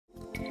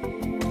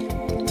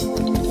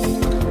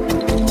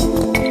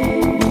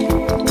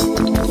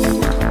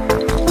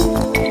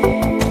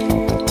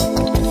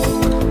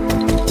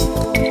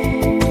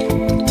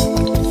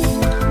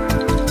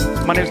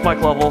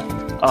Mike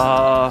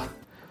Lovell,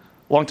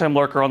 longtime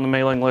lurker on the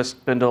mailing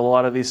list, been to a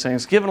lot of these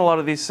things, given a lot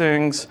of these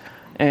things,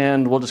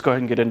 and we'll just go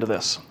ahead and get into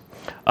this.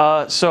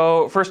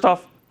 So first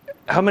off,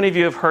 how many of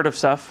you have heard of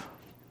Ceph?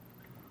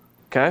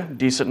 Okay,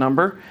 decent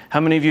number. How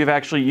many of you have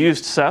actually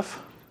used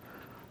Ceph?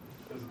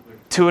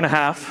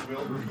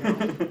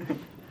 2.5.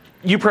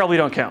 You probably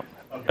don't count.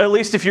 Okay. At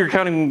least if you're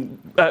counting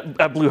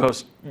at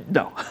Bluehost,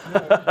 no.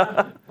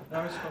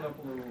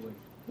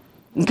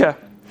 Okay.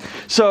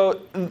 So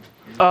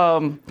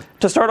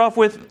to start off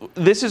with,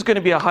 this is going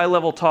to be a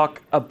high-level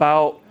talk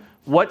about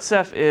what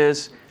Ceph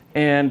is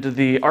and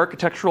the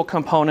architectural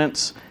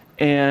components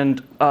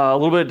and a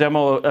little bit of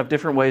demo of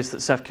different ways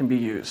that Ceph can be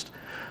used.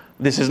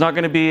 This is not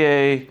going to be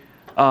a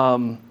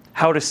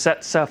how to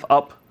set Ceph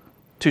up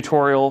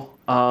tutorial.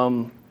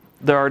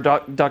 There are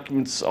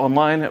documents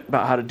online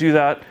about how to do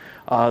that.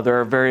 There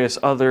are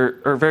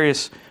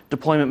various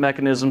deployment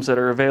mechanisms that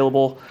are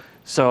available.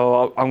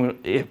 So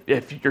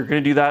if you're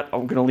going to do that,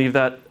 I'm going to leave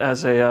that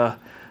as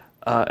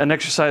an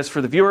exercise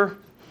for the viewer.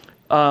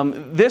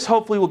 This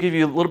hopefully will give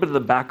you a little bit of the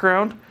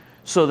background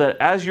so that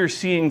as you're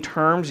seeing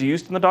terms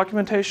used in the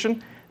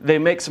documentation, they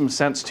make some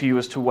sense to you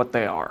as to what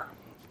they are.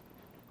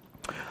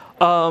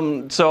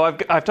 So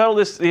I've titled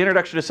this The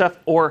Introduction to Ceph,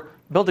 or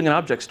Building an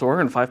Object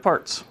Store in 5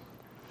 parts.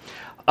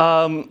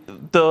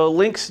 The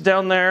links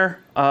down there,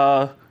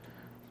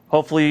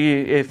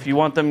 hopefully if you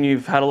want them,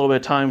 you've had a little bit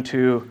of time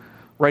to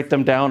write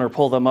them down or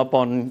pull them up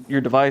on your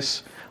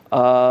device.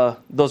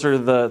 Those are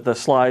the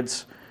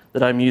slides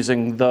that I'm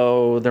using,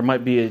 though there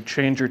might be a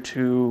change or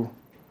two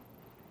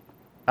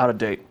out of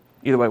date.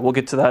 Either way, we'll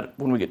get to that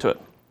when we get to it.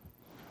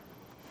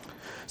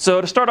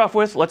 So to start off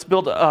with, let's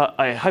build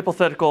a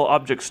hypothetical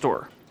object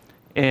store.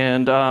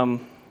 And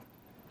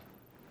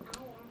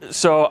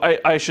so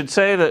I should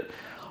say that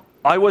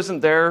I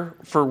wasn't there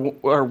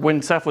or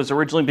when Ceph was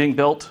originally being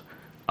built.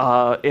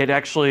 It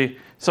actually,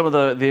 some of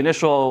the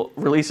initial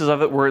releases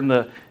of it were in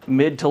the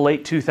mid to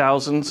late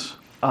 2000s.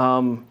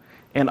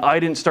 And I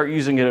didn't start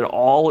using it at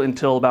all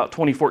until about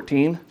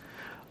 2014.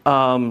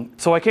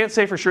 So I can't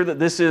say for sure that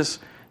this is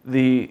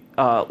the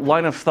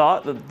line of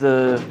thought that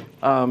the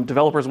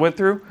developers went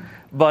through,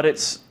 but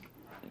it's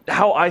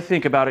how I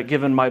think about it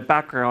given my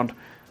background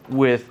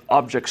with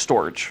object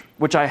storage,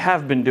 which I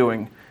have been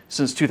doing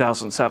since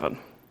 2007.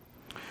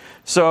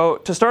 So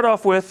to start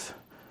off with,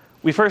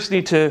 we first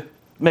need to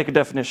make a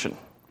definition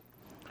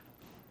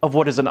of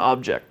what is an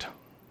object.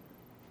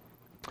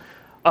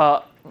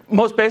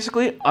 Most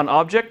basically, an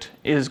object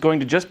is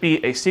going to just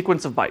be a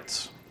sequence of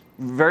bytes,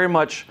 very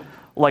much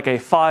like a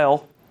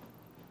file.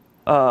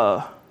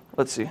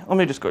 Let's see, let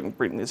me just go ahead and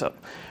bring these up.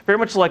 Very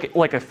much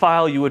like a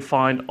file you would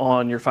find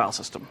on your file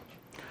system.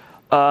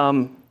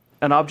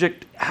 An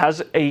object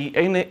has a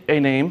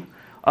name.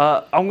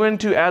 I'm going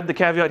to add the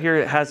caveat here,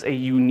 it has a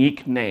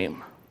unique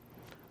name.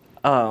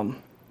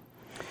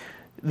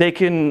 They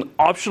can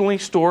optionally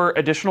store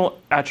additional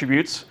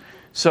attributes.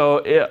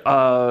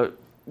 So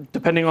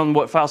depending on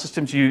what file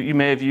systems you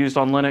may have used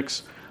on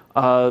Linux,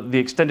 the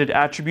extended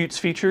attributes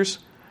features,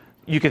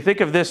 you can think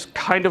of this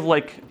kind of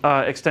like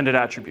extended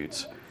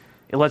attributes.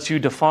 It lets you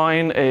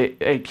define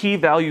a key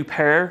value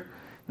pair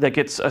that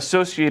gets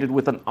associated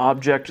with an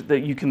object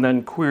that you can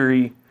then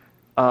query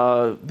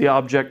the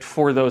object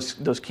for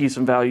those keys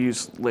and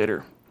values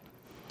later.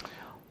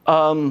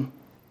 One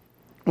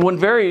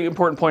very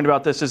important point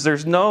about this is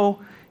there's no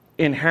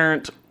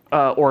inherent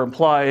or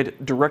implied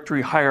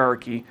directory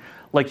hierarchy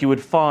like you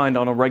would find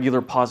on a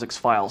regular POSIX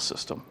file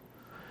system.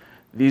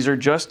 These are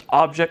just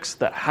objects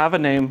that have a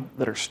name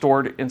that are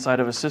stored inside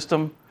of a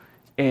system,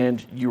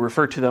 and you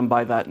refer to them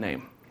by that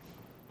name.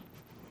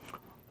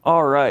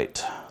 All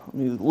right, let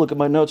me look at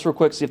my notes real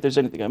quick, see if there's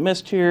anything I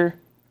missed here.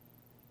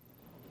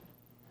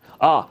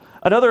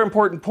 Another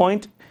important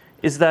point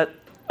is that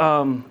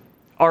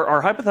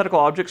our hypothetical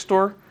object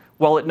store,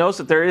 while it knows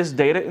that there is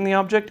data in the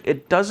object,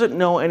 it doesn't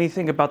know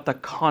anything about the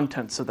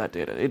contents of that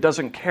data. It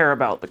doesn't care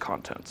about the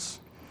contents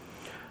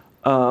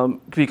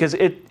because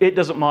it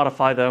doesn't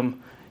modify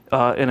them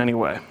in any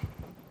way.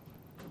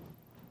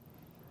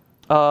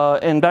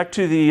 And back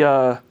to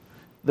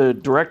the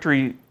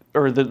directory,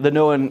 or the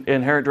no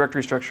inherent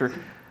directory structure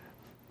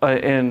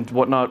and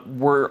whatnot,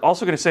 we're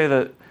also going to say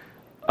that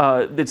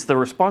it's the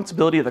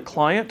responsibility of the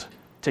client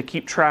to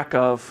keep track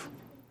of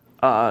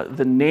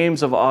the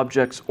names of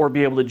objects or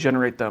be able to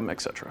generate them,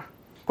 etc.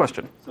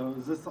 Question? So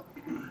is this,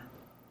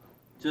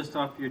 just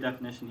off your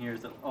definition here,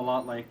 is it a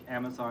lot like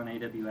Amazon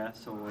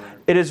AWS or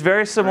It is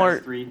very similar.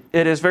 S3?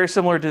 It is very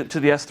similar to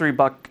the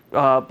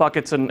S3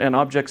 buckets and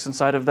objects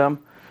inside of them.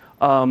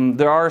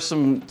 There are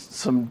some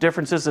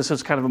differences. This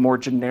is kind of a more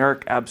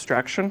generic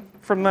abstraction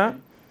from that.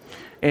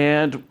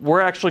 And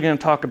we're actually going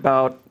to talk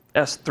about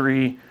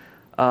S3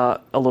 a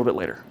little bit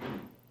later.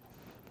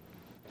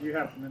 Do you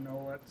happen to know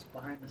what's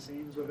behind the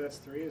scenes with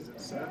S3? Is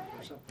it Ceph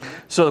or something?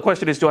 So the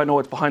question is, do I know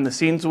what's behind the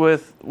scenes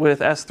with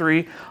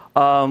S3?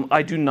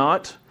 I do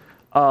not.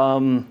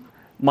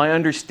 My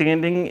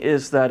understanding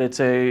is that it's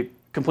a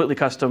completely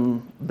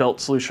custom built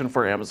solution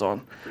for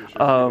Amazon. Pretty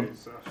sure it predates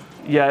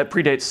Ceph. Yeah, it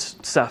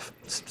predates Ceph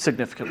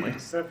significantly.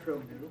 Is Ceph real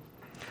new?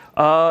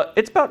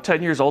 It's about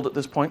 10 years old at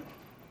this point.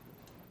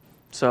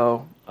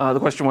 So the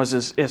question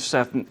was if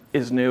Ceph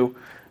is new,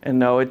 and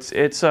no,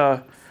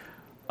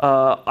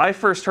 I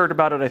first heard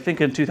about it I think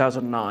in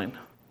 2009,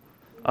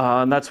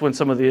 and that's when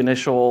some of the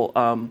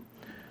initial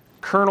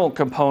kernel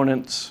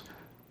components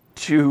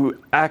to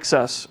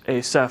access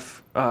a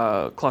Ceph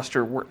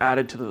cluster were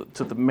added to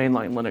the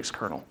mainline Linux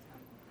kernel.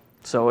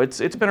 So it's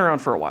been around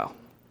for a while.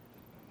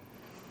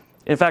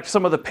 In fact,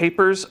 some of the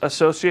papers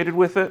associated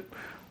with it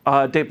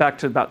date back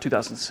to about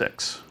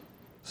 2006.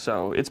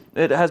 So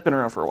it has been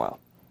around for a while.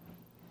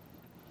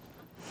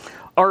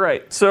 All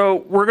right,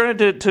 so we're going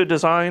to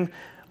design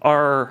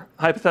our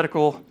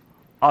hypothetical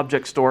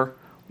object store.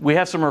 We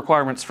have some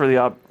requirements for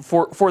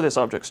this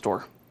object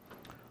store.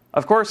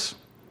 Of course,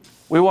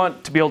 we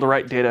want to be able to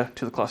write data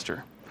to the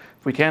cluster.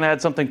 If we can't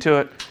add something to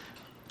it,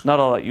 not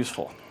all that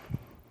useful.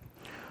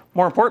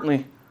 More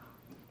importantly,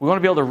 we want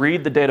to be able to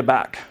read the data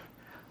back.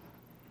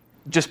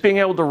 Just being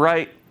able to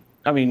write,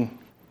 I mean,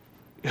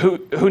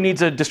 who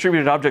needs a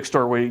distributed object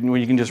store where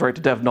you can just write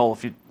to dev null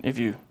if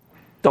you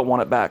don't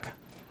want it back?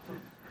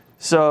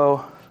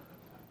 So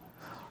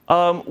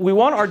we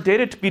want our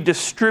data to be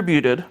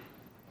distributed,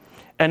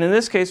 and in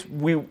this case,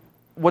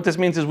 what this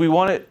means is we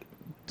want it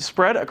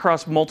spread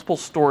across multiple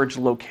storage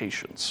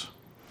locations.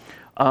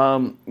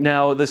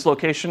 Now, this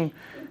location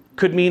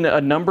could mean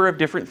a number of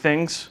different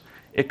things.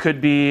 It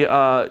could be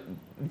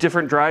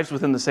different drives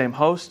within the same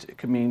host. It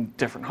could mean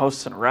different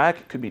hosts in a rack.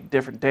 It could be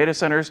different data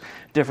centers,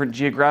 different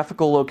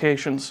geographical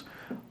locations.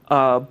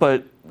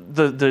 But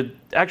the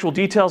actual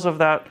details of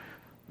that,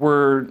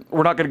 we're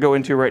not going to go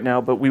into right now,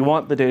 but we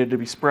want the data to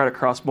be spread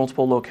across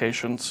multiple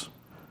locations.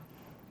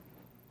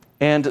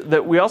 And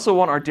that we also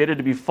want our data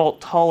to be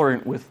fault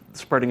tolerant with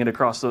spreading it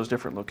across those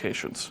different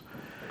locations.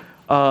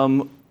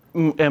 And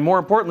more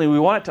importantly, we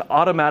want it to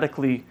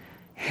automatically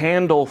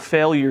handle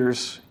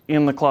failures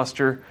in the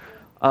cluster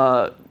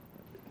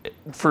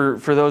for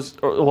those,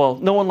 well,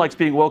 no one likes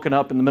being woken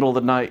up in the middle of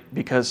the night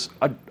because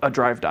a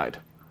drive died.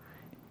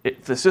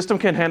 If the system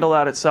can handle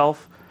that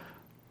itself,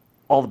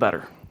 all the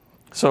better.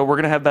 So we're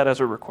going to have that as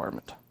a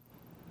requirement.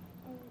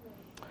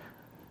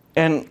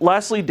 And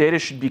lastly, data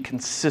should be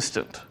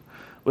consistent.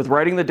 With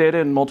writing the data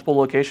in multiple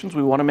locations,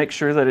 we want to make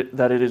sure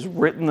that it is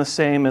written the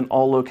same in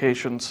all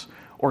locations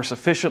or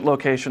sufficient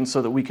locations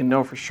so that we can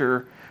know for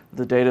sure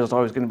the data is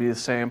always going to be the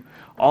same.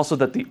 Also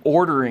that the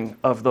ordering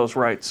of those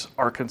writes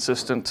are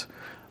consistent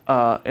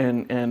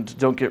and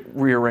don't get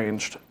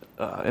rearranged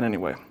in any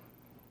way.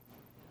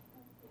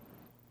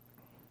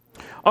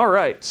 All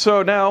right,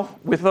 so now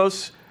with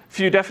those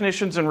few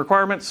definitions and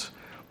requirements,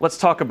 let's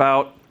talk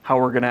about how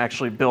we're going to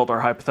actually build our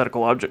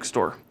hypothetical object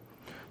store.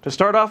 To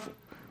start off,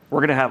 we're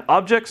going to have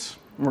objects,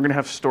 and we're going to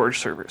have storage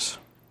servers.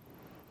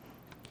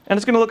 And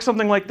it's going to look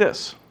something like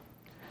this.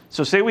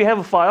 So say we have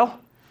a file,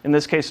 in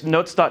this case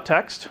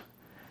notes.txt,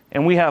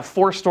 and we have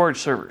 4 storage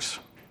servers.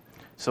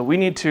 So we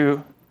need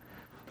to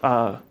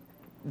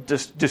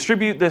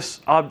distribute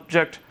this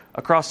object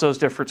across those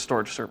different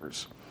storage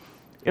servers.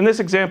 In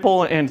this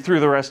example and through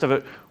the rest of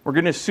it, we're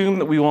going to assume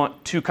that we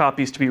want 2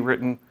 copies to be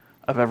written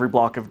of every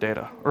block of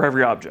data, or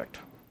every object.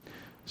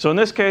 So in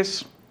this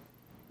case,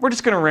 we're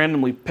just going to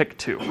randomly pick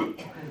 2.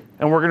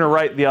 And we're going to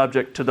write the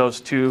object to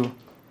those 2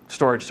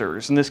 storage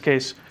servers, in this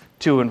case,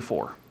 2 and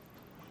 4.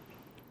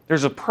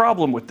 There's a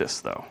problem with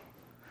this, though.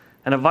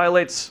 And it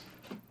violates,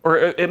 or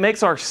it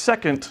makes our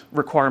second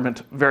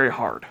requirement very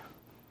hard.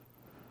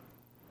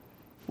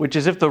 Which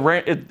is if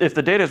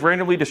the data is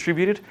randomly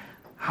distributed,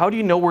 how do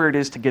you know where it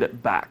is to get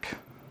it back?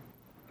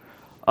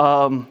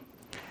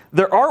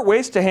 There are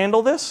ways to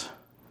handle this.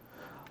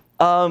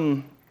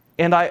 And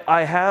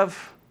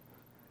I've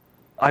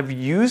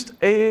used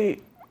a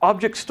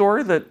object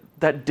store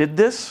that did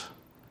this.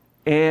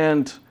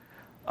 And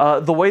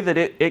the way that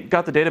it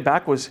got the data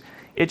back was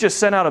it just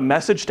sent out a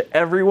message to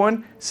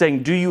everyone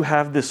saying, do you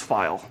have this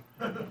file?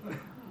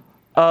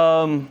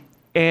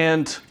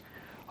 And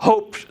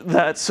hoped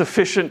that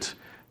sufficient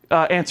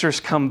answers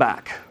come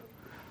back.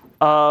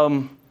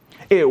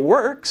 It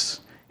works.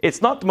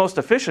 It's not the most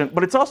efficient,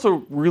 but it's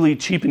also really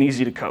cheap and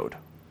easy to code.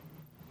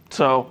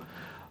 So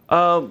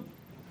other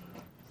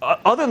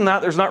than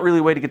that, there's not really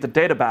a way to get the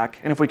data back.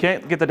 And if we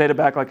can't get the data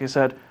back, like I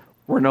said,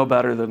 we're no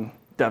better than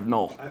dev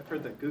null. I've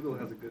heard that Google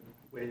has a good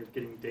way of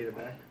getting data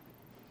back.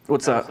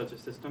 What's that? Such a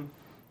system.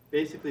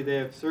 Basically, they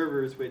have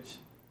servers which,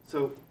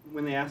 so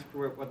when they ask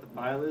for what the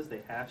file is, they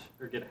hash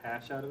or get a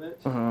hash out of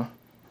it,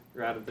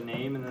 or out of the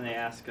name, and then they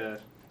ask a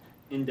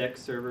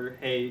index server,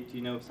 hey, do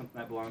you know something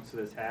that belongs to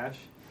this hash?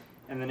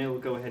 And then it will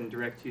go ahead and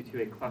direct you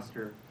to a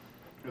cluster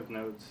of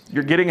nodes.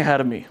 You're getting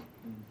ahead of me.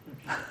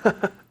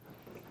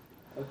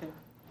 Okay.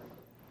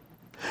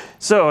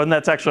 So, and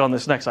that's actually on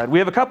this next slide. We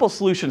have a couple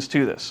solutions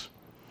to this.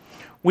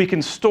 We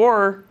can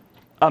store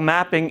a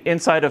mapping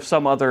inside of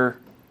some other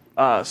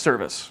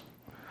service.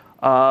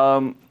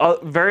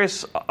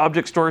 Various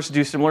object stores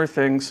do similar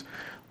things.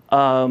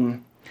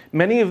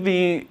 Many of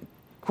the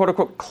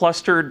quote-unquote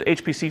clustered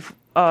HPC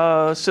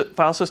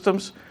file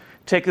systems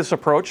take this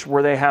approach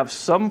where they have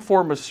some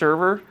form of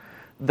server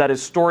that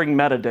is storing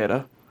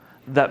metadata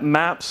that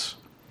maps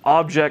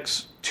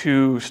objects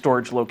to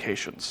storage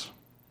locations.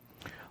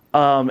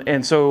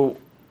 And so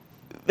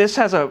this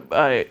has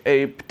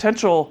a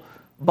potential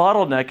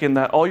bottleneck in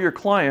that all your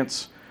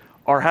clients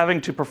are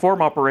having to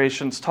perform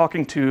operations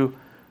talking to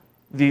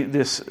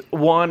this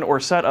one or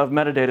set of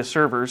metadata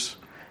servers.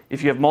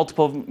 If you have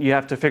multiple, you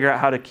have to figure out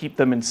how to keep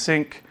them in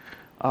sync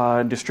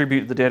and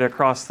distribute the data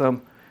across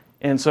them.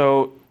 And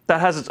so that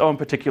has its own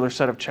particular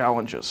set of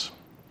challenges.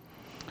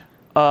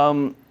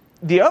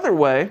 The other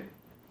way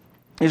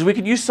is we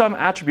could use some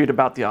attribute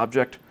about the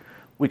object.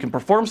 We can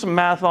perform some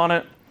math on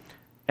it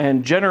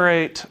and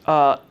generate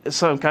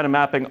some kind of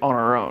mapping on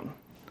our own.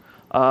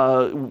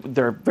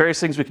 There are various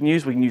things we can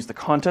use. We can use the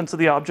contents of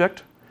the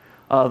object.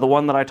 The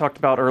one that I talked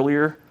about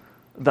earlier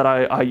that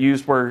I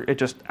used where it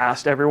just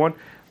asked everyone,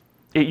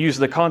 it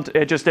used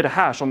it just did a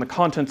hash on the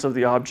contents of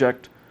the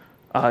object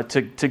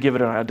to give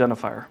it an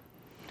identifier.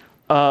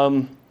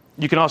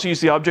 You can also use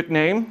the object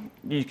name.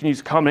 You can use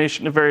a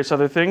combination of various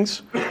other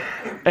things.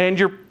 And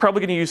you're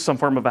probably going to use some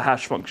form of a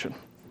hash function.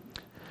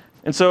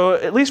 And so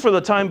at least for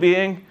the time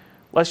being,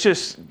 let's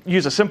just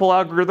use a simple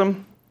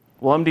algorithm.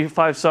 We'll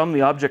MD5 sum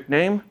the object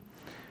name.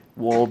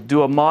 We'll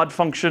do a mod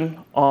function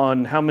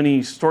on how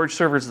many storage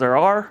servers there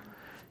are.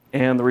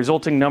 And the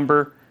resulting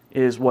number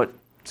is what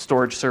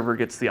storage server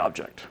gets the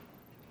object.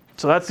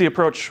 So that's the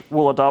approach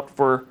we'll adopt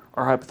for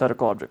our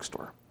hypothetical object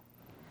store.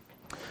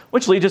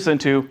 Which leads us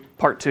into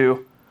part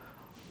 2,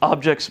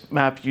 objects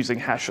mapped using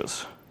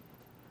hashes.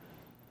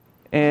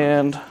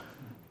 And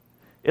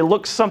it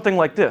looks something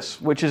like this,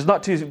 which is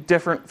not too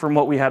different from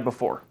what we had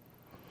before.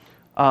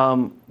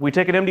 We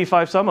take an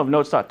MD5 sum of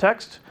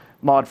notes.txt,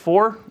 mod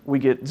 4, we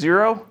get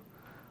 0.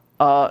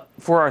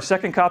 For our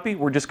second copy,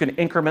 we're just going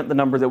to increment the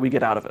number that we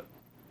get out of it.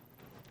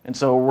 And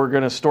so we're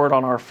going to store it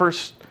on our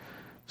first.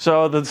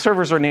 So the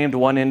servers are named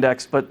 1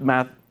 index, but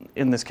math,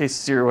 in this case,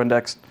 0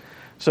 indexed.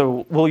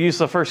 So we'll use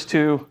the first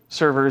 2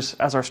 servers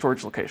as our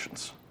storage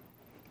locations.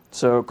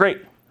 So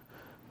great.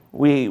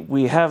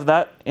 We have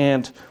that.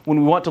 And when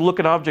we want to look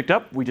an object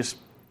up, we just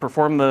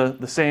perform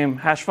the same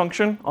hash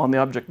function on the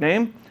object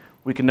name.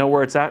 We can know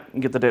where it's at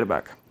and get the data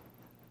back.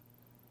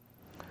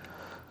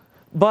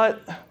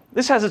 But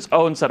this has its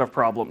own set of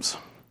problems.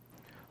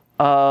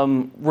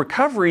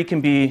 Recovery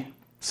can be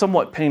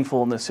somewhat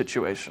painful in this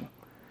situation.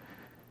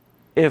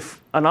 If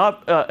an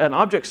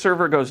object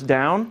server goes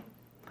down,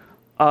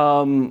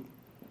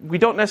 we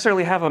don't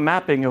necessarily have a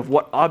mapping of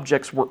what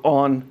objects were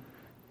on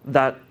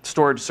that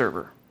storage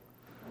server.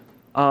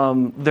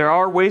 There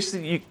are ways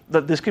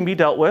that this can be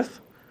dealt with,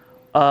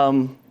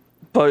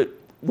 but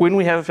when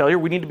we have a failure,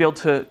 we need to be able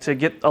to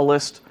get a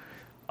list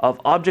of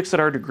objects that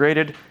are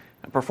degraded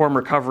and perform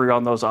recovery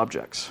on those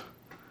objects.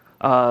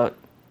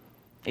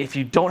 If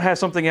you don't have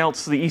something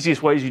else, the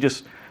easiest way is you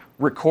just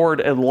record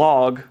and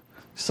log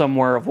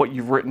somewhere of what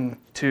you've written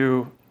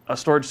to a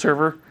storage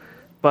server,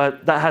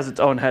 but that has its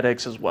own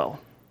headaches as well.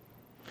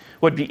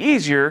 What'd be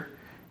easier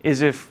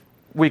is if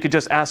we could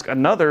just ask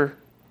another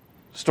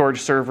storage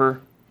server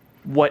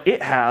what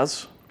it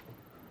has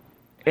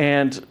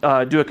and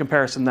do a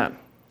comparison then.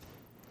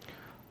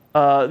 The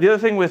other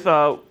thing with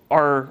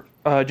our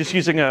just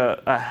using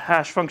a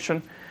hash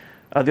function,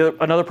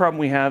 another problem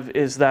we have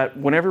is that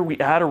whenever we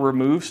add or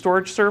remove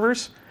storage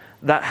servers,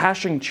 that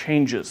hashing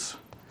changes.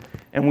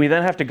 And we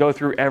then have to go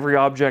through every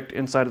object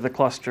inside of the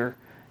cluster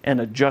and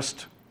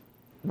adjust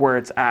where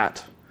it's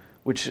at,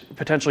 which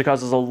potentially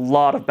causes a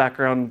lot of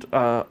background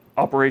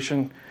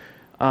operation.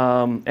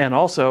 And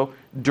also,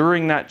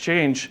 during that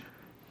change,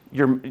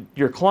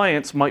 your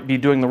clients might be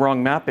doing the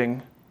wrong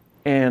mapping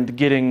and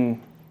getting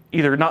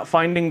either not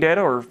finding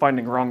data or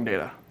finding wrong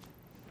data.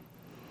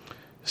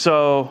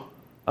 So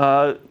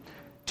 2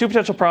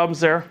 potential problems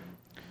there.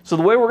 So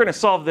the way we're going to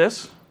solve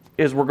this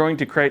is we're going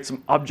to create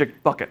some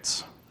object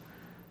buckets.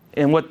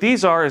 And what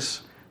these are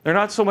is, they're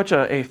not so much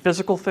a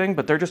physical thing,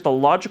 but they're just a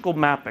logical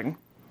mapping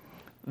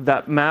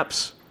that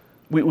maps,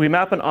 we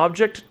map an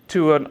object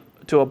to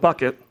a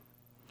bucket,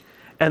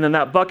 and then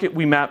that bucket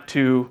we map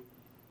to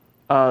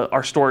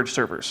our storage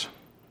servers.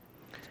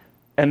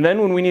 And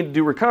then when we need to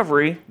do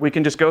recovery, we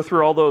can just go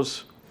through all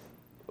those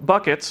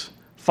buckets,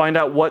 find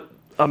out what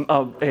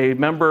a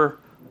member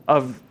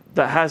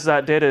that has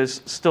that data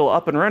is still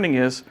up and running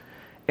is,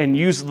 and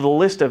use the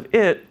list of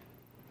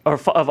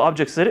of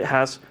objects that it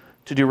has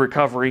to do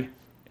recovery,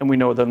 and we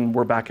know then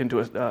we're back into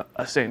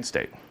a sane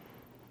state.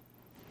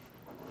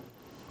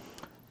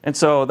 And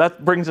so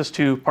that brings us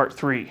to part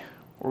 3,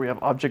 where we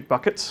have object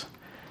buckets.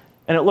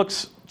 And it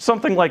looks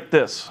something like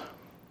this.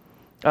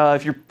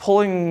 If you're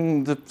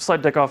pulling the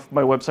slide deck off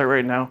my website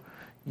right now,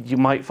 you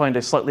might find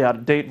a slightly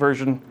out-of-date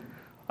version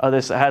of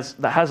this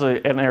that has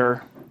an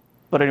error.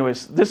 But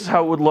anyways, this is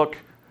how it would look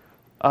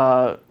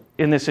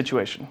in this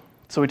situation.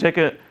 So we take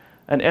an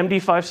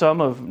MD5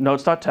 sum of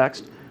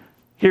notes.txt.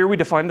 Here we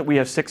define that we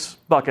have 6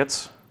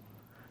 buckets.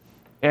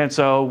 And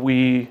so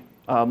we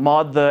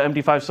mod the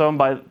MD5 sum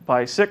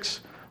by 6.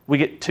 We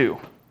get 2.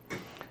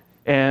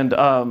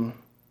 And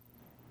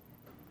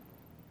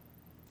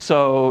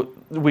so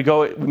we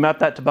map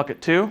that to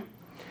bucket 2.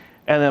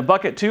 And then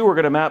bucket 2, we're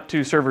going to map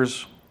to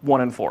servers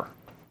 1 and 4.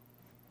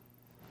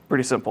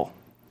 Pretty simple.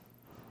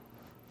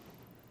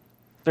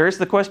 There is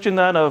the question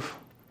then of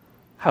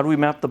how do we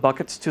map the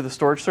buckets to the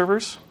storage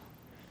servers?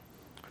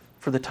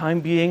 For the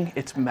time being,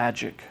 it's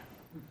magic.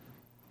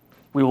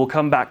 We will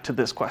come back to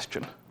this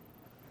question.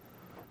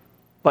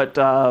 But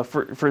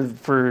for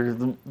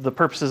the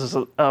purposes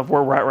of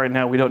where we're at right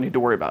now, we don't need to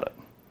worry about it.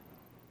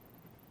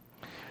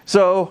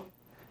 So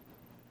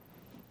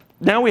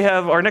now we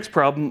have our next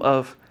problem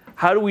of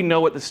how do we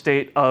know what the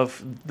state of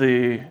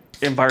the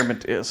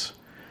environment is?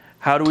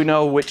 How do we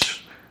know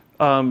which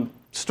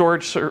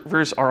storage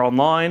servers are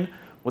online,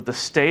 what the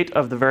state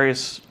of the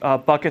various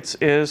buckets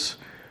is,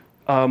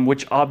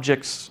 which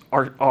objects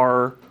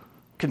are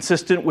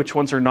consistent, which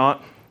ones are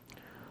not?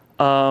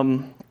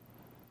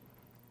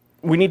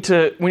 We need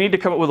to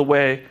come up with a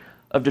way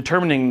of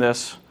determining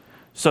this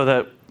so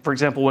that, for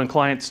example, when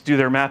clients do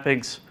their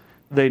mappings,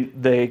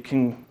 they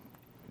can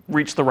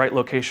reach the right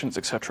locations,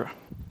 etc.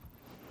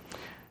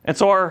 And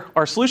so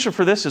our solution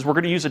for this is we're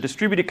going to use a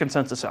distributed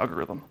consensus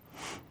algorithm.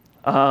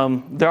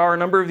 There are a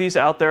number of these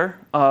out there.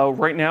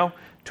 Right now,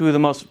 two of the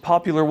most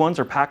popular ones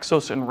are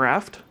Paxos and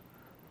Raft.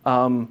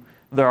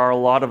 There are a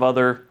lot of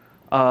other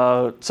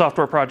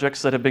software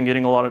projects that have been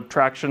getting a lot of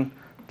traction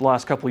the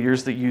last couple of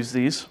years that use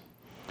these.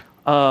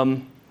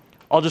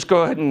 I'll just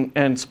go ahead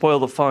and spoil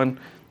the fun.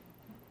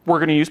 We're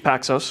going to use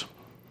Paxos.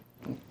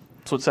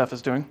 That's what Ceph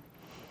is doing.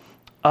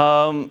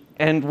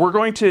 And we're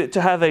going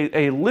to have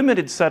a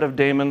limited set of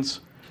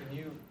daemons.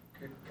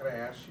 Can I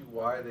ask you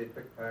why they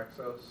picked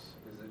Paxos?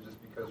 Is it just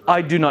because...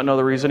 I do not know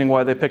the reasoning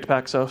why they picked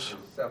Paxos. Is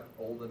Ceph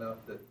old enough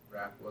that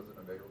Raft wasn't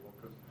available?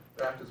 Because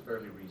Raft is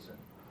fairly recent.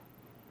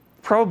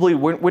 Probably.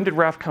 When did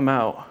Raft come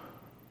out?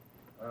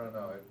 I don't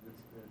know.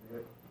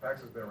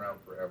 Paxos has been around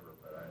forever,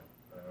 but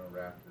I know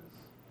Raft is...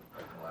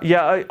 Like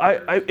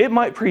Yeah, it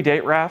might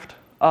predate Raft.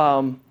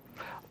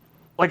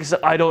 Like I said,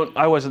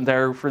 I wasn't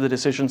there for the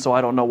decision, so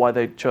I don't know why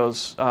they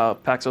chose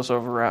Paxos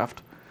over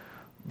Raft.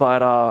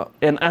 But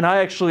and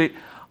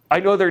I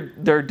know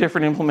there are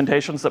different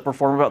implementations that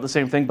perform about the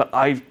same thing, but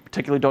I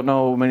particularly don't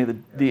know many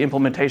of the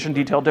implementation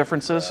detail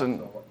differences. And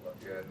if it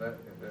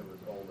was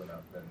old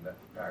enough, then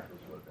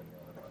Paxos would have been the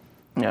only one.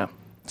 yeah.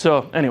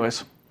 So,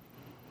 anyways,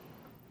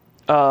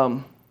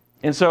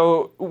 and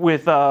so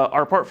with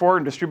our part 4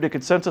 in distributed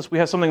consensus, we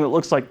have something that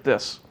looks like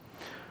this.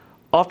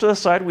 Off to the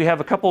side, we have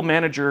a couple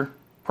manager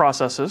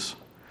processes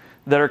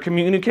that are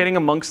communicating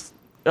amongst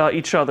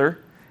each other,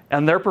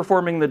 and they're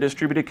performing the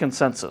distributed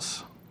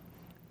consensus.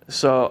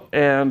 So,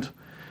 and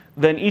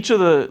then each of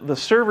the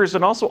servers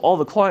and also all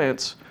the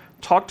clients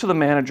talk to the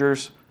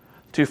managers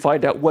to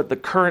find out what the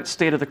current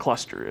state of the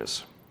cluster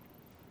is.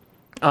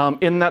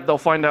 In that, they'll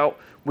find out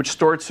which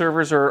storage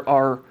servers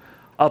are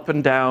up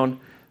and down.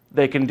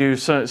 They can do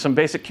some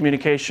basic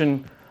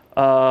communication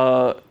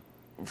for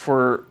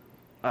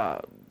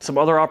some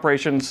other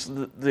operations.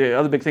 The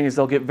other big thing is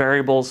they'll get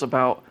variables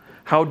about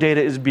how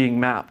data is being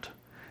mapped.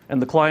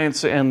 And the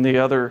clients and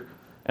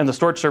the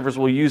storage servers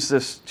will use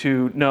this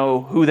to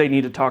know who they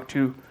need to talk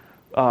to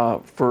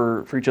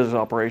for each of those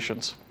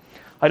operations.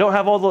 I don't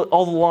have all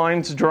the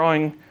lines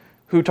drawing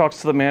who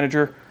talks to the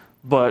manager,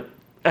 but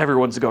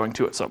everyone's going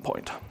to at some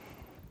point.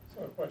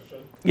 So a question.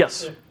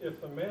 Yes.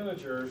 If the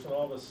managers and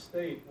all the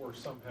state were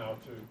somehow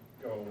to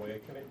go away,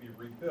 can it be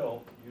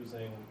rebuilt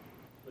using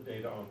the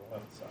data on the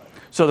left side?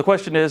 So the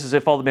question is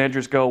if all the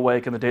managers go away,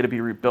 can the data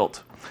be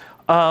rebuilt?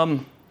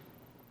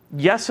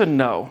 Yes and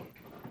no.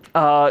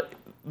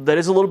 That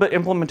is a little bit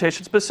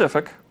implementation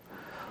specific.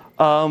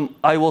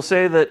 I will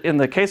say that in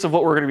the case of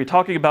what we're going to be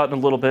talking about in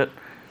a little bit,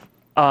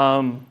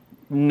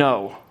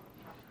 no.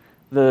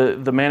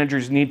 The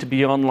managers need to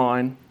be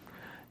online.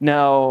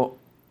 Now,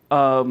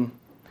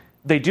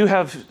 they do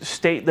have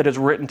state that is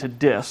written to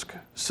disk,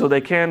 so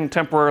they can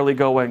temporarily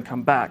go away and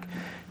come back.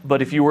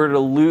 But if you were to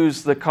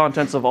lose the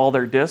contents of all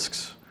their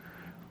disks,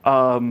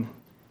 then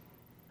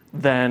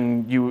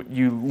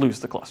you lose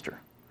the cluster.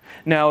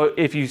 Now,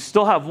 if you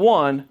still have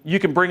one, you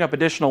can bring up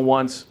additional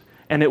ones,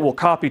 and it will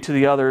copy to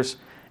the others.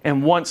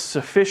 And once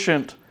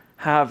sufficient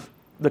have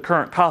the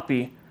current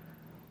copy,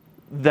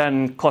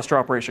 then cluster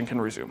operation can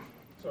resume.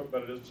 So,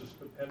 but it is just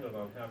dependent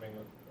on having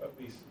at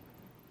least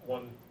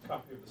one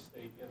copy of the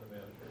state in the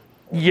manager.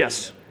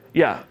 Yes.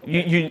 Yeah.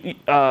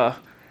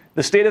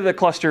 The state of the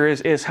cluster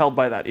is held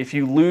by that. If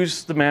you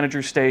lose the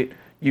manager state,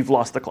 you've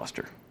lost the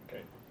cluster.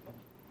 Okay.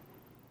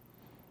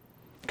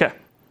 Okay.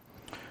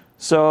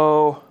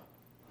 So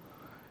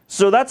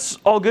that's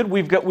all good.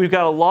 We've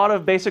got a lot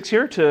of basics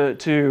here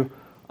to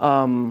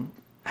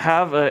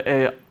have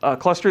a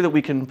cluster that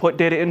we can put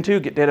data into,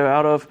 get data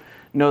out of,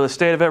 know the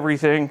state of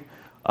everything.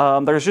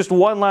 There's just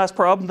one last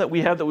problem that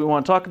we have that we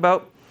want to talk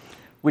about,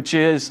 which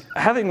is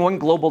having one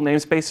global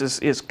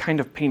namespace is kind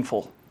of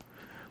painful.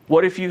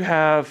 What if you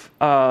have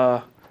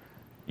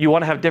you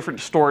want to have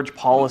different storage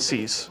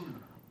policies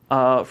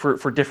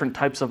for different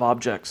types of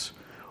objects?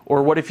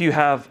 Or what if you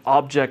have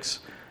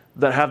objects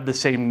that have the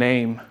same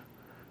name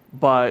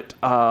but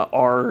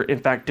are in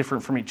fact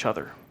different from each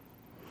other?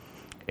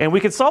 And we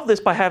can solve this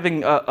by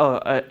having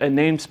a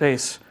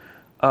namespace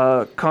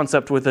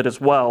concept with it as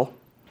well.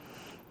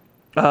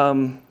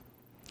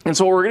 And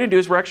so what we're going to do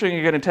is we're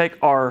actually going to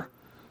take our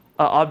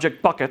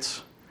object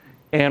buckets,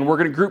 and we're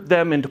going to group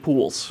them into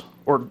pools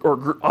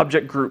or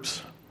object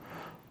groups.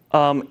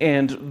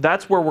 And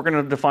that's where we're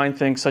going to define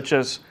things such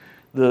as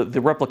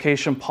the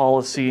replication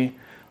policy,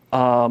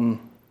 and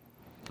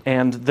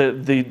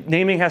the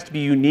naming has to be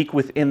unique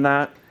within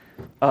that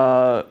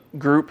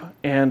group,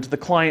 and the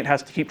client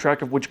has to keep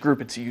track of which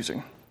group it's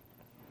using.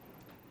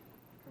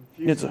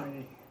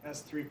 Confusingly,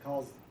 S3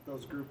 calls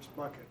those groups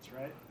buckets,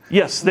 right?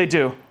 Yes, they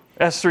do.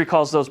 S3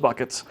 calls those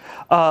buckets.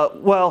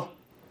 Well,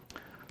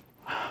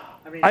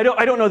 I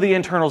don't know the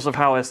internals of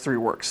how S3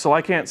 works, so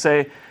I can't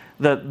say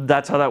that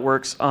that's how that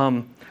works.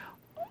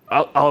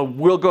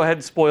 We'll go ahead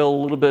and spoil a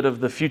little bit of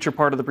the future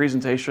part of the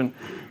presentation.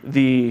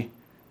 The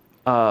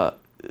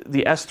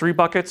S3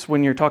 buckets,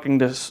 when you're talking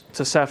to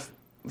Ceph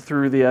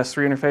through the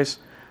S3 interface,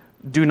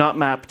 do not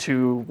map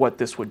to what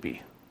this would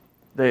be.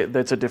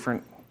 That's a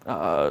different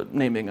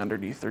naming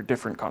underneath or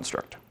different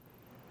construct.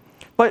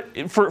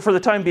 But for the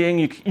time being,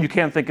 you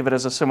can think of it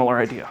as a similar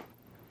idea.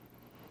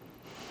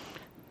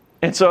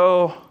 And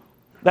so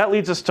that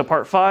leads us to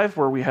part 5,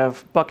 where we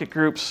have bucket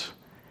groups.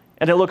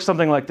 And it looks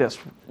something like this.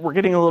 We're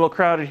getting a little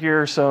crowded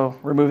here, so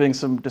removing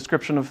some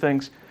description of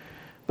things.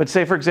 But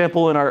say, for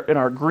example, in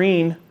our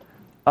green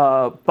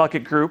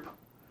bucket group,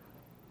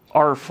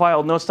 our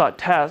file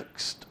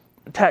notes.text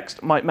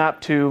might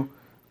map to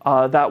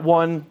that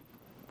one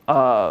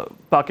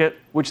bucket,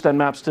 which then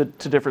maps to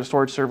different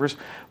storage servers.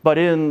 But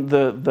in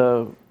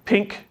the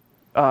pink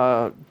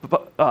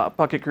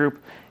bucket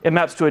group, it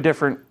maps to a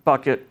different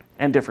bucket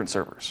and different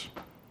servers.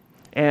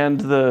 And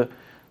the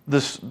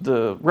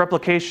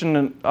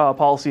replication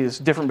policy is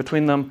different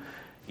between them,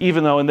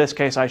 even though in this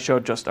case I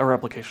showed just a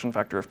replication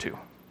factor of 2.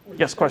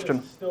 Yes, question?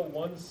 Is it still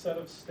one set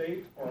of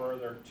state, or are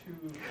there two?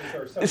 Is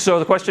there a set So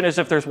the question is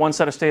if there's one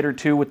set of state or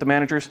 2 with the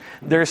managers.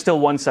 There is still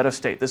one set of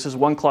state. This is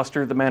one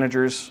cluster. The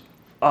managers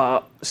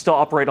still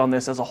operate on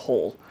this as a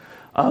whole.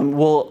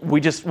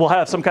 We'll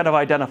have some kind of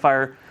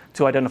identifier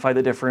to identify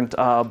the different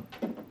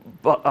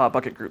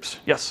bucket groups.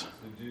 Yes?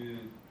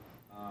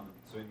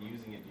 So in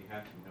using it, do you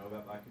have to know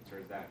about buckets, or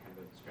is that kind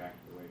of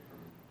distracted away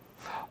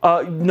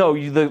from? No,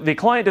 the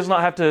client does not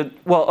have to.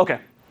 Well, okay.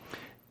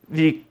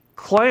 The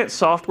client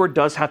software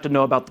does have to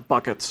know about the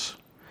buckets,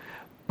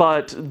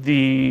 but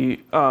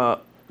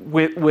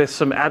with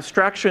some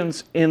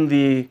abstractions in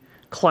the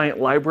client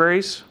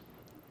libraries,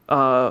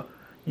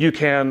 you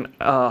can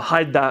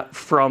hide that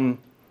from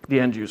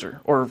the end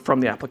user or from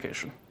the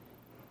application.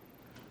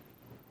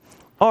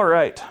 All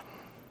right.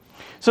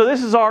 So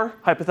this is our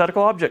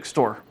hypothetical object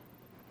store.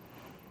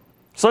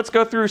 So let's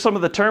go through some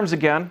of the terms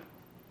again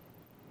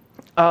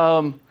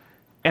and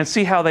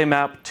see how they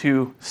map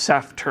to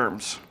Ceph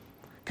terms.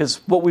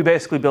 Because what we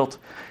basically built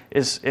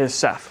is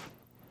Ceph.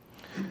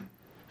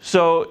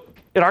 So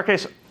in our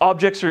case,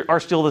 objects are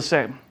still the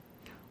same.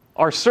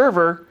 Our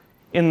server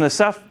in the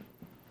Ceph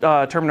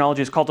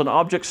terminology is called an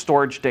object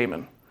storage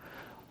daemon,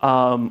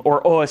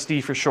 or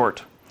OSD for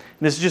short.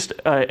 And this is just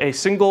a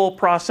single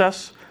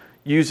process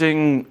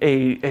using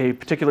a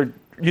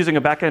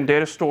backend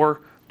data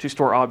store to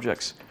store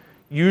objects.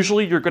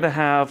 Usually you're going to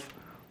have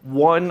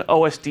one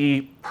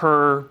OSD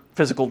per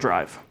physical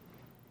drive.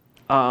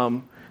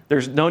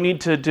 There's no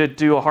need to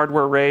do a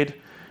hardware RAID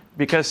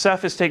because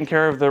Ceph is taking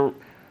care of the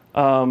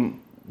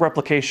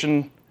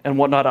replication and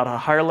whatnot at a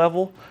higher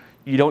level.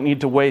 You don't need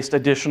to waste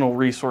additional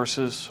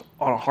resources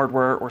on a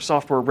hardware or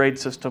software RAID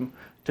system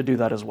to do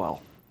that as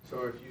well.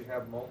 So if you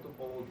have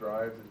multiple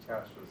drives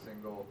attached to a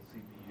single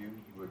CPU, you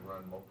would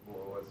run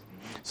multiple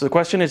OSDs? So the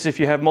question is, if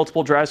you have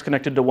multiple drives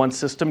connected to one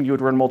system, you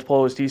would run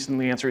multiple OSDs, and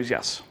the answer is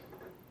yes.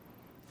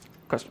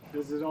 Question?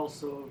 Does it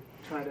also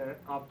try to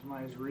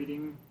optimize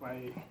reading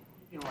by,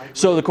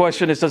 So the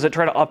question is, does it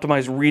try to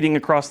optimize reading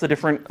across the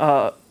different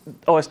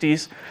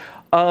OSDs?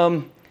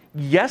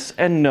 Yes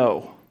and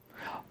no.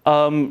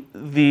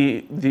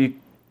 The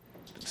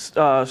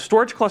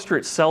storage cluster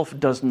itself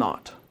does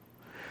not.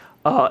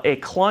 A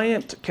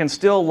client can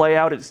still lay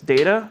out its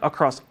data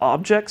across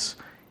objects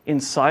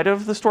inside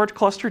of the storage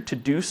cluster to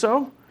do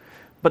so,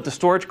 but the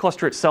storage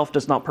cluster itself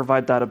does not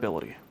provide that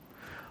ability.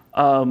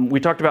 We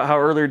talked about how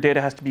earlier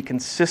data has to be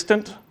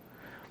consistent.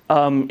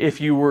 If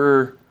you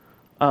were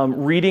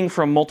reading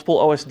from multiple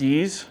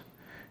OSDs,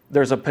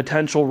 there's a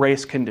potential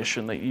race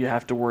condition that you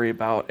have to worry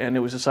about, and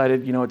it was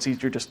decided, it's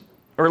easier just,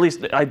 or at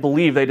least I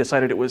believe they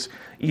decided it was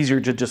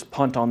easier to just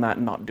punt on that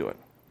and not do it.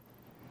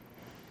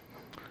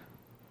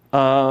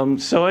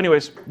 So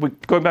anyways,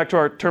 going back to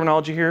our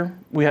terminology here,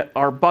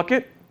 our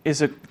bucket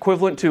is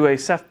equivalent to a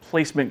Ceph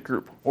placement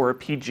group, or a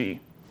PG.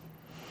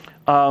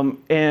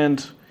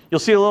 And you'll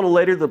see a little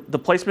later, the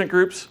placement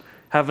groups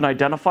have an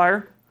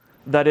identifier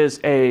that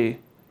is a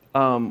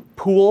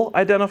pool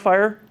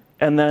identifier,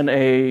 and then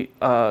a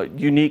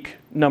unique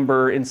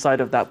number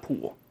inside of that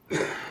pool,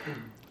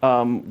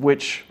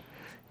 which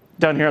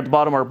down here at the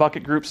bottom are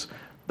bucket groups.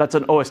 That's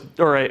an OS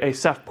or a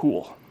Ceph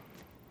pool.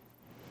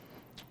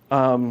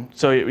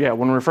 So yeah,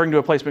 when referring to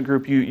a placement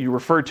group, you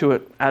refer to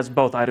it as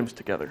both items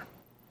together.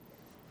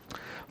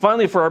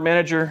 Finally, for our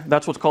manager,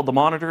 that's what's called the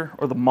monitor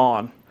or the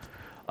mon.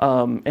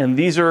 And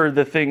these are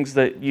the things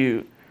that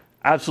you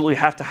absolutely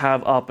have to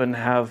have up and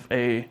have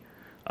a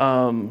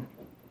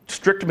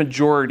strict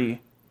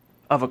majority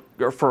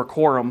for a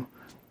quorum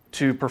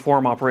to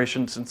perform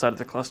operations inside of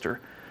the cluster.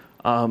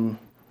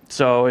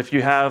 So if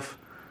you have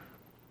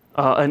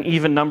an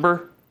even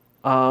number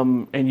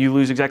and you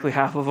lose exactly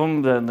half of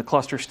them, then the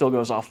cluster still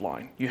goes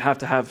offline. You have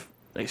to have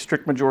a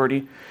strict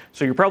majority.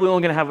 So you're probably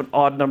only going to have an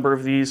odd number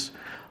of these.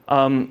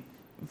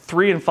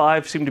 3 and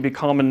 5 seem to be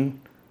common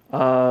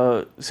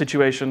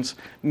situations,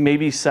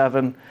 maybe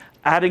 7.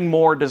 Adding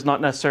more does not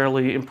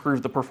necessarily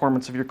improve the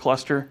performance of your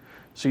cluster.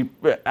 So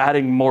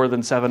adding more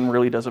than 7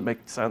 really doesn't make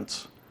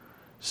sense.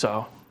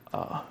 So,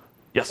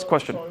 yes,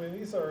 question. So I mean,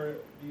 these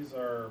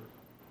are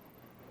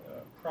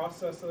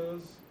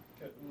processes.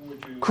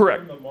 Would you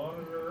Correct. run the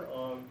monitor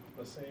on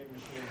the same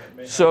machine that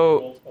may have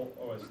multiple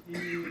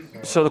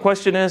OSDs? So the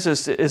question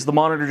is the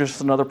monitor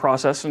just another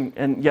process?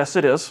 And yes,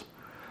 it is.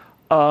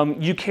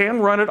 You can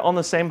run it on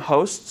the same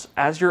hosts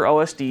as your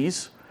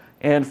OSDs.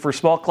 And for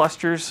small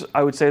clusters,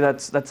 I would say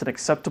that's an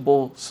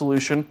acceptable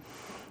solution.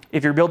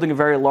 If you're building a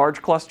very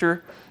large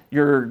cluster,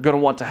 you're going to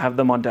want to have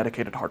them on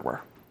dedicated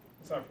hardware.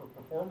 Is that for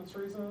performance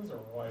reasons or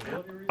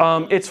reliability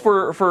reasons? It's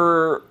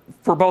for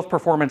both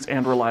performance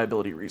and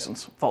reliability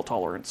reasons, fault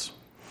tolerance.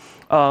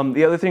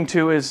 The other thing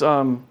too is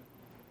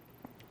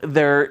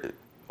there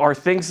are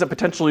things that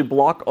potentially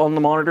block on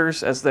the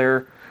monitors as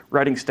they're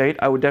writing state.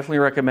 I would definitely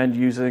recommend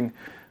using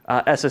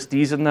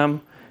SSDs in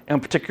them,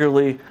 and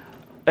particularly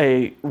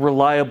a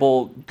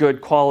reliable, good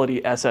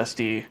quality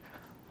SSD.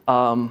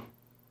 The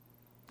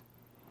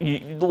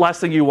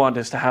last thing you want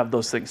is to have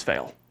those things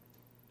fail.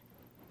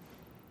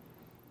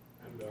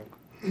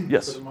 And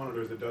Yes. for the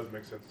monitors, it does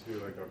make sense to do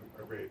like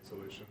a RAID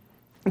solution.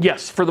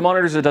 Yes, for the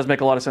monitors, it does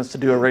make a lot of sense to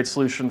do a RAID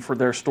solution for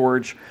their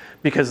storage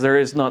because there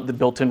is not the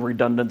built-in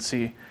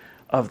redundancy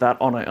of that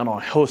on a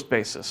host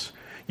basis.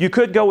 You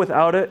could go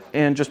without it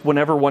and just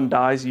whenever one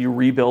dies, you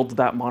rebuild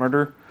that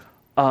monitor.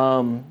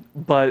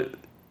 But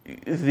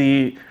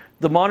the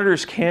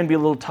monitors can be a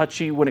little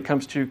touchy when it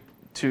comes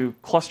to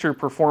cluster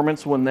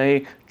performance when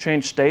they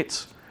change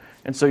states.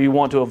 And so you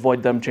want to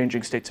avoid them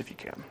changing states if you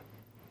can.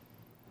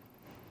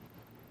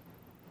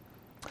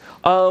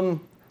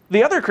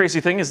 The other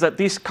crazy thing is that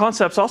these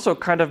concepts also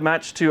kind of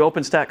match to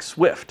OpenStack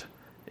Swift.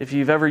 If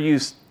you've ever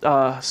used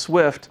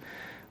Swift,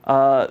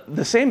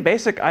 the same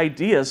basic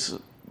ideas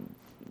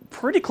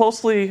pretty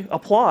closely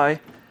apply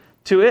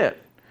to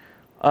it.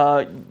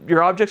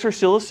 Your objects are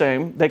still the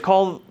same. They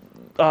call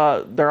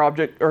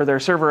their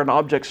server an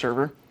object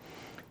server.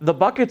 The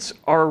buckets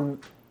are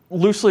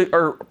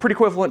pretty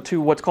equivalent to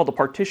what's called a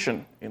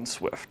partition in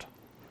Swift.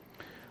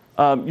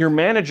 Your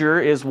manager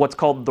is what's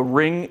called the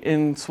ring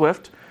in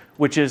Swift,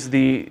 which is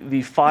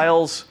the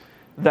files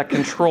that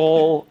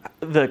control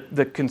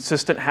the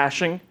consistent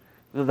hashing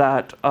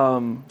that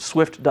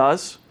Swift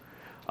does,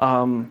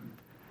 and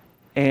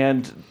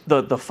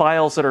the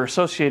files that are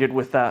associated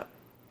with that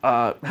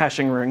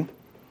hashing ring.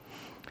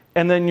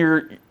 And then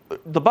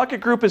the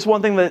bucket group is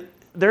one thing that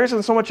there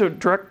isn't so much a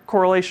direct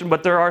correlation,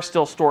 but there are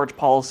still storage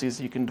policies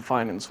you can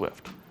define in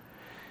Swift.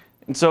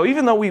 And so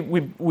even though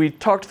we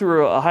talked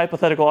through a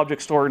hypothetical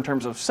object store in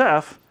terms of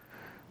Ceph,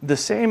 the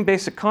same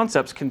basic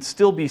concepts can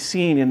still be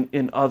seen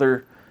in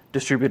other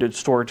distributed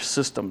storage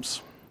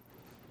systems.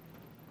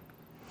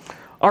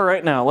 All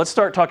right, now let's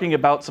start talking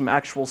about some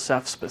actual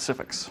Ceph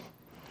specifics.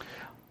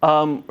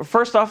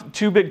 First off,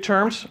 2 big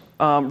terms,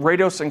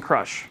 RAIDOS and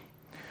CRUSH.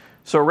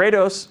 So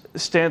RAIDOS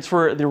stands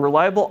for the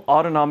Reliable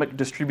Autonomic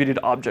Distributed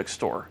Object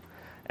Store.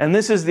 And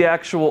this is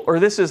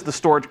the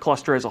storage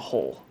cluster as a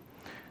whole.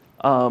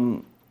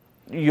 There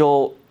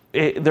will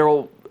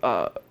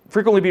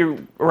frequently be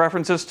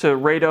references to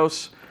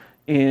RAIDOS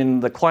in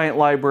the client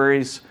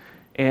libraries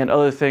and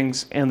other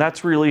things. And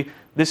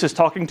this is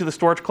talking to the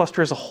storage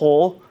cluster as a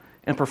whole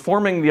and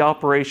performing the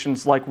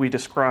operations like we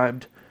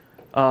described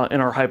in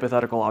our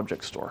hypothetical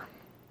object store.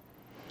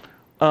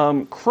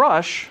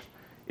 CRUSH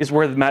is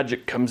where the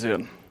magic comes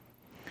in.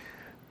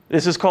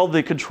 This is called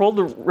the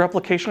controlled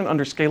replication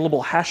under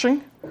scalable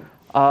hashing.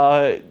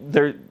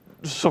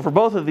 So for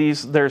both of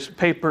these, there's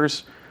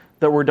papers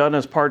that were done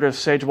as part of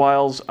Sage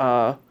Weil's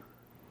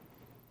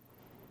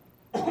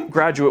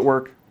graduate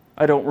work.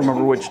 I don't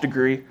remember which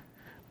degree.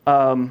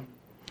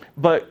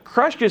 But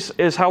CRUSH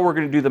is how we're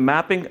going to do the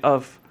mapping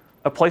of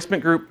a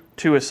placement group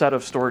to a set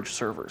of storage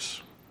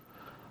servers.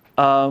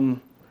 And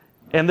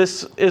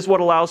this is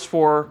what allows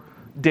for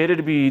data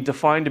to be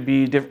defined to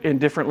be in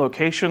different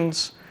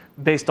locations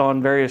based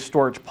on various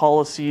storage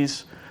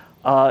policies.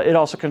 It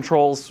also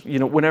controls,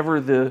 whenever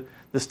the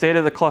state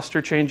of the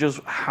cluster changes,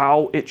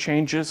 how it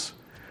changes,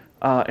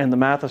 and the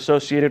math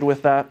associated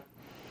with that.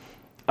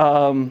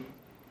 And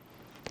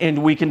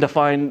we can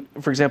define,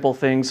 for example,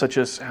 things such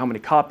as how many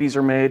copies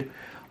are made.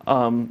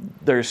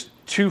 There's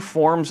 2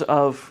 forms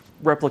of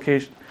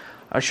replication.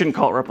 I shouldn't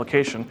call it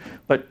replication,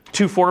 but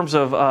 2 forms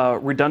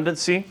of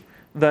redundancy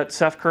that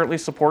Ceph currently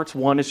supports.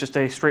 One is just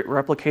a straight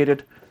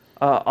replicated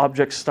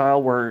object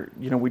style where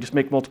we just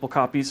make multiple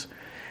copies.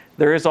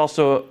 There is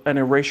also an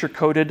erasure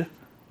coded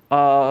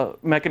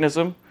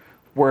mechanism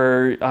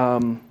where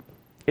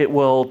it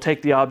will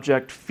take the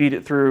object, feed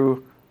it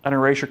through an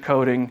erasure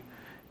coding,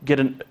 get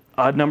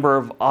a number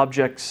of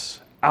objects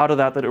out of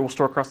that it will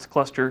store across the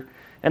cluster,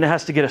 and it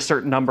has to get a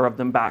certain number of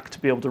them back to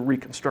be able to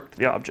reconstruct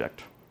the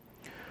object.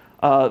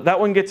 That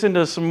one gets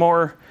into some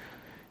more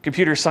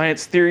computer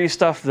science theory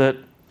stuff that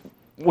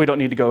we don't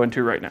need to go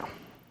into right now.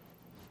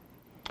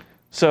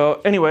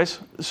 So anyways,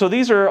 so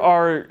these are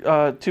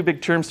our two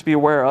big terms to be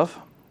aware of.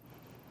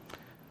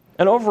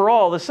 And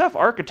overall, the Ceph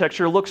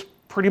architecture looks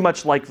pretty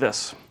much like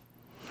this.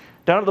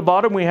 Down at the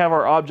bottom, we have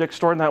our object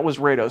store, and that was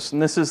Rados.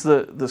 And this is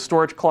the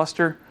storage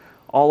cluster.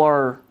 All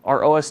our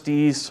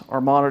OSDs,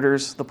 our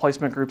monitors, the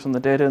placement groups, and the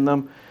data in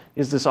them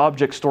is this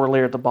object store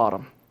layer at the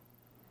bottom.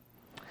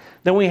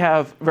 Then we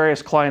have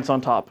various clients on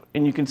top.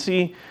 And you can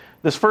see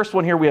this first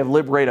one here, we have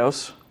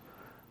librados,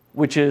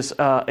 which is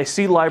a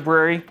C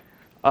library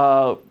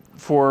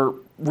for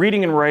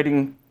reading and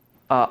writing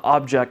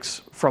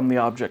objects from the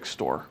object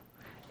store.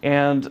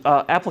 And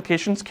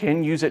applications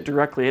can use it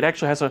directly. It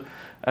actually has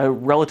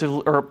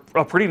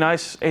a pretty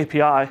nice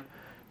API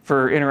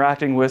for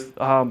interacting with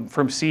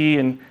from C,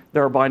 and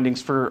there are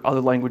bindings for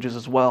other languages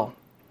as well.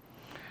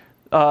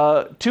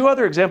 Two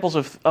other examples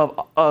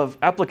of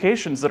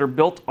applications that are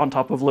built on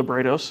top of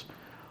librados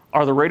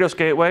are the Rados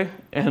Gateway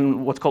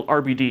and what's called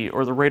RBD,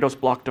 or the Rados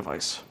Block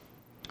Device.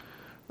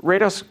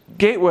 Rados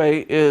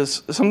Gateway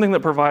is something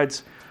that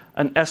provides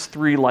an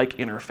S3-like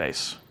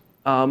interface.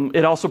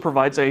 It also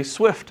provides a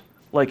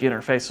Swift-like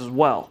interface as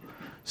well.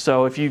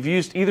 So if you've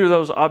used either of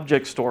those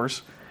object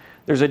stores,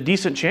 there's a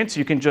decent chance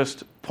you can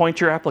just point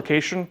your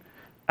application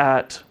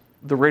at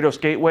the Rados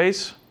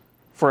gateways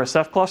for a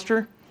Ceph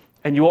cluster,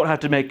 and you won't have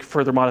to make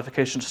further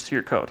modifications to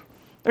your code.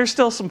 There's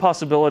still some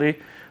possibility,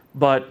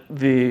 but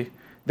they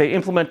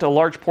implement a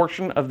large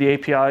portion of the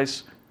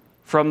APIs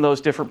from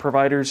those different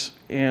providers,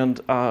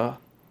 and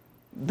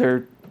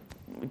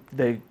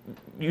they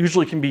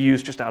usually can be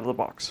used just out of the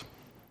box.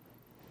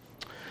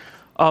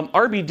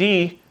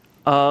 RBD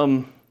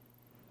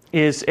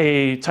is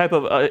a type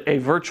of a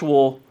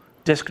virtual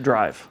disk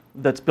drive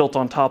that's built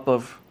on top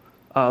of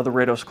the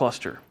Rados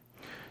cluster.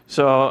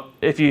 So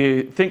if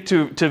you think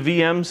to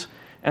VMs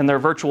and their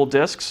virtual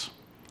disks,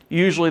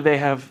 usually they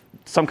have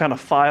some kind of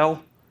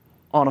file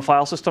on a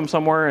file system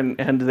somewhere,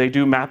 and they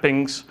do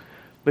mappings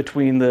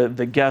between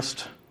the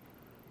guest,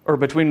 or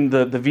between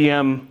the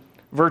VM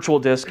virtual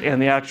disk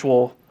and the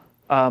actual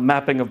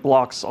mapping of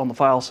blocks on the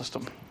file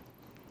system.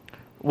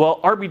 Well,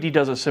 RBD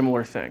does a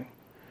similar thing.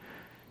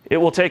 It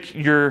will take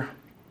your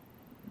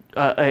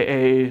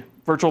a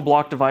virtual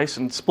block device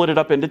and split it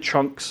up into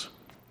chunks,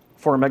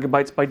 4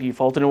 megabytes by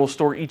default, and it will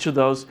store each of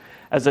those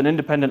as an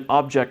independent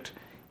object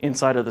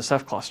inside of the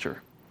Ceph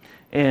cluster.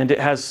 And it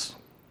has,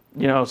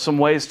 some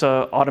ways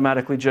to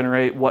automatically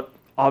generate what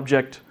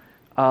object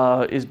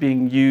is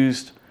being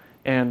used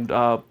and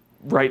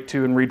write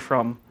to and read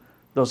from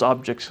those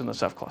objects in the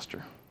Ceph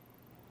cluster.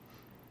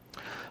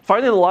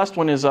 Finally, the last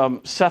one is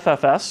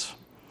CephFS,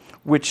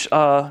 which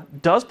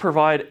does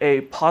provide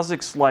a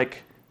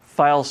POSIX-like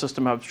file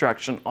system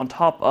abstraction on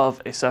top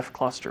of a Ceph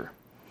cluster.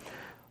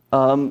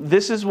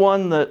 This is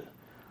one that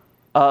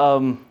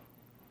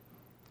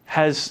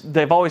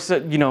they've always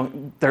said,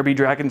 there be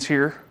dragons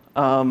here.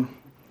 For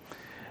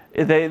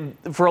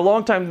a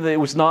long time, it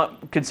was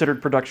not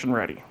considered production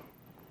ready.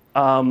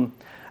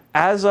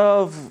 As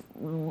of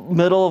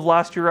middle of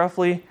last year,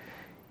 roughly,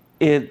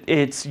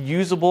 it's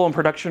usable and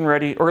production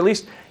ready, or at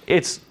least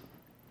it's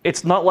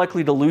not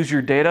likely to lose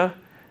your data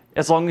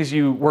as long as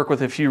you work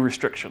with a few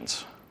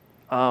restrictions.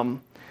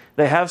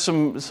 They have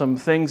some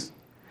things.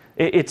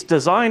 It's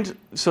designed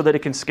so that it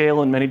can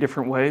scale in many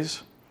different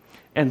ways,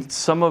 and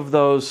some of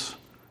those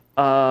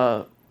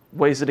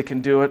ways that it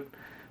can do it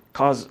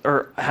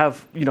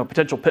have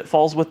potential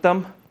pitfalls with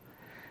them,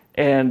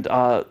 and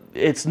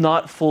it's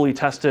not fully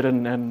tested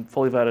and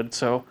fully vetted.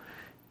 So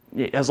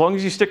as long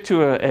as you stick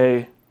to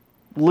a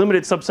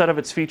limited subset of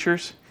its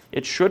features,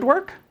 it should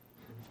work.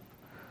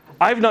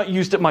 I've not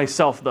used it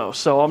myself though,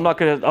 so I'm not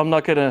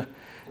gonna.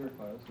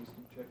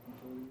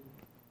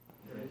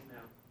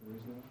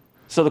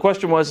 So the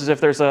question was if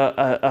there's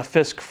a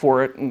FISC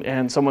for it,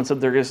 and someone said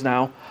there is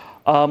now.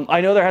 I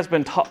know there has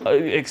been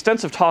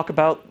extensive talk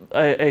about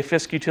a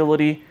FISC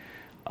utility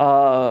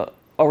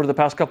over the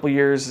past couple of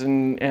years,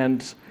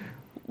 and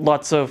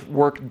lots of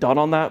work done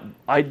on that.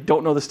 I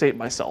don't know the state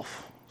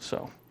myself,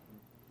 so.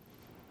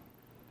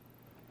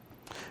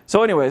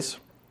 So anyways,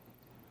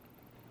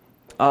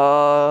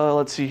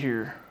 let's see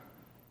here.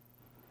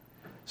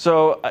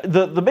 So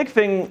the big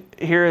thing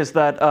here is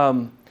that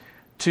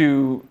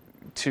to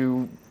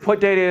put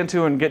data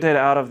into and get data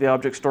out of the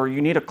object store,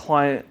 you need a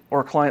client or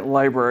a client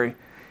library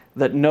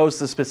that knows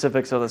the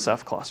specifics of the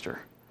Ceph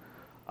cluster.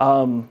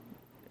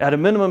 At a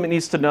minimum, it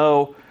needs to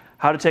know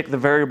how to take the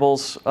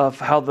variables of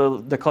how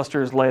the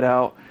cluster is laid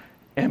out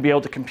and be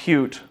able to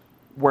compute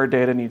where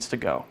data needs to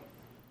go.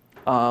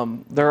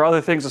 There are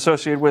other things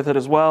associated with it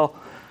as well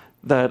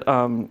that,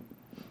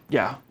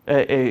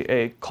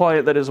 a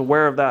client that is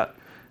aware of that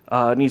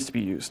needs to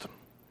be used.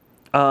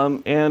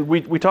 And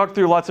we talked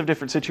through lots of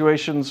different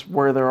situations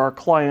where there are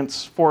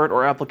clients for it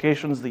or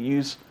applications that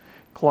use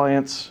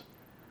clients.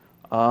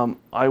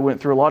 I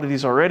went through a lot of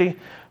these already.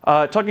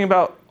 Talking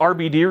about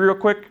RBD real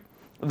quick,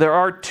 there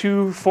are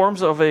two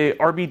forms of a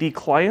RBD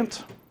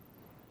client.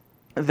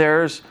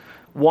 There's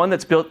one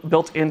that's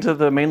built into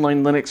the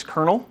mainline Linux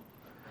kernel,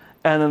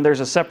 and then there's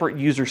a separate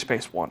user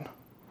space one.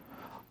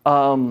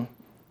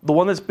 The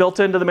one that's built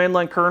into the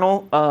mainline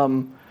kernel,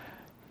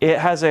 it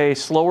has a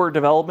slower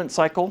development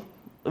cycle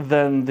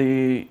than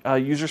the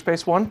user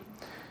space one.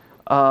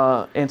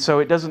 And so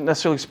it doesn't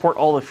necessarily support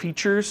all the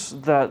features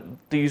that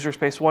the user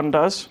space one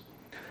does.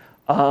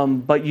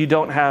 But you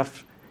don't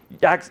have,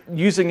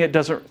 using it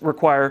doesn't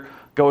require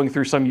going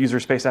through some user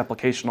space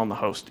application on the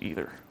host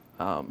either.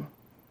 On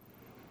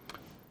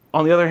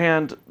the other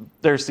hand,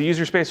 there's the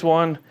user space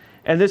one,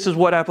 and this is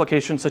what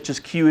applications such as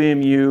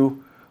QEMU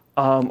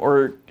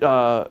or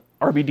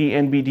RBD,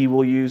 NBD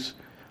will use.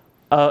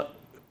 Are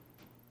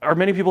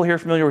many people here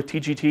familiar with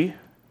TGT?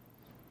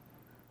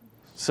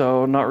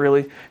 So not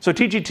really. So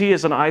TGT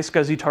is an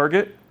iSCSI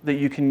target that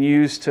you can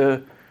use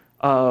to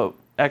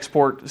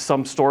export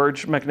some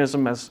storage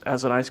mechanism as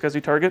an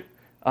iSCSI target.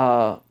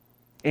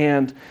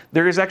 And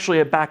there is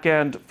actually a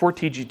backend for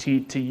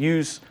TGT to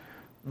use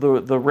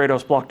the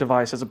Rados block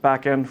device as a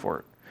backend for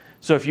it.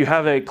 So if you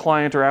have a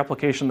client or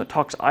application that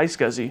talks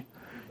iSCSI,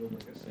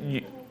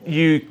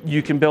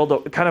 you can build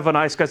a kind of an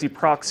iSCSI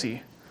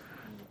proxy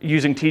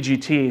using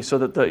TGT so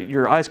that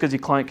your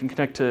iSCSI client can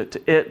connect to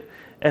it,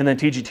 and then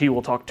TGT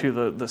will talk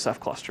to the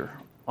Ceph cluster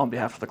on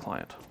behalf of the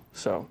client.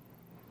 So,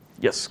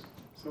 yes.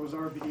 So is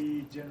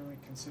RBD generally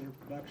considered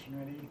production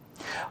ready?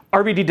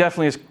 RBD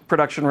definitely is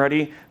production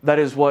ready. That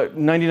is what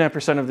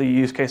 99% of the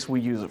use case we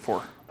use it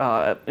for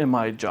in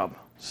my job.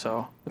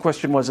 So the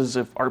question was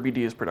if RBD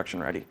is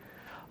production ready.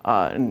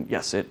 And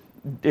yes, it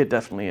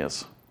definitely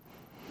is.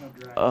 No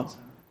dragons.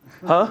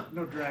 Huh?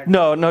 No dragons.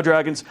 No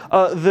dragons.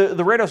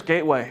 The Rados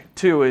gateway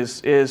too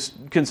is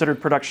considered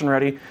production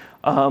ready.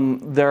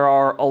 There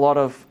are a lot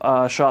of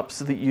shops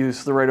that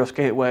use the Rados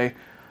gateway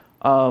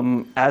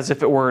as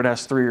if it were an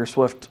S3 or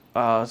Swift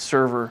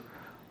server,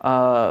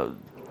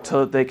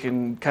 so that they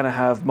can kind of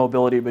have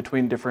mobility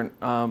between different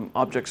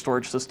object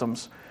storage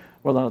systems,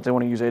 whether or not they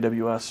want to use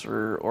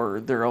AWS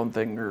or their own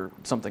thing or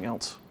something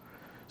else.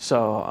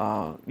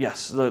 So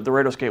yes, the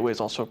Rados gateway is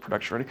also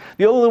production ready.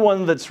 The only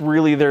one that's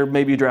really there,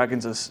 maybe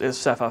dragons, is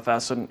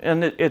CephFS,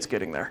 and it's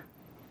getting there.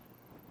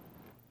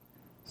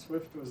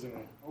 Swift was an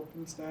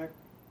OpenStack?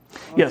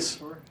 Yes.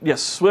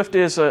 Yes, Swift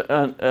is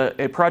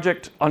a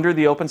project under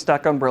the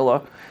OpenStack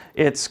umbrella.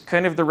 It's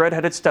kind of the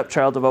red-headed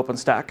stepchild of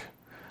OpenStack.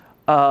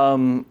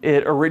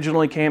 It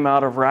originally came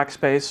out of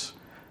Rackspace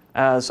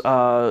as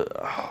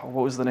what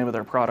was the name of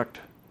their product?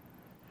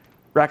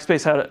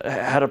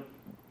 Rackspace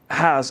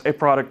has a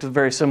product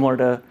very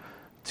similar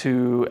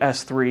to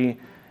S3,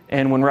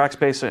 and when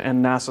Rackspace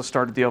and NASA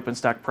started the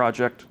OpenStack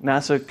project,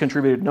 NASA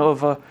contributed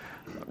Nova,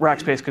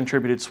 Rackspace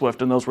contributed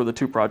Swift, and those were the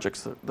two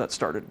projects that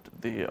started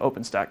the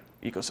OpenStack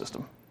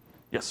ecosystem.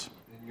 Yes?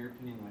 In your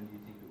opinion, when do you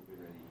think it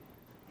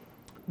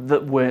will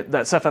be ready?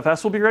 That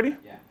CephFS will be ready?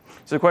 Yeah.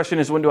 So the question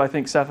is, when do I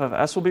think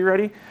CephFS will be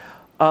ready?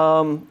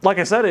 Like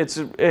I said,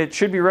 it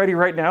should be ready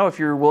right now if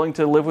you're willing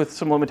to live with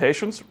some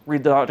limitations.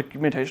 Read the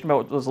documentation about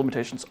what those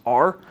limitations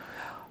are.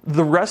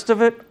 The rest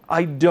of it,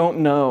 I don't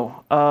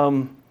know.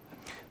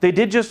 They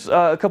did just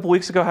a couple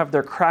weeks ago have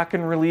their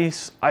Kraken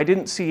release. I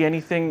didn't see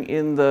anything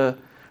in the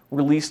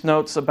release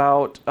notes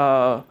about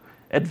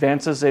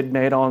advances they'd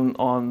made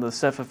on the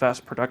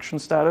CephFS production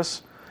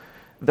status.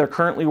 They're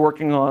currently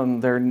working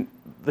on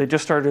they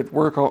just started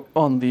work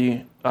on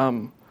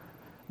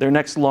their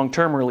next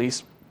long-term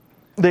release.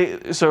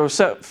 So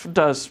Ceph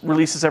does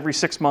releases every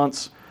 6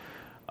 months.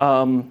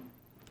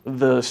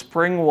 The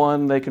spring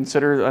one they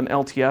consider an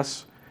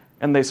LTS,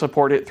 and they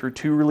support it through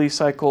 2 release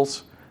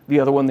cycles. The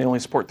other one they only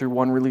support through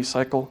 1 release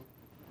cycle.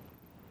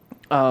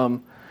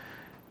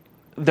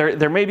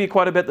 There may be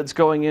quite a bit that's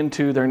going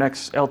into their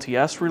next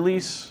LTS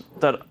release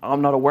that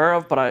I'm not aware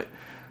of, but I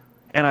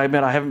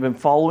admit I haven't been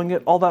following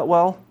it all that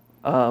well.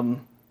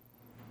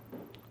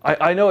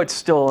 I know it's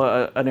still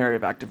an area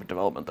of active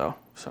development though.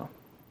 So,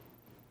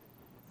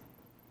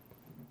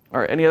 all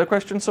right. Any other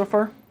questions so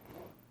far?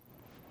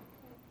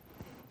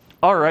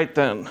 All right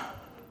then.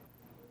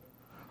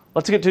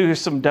 Let's get to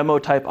some demo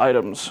type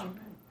items.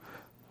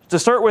 To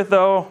start with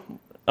though,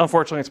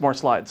 unfortunately it's more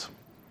slides.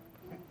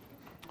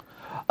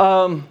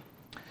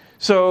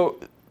 So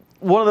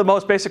one of the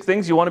most basic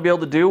things you want to be able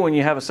to do when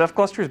you have a Ceph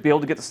cluster is be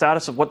able to get the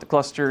status of what the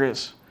cluster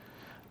is.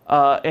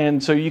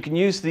 And so you can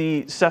use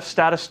the Ceph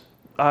status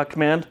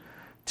command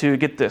to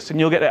get this. And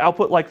you'll get an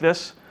output like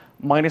this,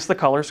 minus the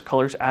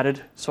colors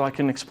added, so I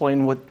can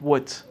explain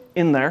what's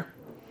in there.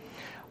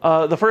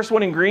 The first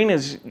one in green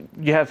is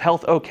you have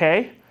health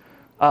OK.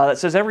 That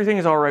says everything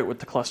is all right with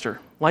the cluster.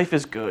 Life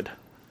is good.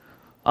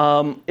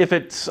 If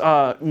it's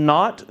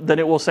not, then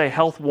it will say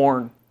health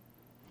warn.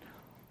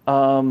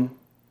 Or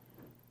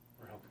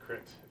health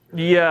crit.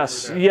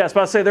 Yes, yes.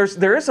 But I say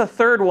there is a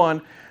third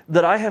one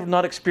that I have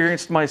not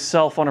experienced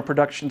myself on a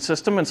production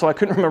system, and so I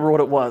couldn't remember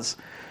what it was.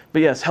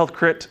 But yes, health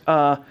crit.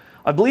 I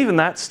believe in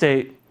that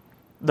state,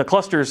 the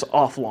cluster's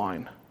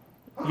offline.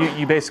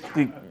 You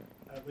basically.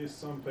 At least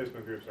some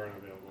placement groups aren't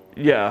available.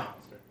 Yeah.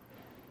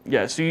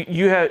 Yeah. So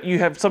you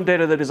have some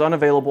data that is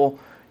unavailable.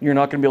 You're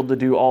not going to be able to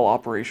do all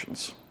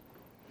operations.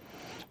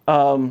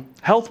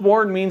 Health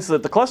worn means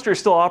that the cluster is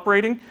still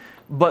operating,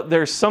 but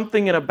there's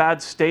something in a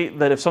bad state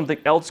that if something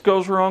else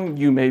goes wrong,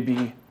 you may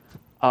be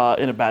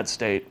in a bad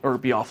state or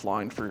be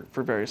offline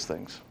for various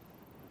things.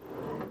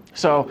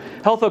 So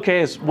health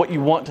okay is what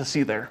you want to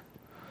see there.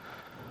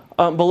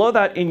 Below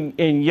that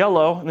in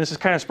yellow, and this is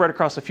kind of spread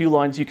across a few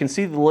lines, you can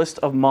see the list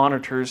of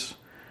monitors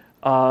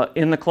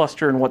in the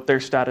cluster and what their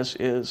status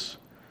is.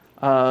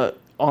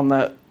 On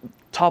the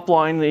top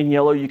line in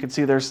yellow, you can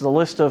see there's the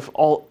list of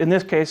all, in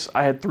this case,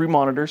 I had 3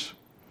 monitors.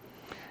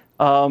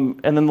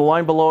 And then the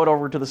line below it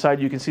over to the side,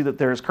 you can see that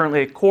there's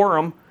currently a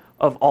quorum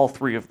of all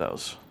 3 of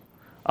those.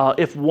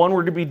 If one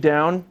were to be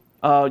down,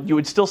 you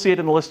would still see it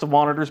in the list of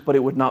monitors, but it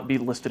would not be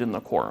listed in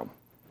the quorum.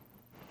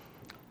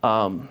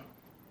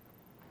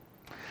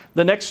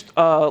 The next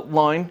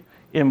line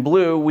in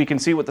blue, we can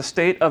see what the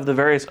state of the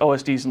various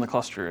OSDs in the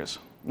cluster is.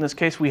 In this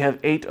case, we have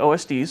 8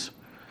 OSDs.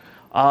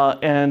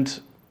 And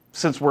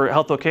since we're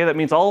health okay, that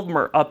means all of them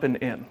are up and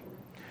in.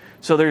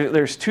 So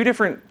there's 2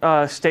 different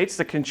states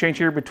that can change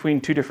here between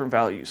 2 different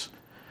values.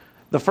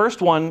 The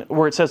first one,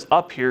 where it says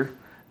up here,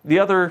 the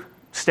other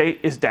state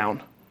is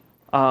down.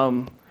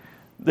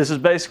 This is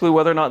basically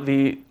whether or not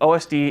the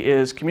OSD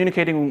is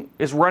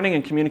running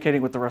and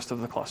communicating with the rest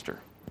of the cluster.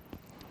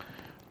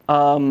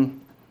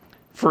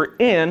 For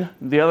in,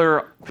 the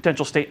other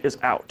potential state is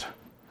out.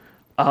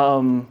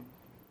 And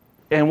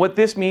what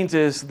this means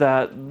is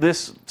that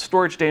this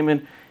storage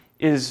daemon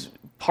is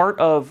part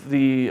of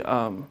the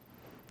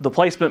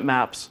placement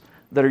maps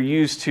that are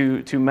used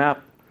to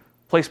map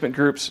placement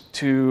groups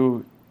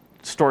to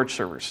storage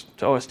servers,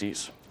 to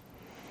OSDs.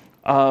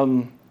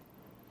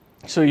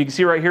 So you can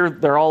see right here,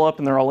 they're all up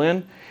and they're all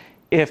in.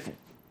 If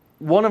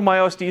one of my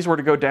OSDs were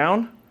to go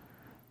down,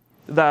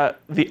 that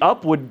the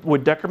up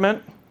would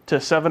decrement to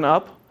 7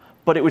 up,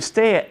 but it would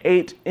stay at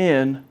 8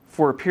 in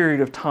for a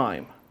period of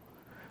time.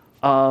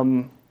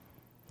 And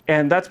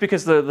that's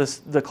because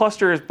the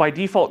cluster is by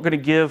default going to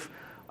give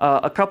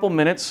a couple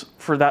minutes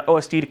for that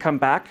OSD to come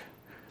back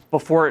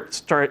before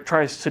it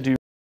tries to do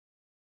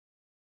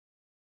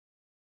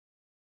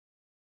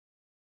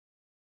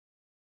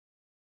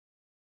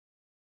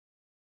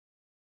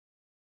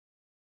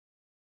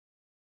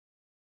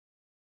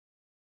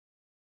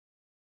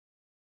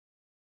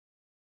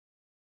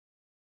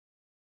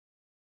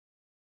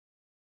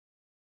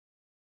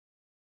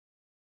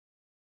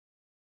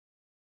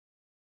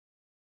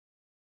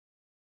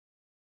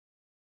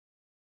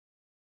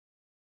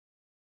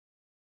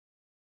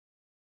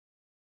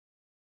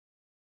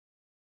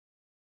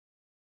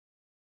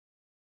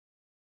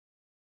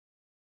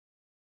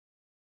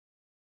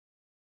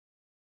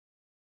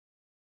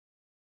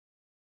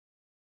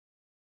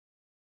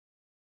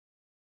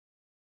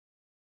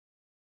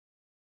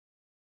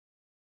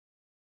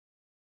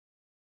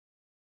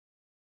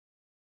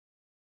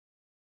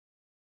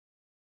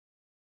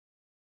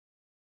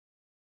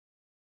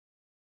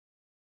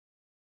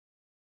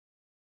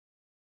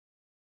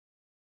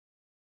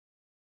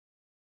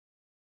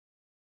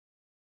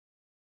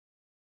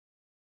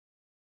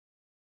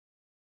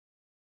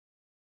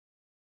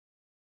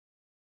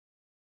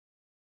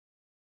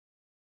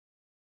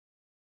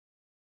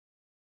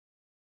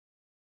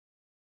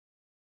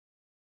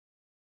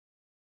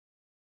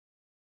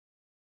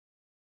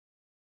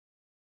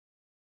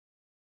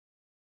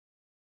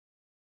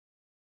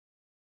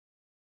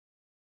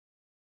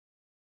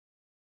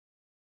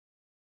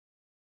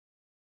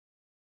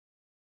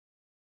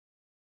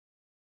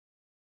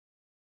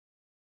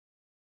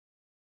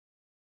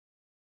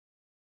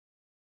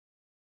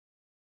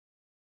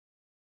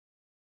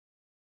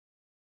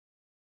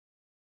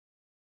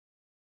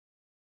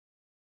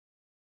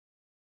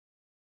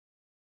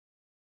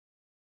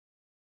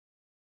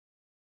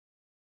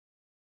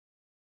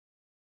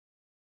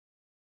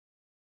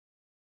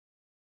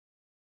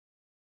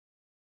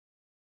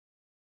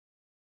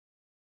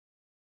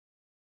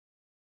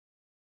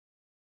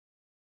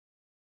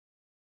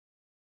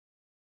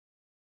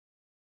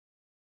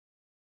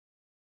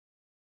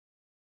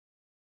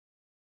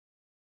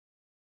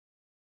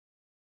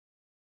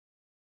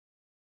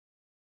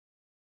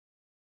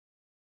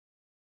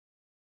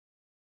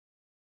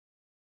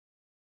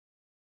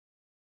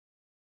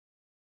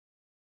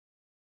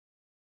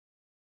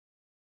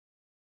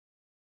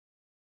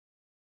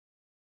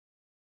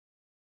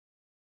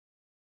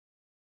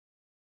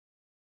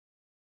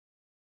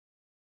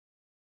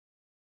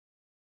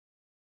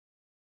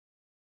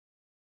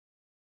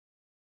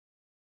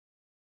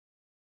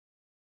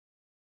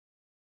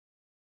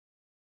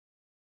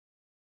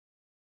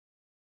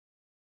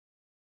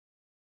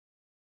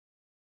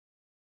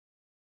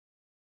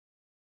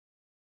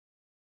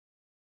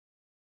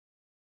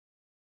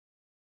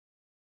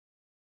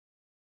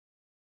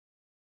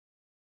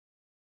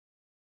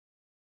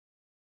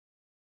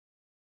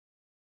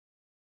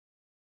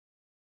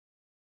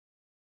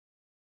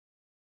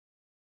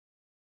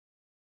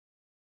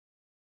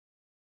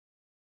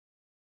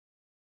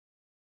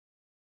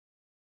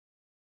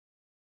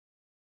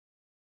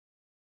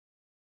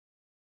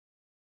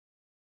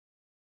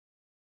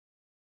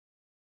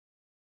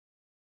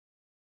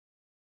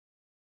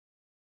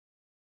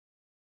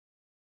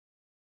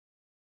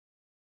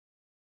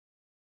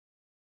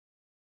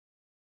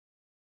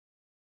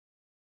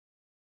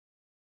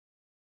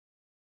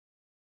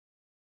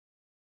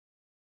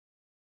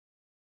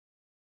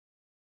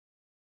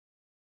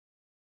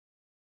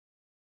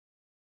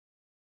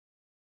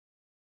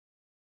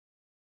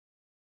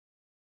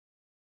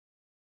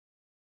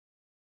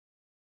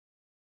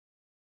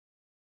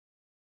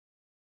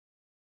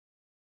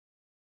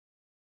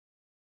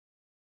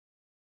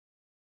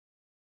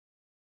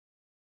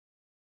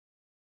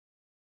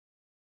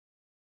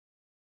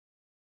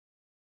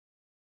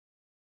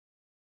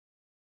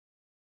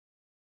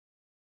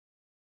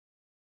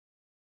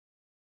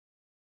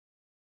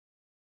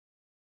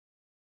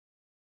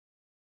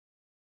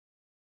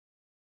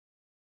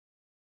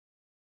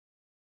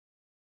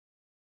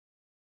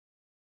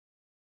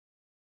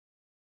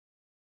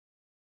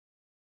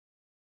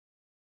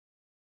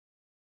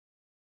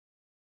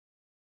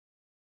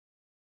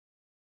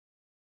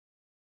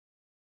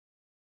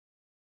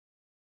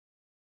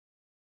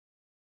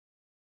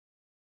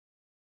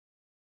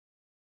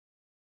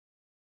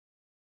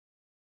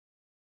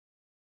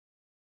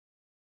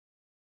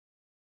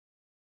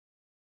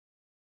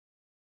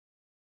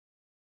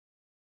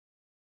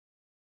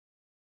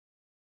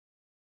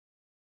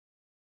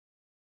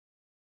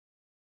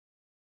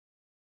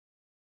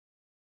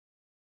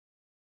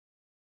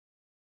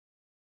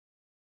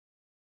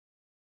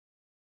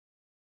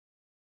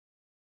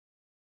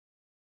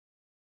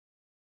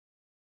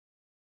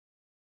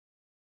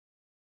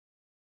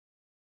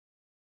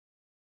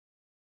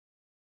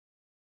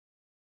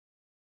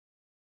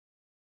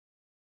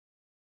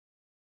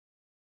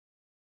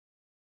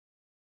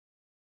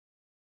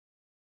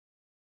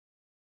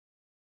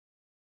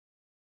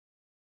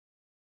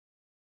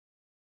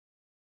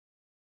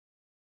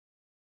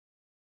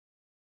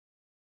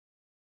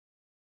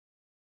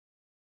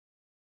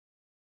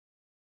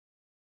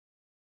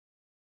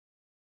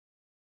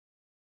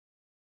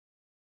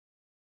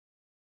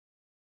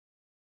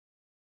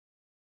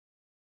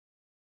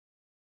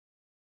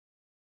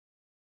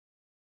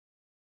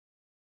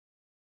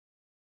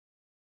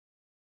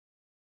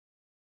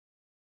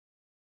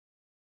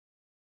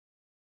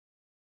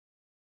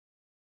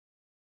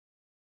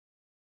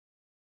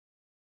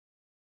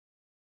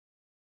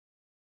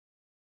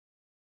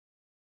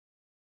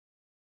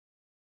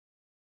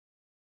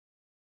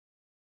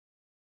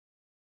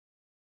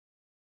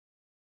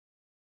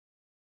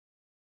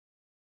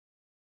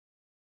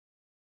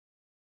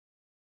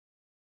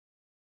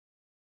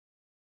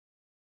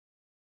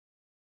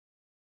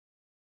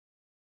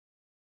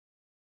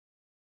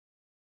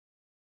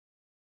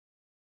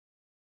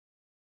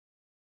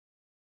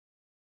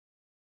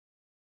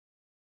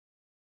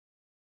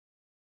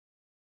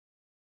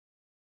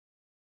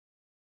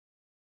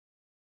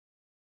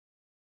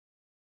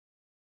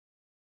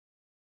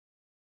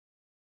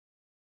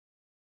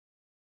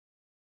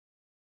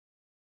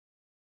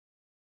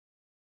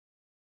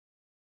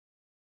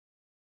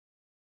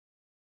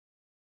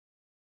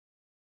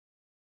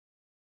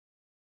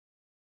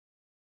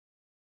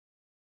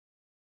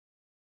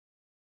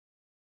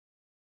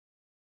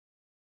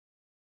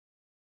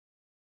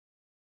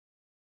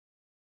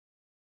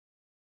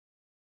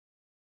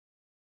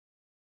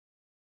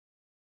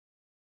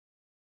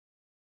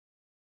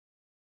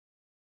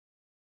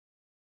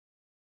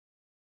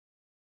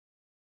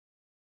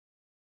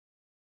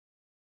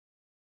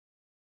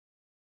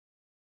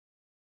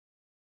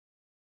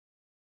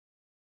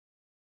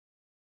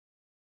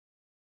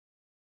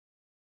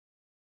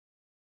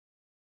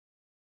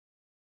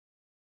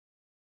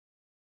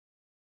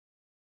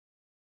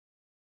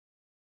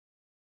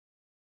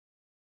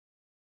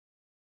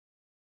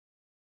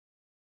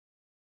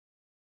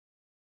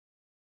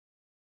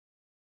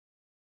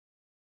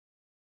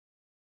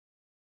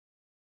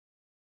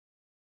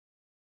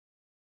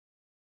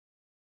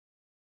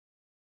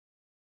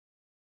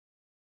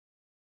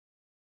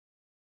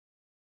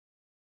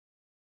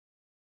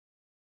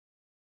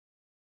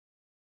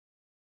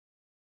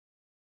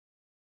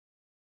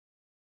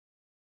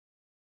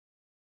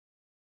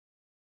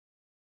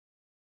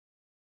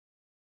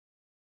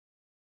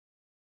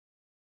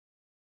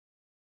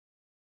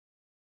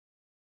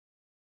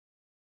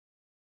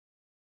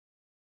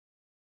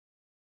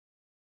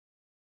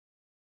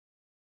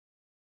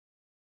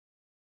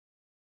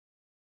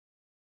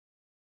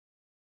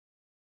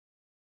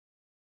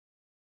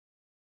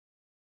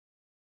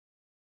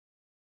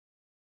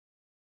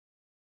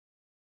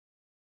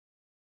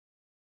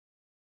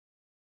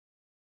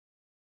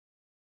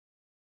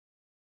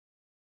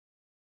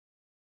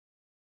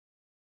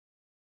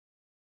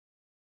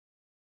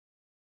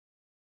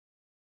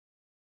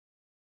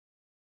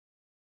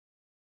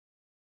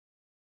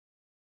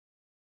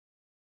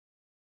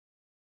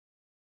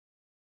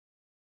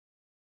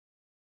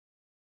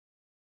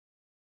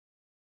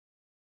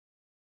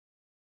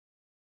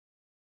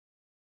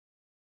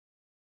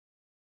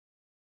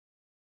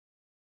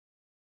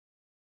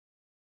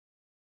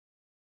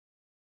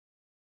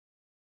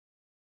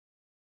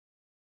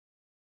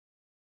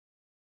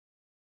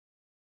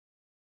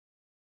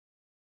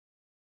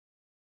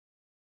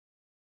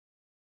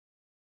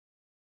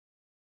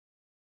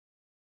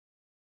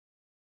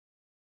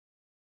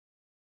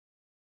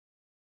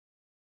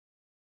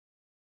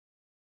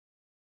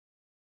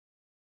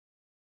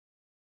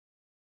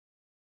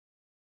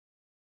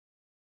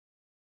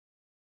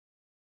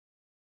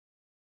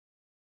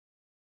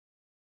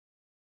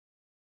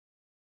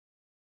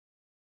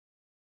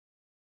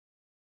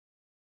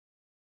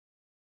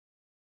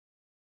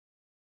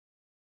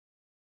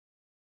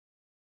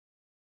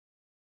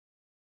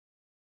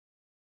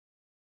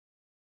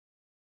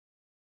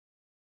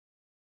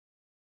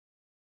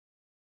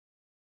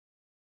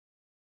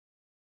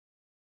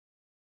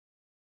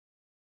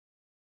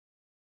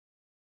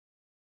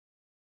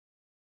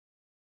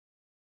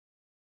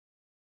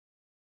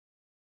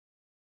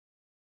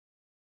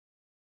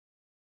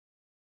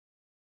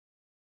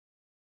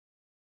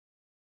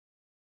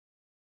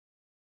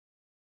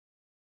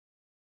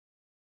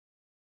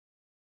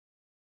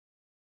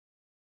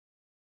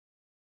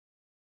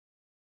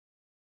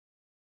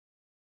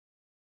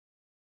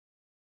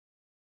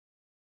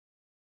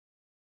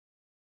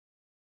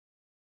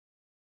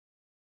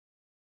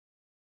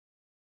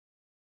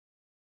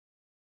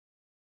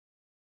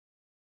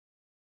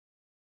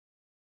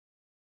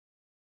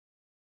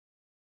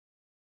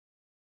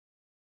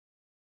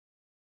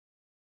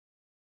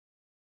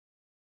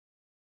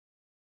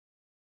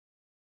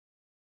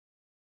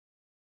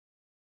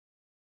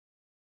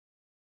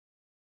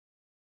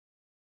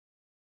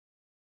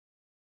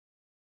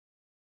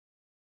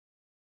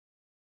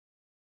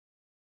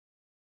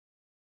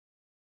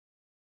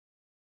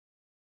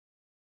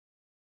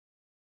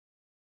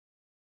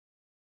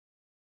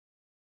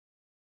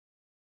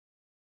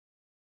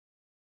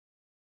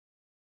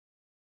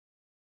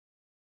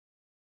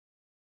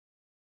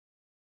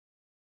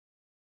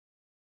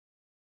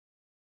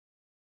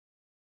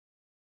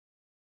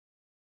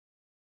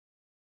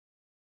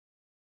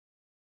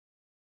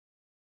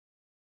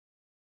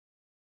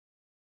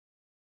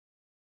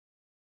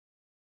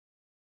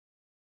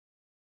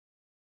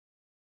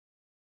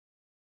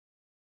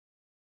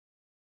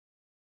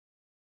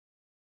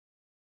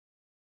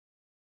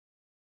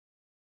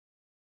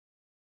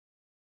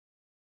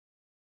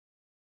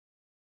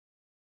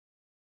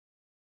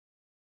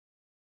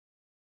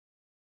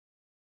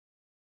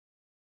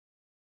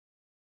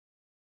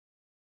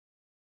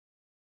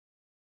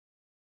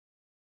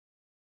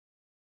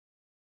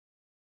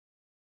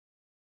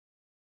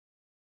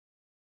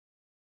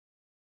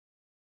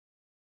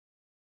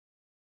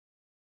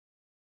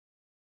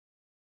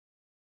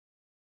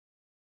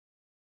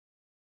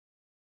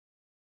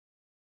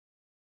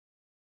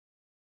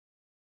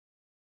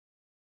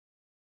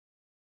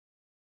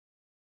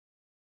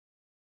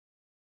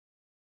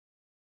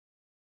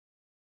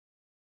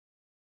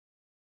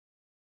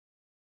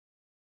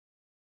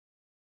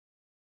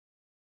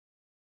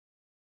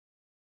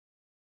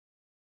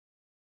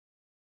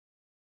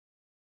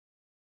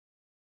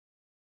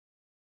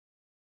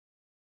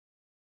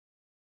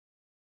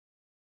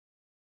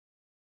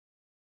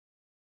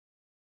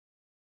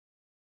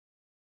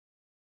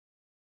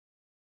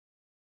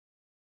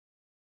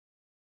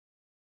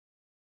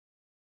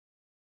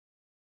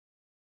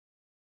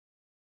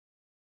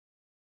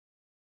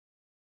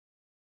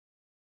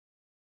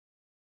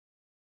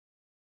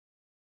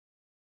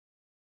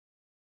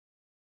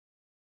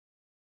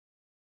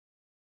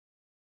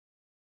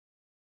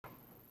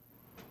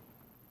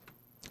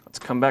Let's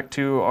come back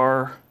to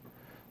our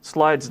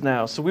slides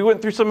now. So we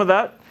went through some of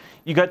that.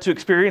 You got to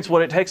experience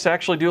what it takes to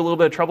actually do a little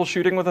bit of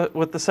troubleshooting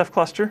with the Ceph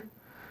cluster.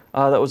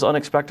 That was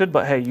unexpected,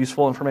 but hey,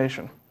 useful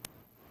information.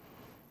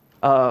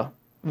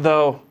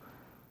 Though,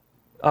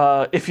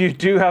 if you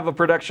do have a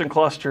production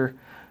cluster,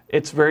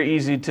 it's very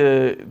easy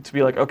to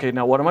be like, okay,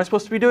 now what am I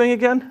supposed to be doing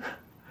again?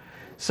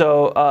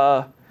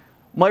 So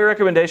my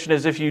recommendation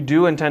is if you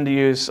do intend to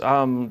use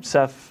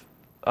Ceph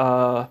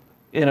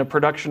in a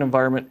production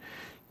environment,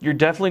 you're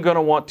definitely going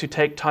to want to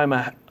take time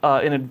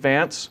in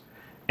advance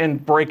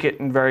and break it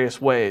in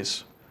various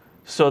ways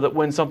so that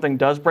when something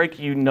does break,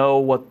 you know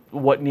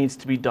what needs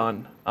to be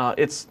done.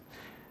 It's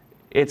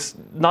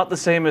not the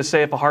same as,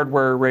 say, if a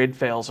hardware RAID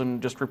fails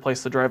and just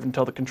replace the drive and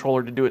tell the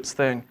controller to do its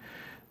thing.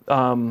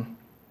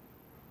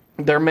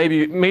 There may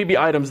be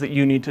items that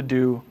you need to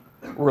do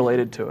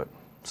related to it.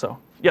 So,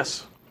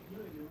 yes? Can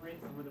you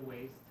enumerate some of the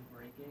ways to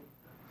break it?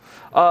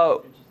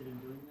 Interested in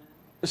doing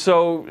that?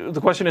 So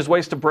the question is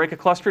ways to break a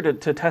cluster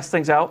to test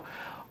things out.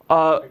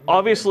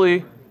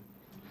 Obviously,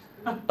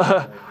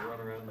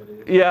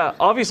 yeah,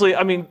 obviously,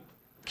 I mean,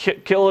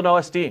 kill an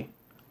OSD.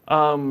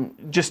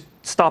 Just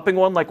stopping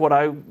one like what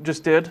I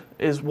just did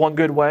is one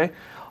good way.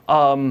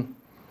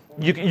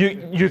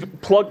 You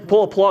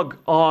pull a plug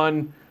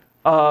on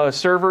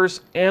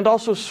servers and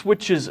also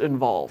switches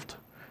involved.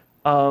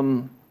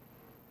 I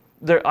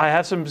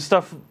have some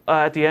stuff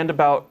at the end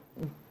about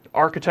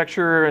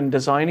architecture and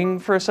designing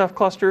for a Ceph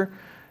cluster.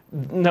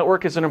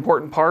 Network is an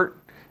important part.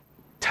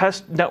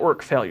 Test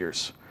network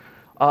failures.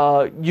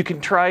 You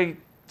can try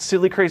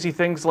silly, crazy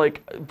things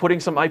like putting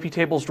some IP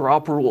tables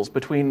drop rules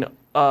between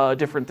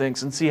different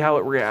things and see how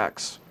it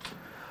reacts.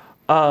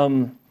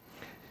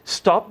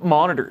 Stop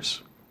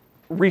monitors,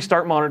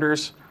 restart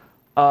monitors,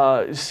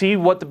 see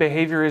what the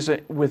behavior is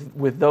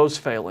with those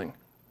failing.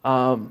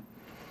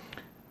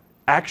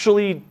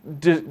 Actually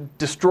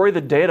destroy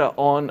the data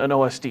on an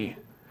OSD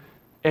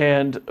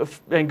and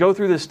go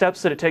through the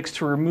steps that it takes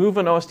to remove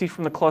an OSD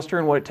from the cluster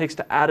and what it takes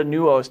to add a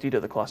new OSD to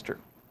the cluster.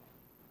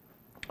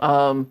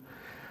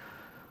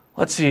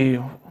 Let's see.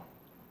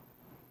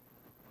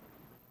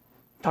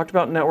 Talked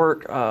about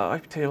network,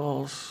 IP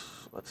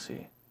tables. Let's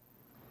see.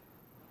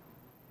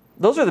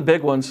 Those are the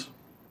big ones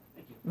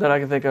that I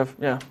can think of.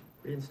 Yeah.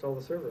 Reinstall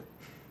the server.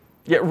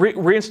 Yeah.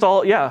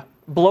 Reinstall. Yeah.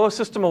 Blow a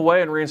system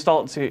away and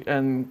reinstall it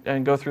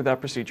and go through that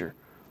procedure.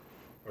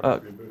 Or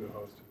reboot a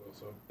host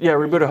also. Yeah.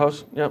 Reboot a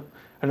host. Yep.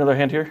 Another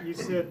hand here. You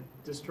said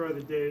destroy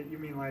the data. You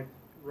mean like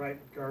write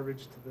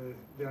garbage to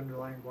the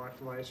underlying block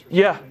device or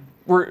yeah. something?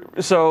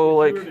 If you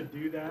were to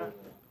do that,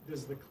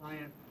 does the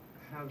client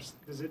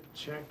does it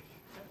check?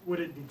 Would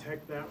it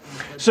detect that?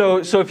 So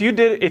if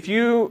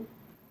you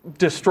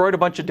destroyed a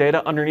bunch of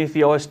data underneath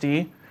the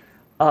OSD,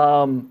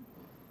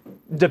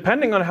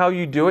 depending on how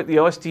you do it, the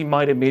OSD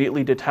might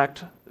immediately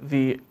detect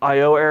the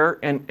I/O error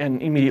and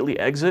immediately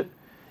exit.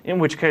 In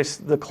which case,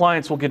 the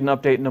clients will get an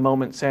update in a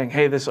moment saying,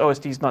 "Hey, this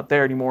OSD is not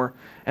there anymore,"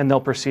 and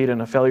they'll proceed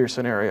in a failure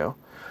scenario.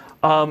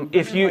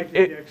 If you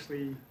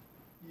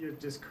you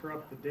just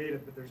corrupt the data,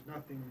 but there's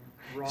nothing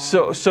wrong.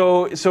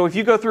 So if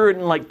you go through it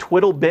and like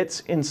twiddle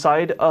bits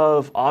inside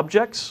of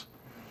objects,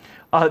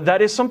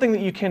 that is something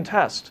that you can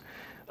test.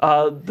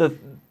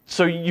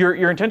 So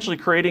you're intentionally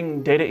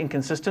creating data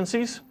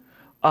inconsistencies.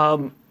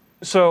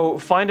 So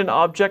find an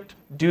object,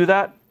 do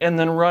that, and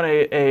then run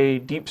a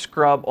deep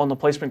scrub on the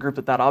placement group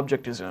that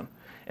object is in,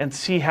 and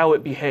see how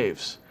it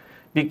behaves,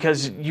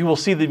 because you will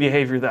see the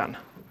behavior then.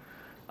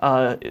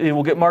 It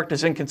will get marked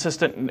as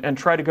inconsistent and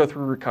try to go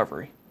through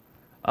recovery.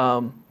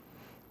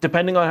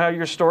 Depending on how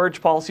your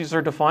storage policies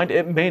are defined,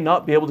 it may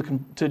not be able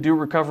to do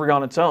recovery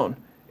on its own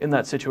in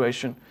that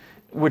situation,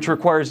 which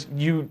requires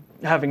you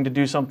having to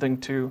do something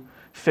to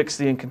fix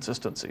the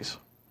inconsistencies.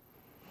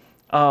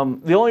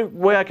 The only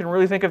way I can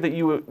really think of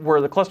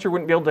where the cluster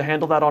wouldn't be able to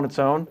handle that on its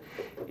own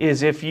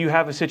is if you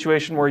have a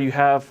situation where you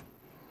have,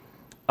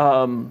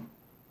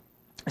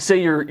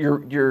 say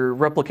your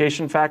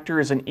replication factor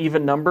is an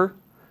even number,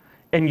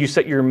 and you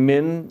set your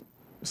min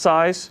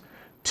size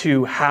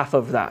to half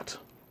of that.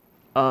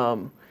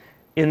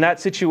 In that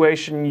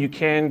situation, you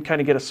can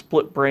kind of get a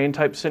split brain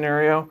type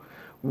scenario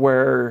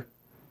where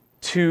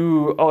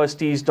two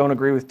OSDs don't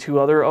agree with two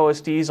other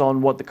OSDs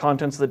on what the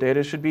contents of the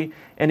data should be,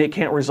 and it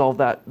can't resolve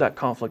that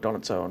conflict on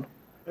its own.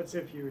 That's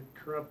if you would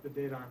corrupt the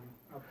data on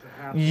up to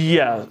half.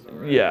 Yeah,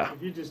 yeah.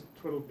 If you just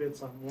twiddle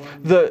bits on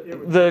one,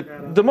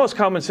 the most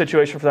common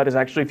situation for that is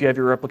actually if you have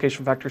your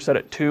replication factor set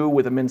at 2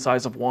 with a min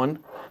size of 1,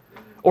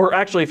 or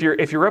actually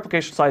if your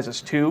replication size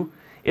is 2.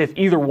 If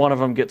either one of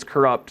them gets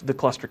corrupt, the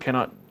cluster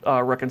cannot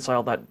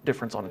reconcile that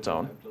difference on its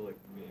own.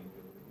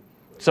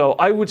 So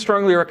I would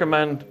strongly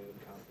recommend,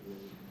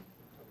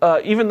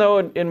 even though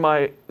in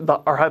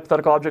our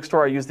hypothetical object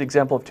store I use the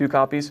example of 2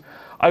 copies,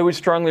 I would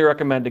strongly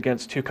recommend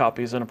against 2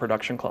 copies in a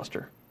production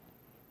cluster.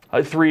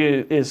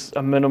 3 is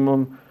a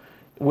minimum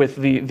with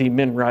the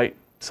min write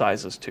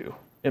size is 2,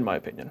 in my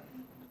opinion.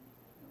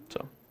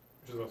 So.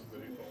 Which is also the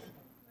default.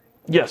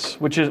 Yes,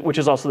 which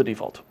is also the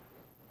default.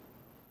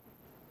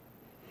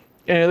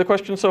 Any other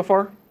questions so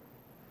far?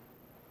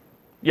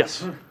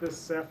 Yes. This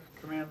Ceph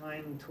command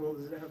line tool,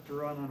 does it have to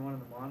run on one of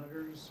the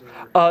monitors?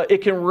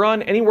 It can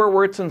run anywhere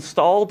where it's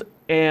installed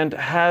and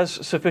has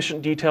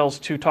sufficient details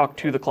to talk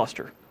to the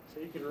cluster.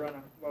 So you could run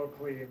it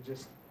locally and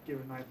just give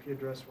an IP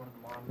address to one of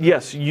the monitors?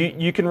 Yes,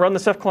 you can run the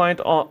Ceph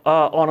client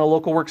on a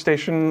local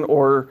workstation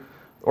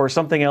or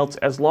something else,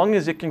 as long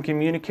as it can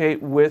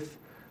communicate with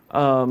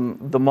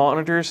the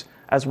monitors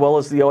as well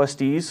as the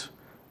OSDs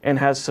and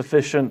has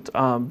sufficient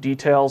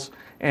details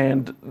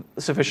and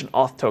sufficient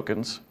auth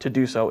tokens to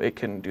do so. It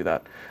can do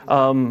that.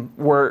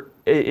 Where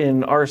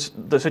in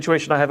the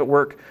situation I have at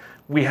work,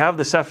 we have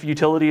the Ceph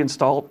utility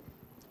installed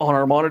on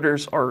our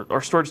monitors,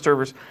 our storage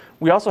servers.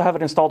 We also have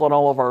it installed on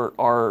all of our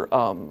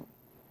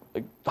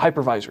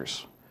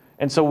hypervisors.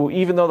 And so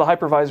even though the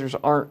hypervisors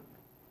aren't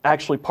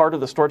actually part of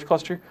the storage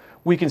cluster,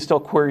 we can still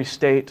query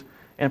state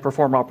and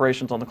perform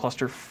operations on the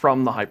cluster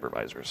from the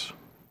hypervisors.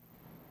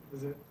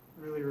 Does it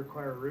really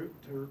require root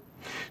to?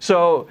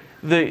 So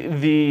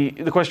the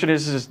question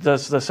is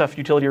does the Ceph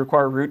utility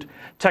require root?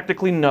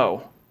 Technically,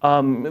 no.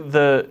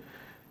 The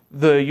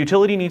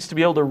utility needs to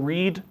be able to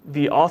read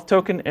the auth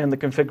token and the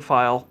config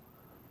file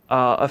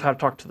of how to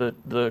talk to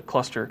the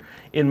cluster.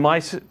 In my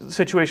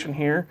situation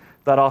here,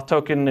 that auth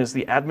token is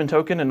the admin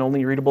token and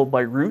only readable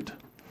by root.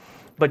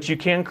 But you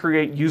can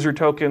create user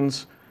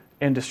tokens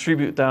and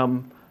distribute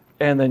them,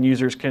 and then you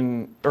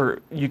can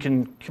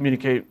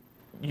communicate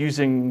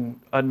using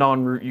a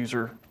non-root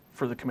user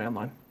for the command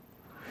line.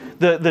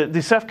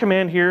 The Ceph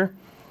command here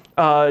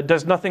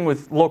does nothing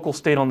with local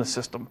state on the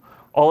system.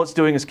 All it's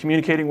doing is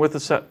communicating with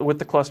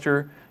the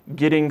cluster,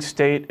 getting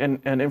state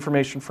and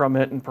information from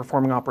it, and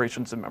performing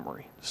operations in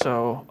memory.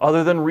 So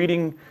other than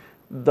reading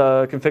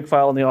the config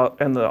file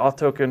and the auth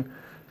token,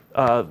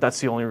 that's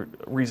the only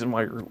reason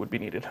why root would be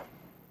needed.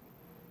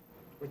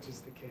 Which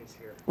is the case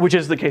here. Which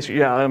is the case here.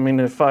 Yeah, I mean,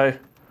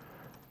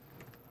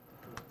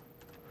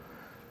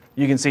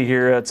 you can see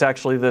here, it's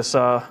actually this,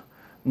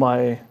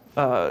 my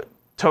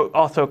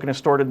auth token is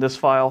stored in this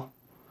file.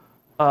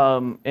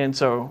 And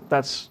so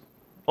that's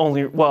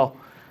only, well,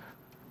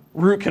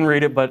 root can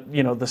read it, but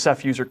the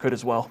Ceph user could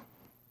as well.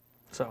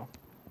 So,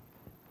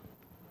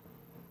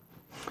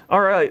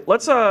 all right,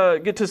 let's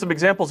get to some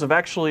examples of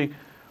actually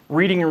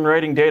reading and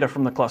writing data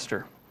from the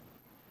cluster.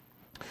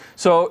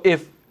 So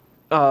if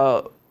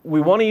we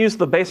want to use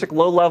the basic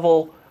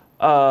low-level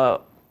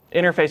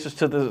interfaces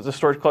to the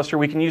storage cluster,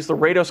 we can use the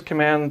Rados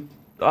command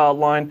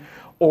line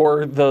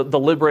or the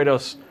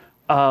librados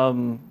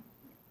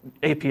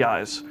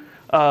APIs.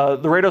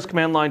 The Rados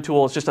command line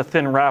tool is just a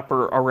thin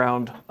wrapper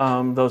around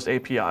those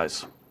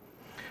APIs.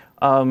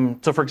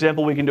 So for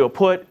example, we can do a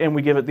put and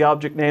we give it the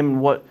object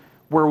name and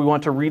where we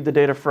want to read the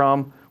data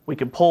from. We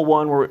can pull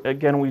one where,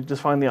 again, we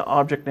define the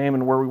object name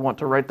and where we want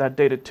to write that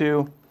data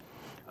to.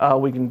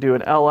 We can do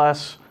an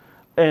ls.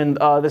 And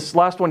this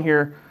last one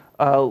here,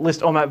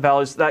 list OMAP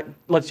values, that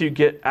lets you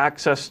get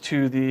access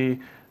to the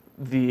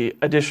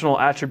additional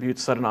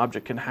attributes that an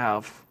object can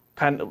have.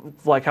 Kind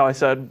of like how I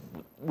said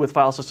with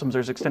file systems,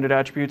 there's extended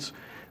attributes.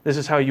 This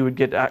is how you would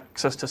get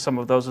access to some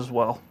of those as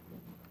well.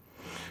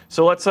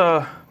 So let's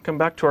come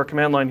back to our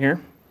command line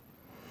here.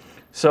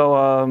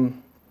 So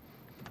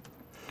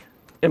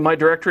in my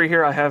directory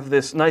here, I have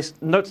this nice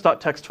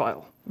notes.txt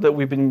file that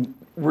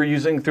we're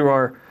using through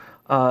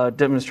our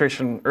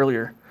demonstration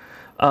earlier.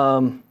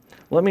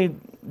 Let me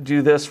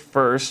do this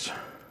first.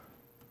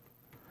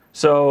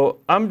 So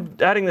I'm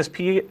adding this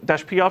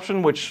 -p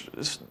option, which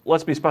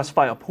lets me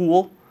specify a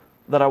pool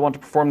that I want to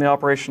perform the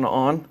operation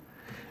on.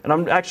 And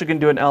I'm actually going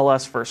to do an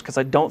ls first, because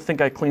I don't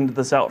think I cleaned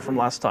this out from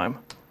last time.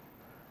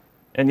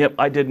 And yep,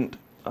 I didn't.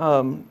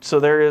 So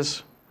there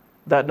is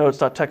that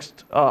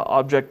notes.txt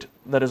object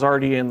that is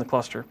already in the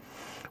cluster.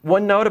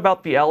 One note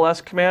about the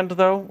ls command,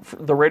 though,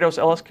 the Rados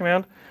ls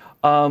command.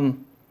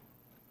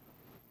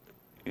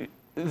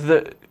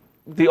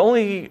 The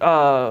only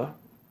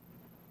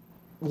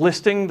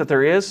listing that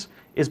there is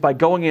by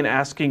going in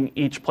asking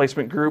each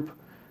placement group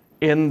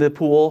in the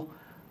pool,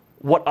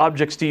 what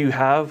objects do you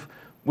have,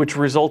 which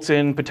results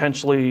in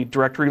potentially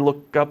directory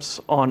lookups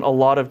on a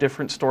lot of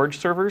different storage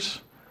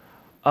servers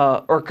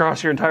or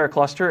across your entire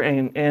cluster.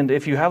 And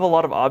if you have a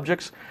lot of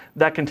objects,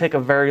 that can take a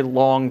very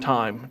long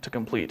time to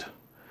complete.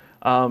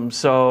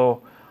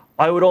 So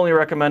I would only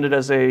recommend it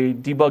as a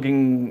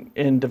debugging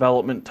in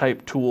development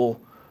type tool.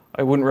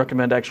 I wouldn't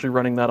recommend actually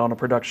running that on a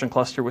production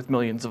cluster with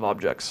millions of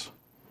objects.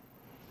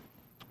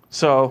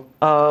 So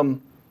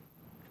I'm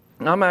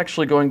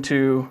actually going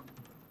to,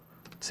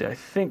 let's see, I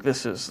think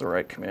this is the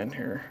right command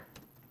here.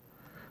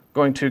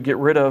 Going to get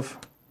rid of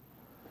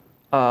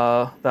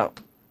that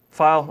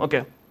file.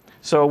 Okay,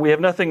 so we have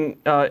nothing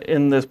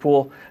in this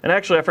pool. And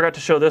actually, I forgot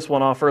to show this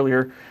one off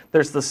earlier.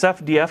 There's the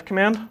Ceph df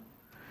command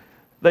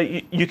that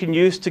you can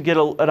use to get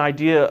an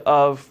idea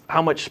of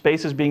how much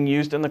space is being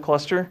used in the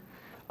cluster.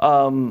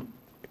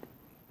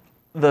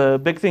 The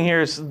big thing here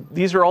is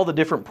these are all the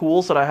different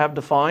pools that I have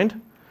defined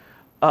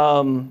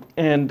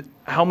and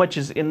how much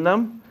is in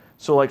them.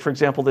 So like, for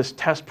example, this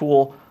test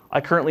pool, I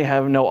currently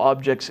have no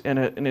objects in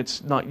it and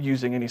it's not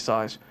using any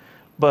size.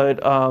 But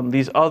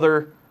these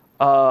other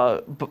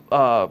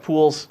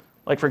pools,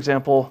 like for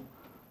example,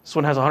 This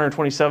one has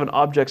 127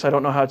 objects. I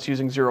don't know how it's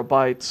using 0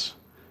 bytes.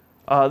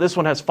 This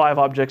one has 5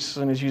 objects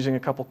and is using a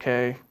couple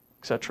K,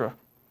 etc.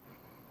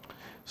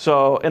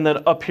 So, and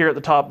then up here at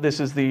the top, this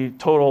is the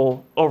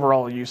total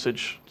overall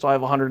usage. So I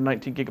have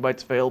 119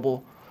 gigabytes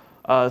available,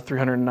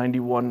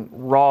 391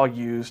 raw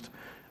used,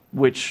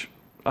 which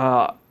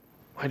I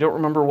don't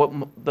remember what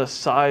the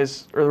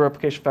size or the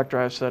replication factor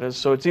I've set is.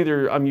 So it's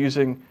either I'm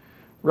using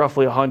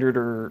roughly 100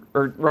 or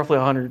roughly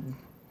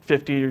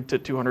 150 to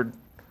 200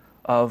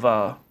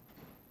 of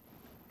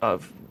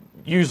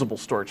usable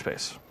storage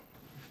space.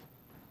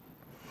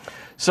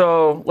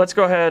 So let's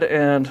go ahead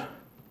and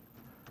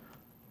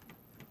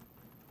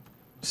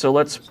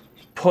let's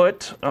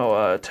put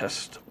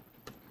test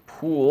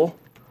pool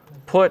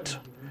put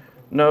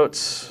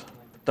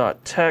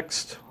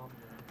notes.text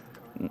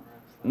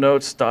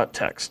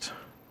notes.text.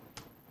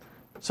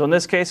 So in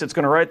this case, it's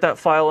going to write that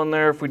file in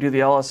there. If we do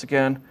the ls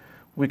again,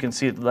 we can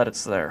see that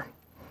it's there.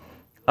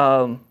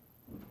 And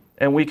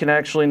we can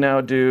actually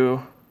now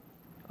do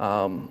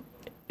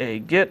a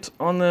git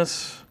on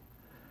this.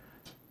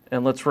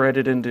 And let's write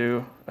it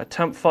into a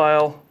temp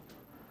file.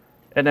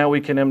 And now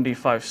we can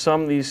MD5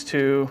 sum these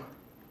two.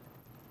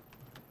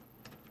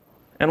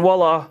 And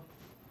voila,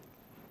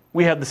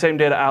 we had the same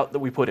data out that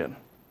we put in.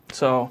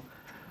 So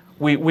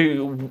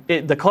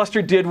the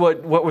cluster did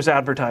what was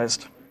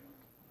advertised.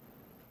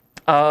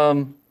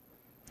 The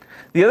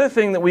other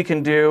thing that we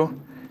can do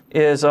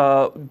is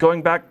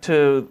going back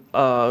to,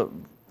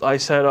 I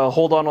said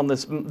hold on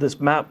this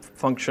map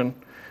function.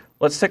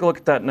 Let's take a look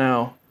at that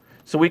now.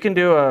 So we can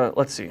do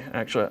let's see,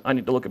 actually, I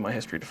need to look at my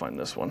history to find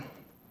this one.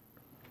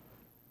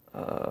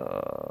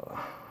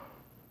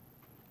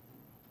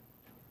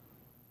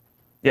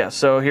 Yeah,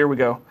 so here we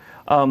go.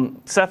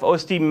 Ceph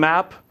OSD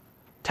map,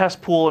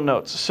 test pool, and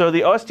notes. So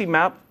the OSD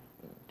map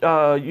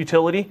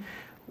utility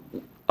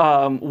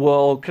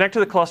will connect to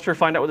the cluster,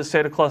 find out what the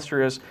state of the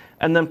cluster is,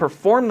 and then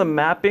perform the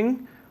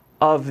mapping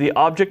of the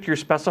object you're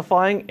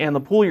specifying and the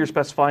pool you're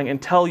specifying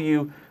and tell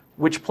you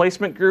which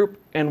placement group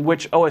and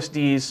which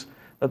OSDs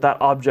that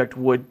object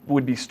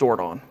would be stored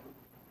on.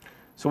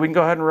 So we can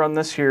go ahead and run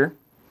this here.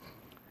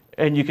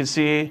 And you can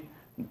see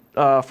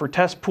for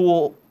test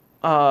pool,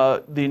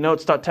 the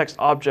notes.text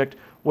object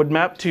would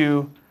map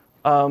to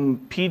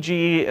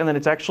PG, and then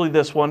it's actually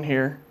this one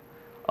here,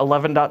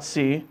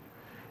 11.c.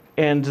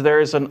 And there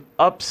is an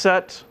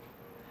upset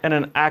and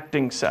an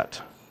acting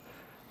set.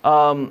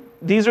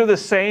 These are the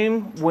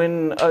same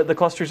when the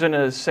cluster's in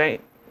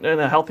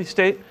a healthy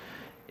state.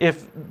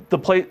 If the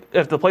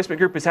placement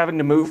group is having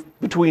to move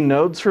between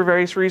nodes for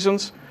various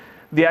reasons,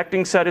 the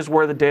acting set is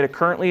where the data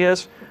currently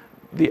is.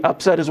 The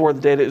upset is where the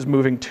data is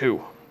moving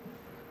to.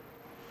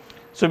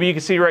 So you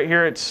can see right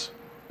here, it's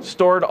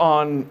stored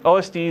on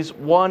OSDs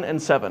 1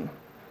 and 7.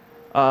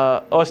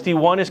 OSD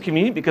 1 is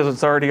convenient because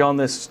it's already on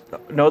this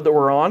node that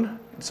we're on.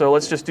 So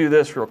let's just do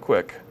this real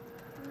quick.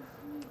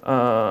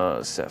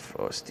 Ceph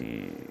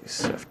OSD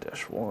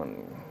Ceph-1.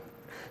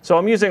 So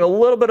I'm using a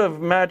little bit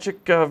of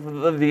magic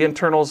of the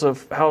internals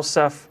of how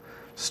Ceph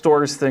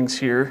stores things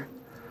here.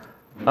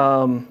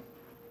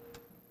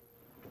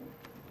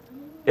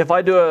 If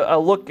I do a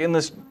look in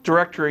this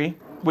directory,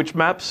 which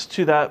maps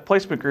to that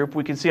placement group,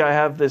 we can see I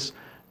have this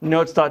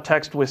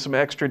notes.txt with some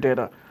extra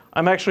data.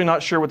 I'm actually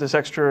not sure what this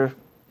extra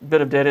bit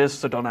of data is,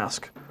 so don't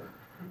ask.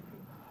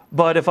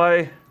 But if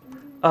I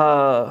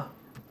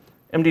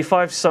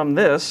MD5 sum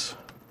this,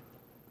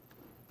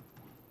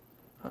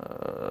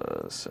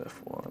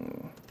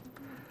 Ceph1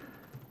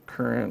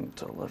 current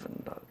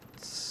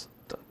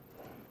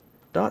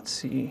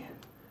 11.c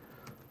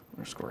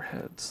underscore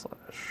head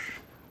slash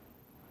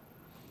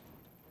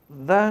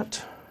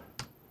that,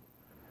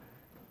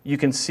 you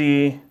can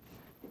see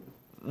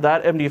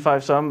that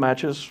MD5 sum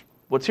matches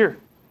what's here.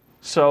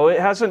 So it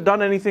hasn't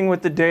done anything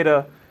with the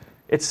data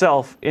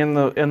itself in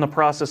the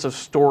process of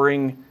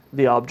storing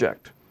the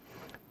object.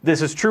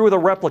 This is true with a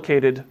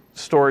replicated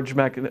storage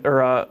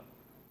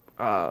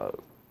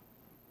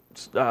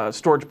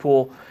storage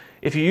pool.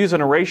 If you use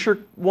an erasure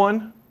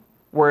one,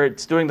 where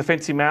it's doing the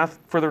fancy math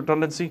for the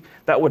redundancy,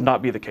 that would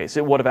not be the case.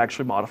 It would have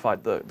actually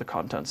modified the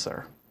contents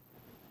there.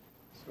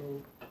 So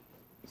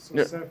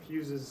Yeah. Ceph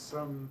uses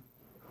some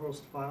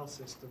host file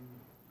system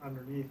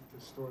underneath to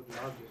store the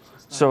objects.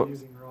 It's So- not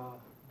using raw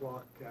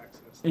block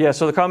access. Yeah,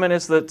 so the comment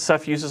is that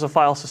Ceph uses a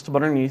file system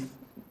underneath.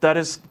 That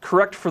is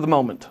correct for the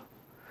moment.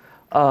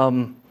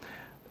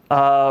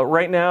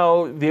 Right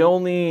now, the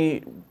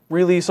only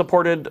really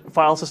supported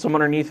file system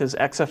underneath is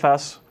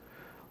XFS.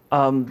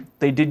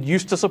 They did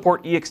used to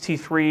support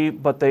ext3,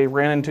 but they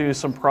ran into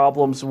some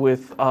problems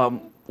with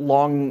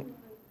long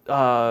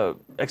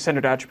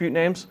extended attribute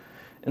names,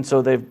 and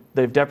so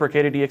they've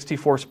deprecated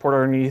ext4 support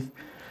underneath.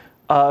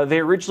 They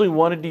originally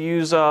wanted to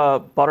use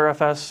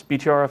ButterFS,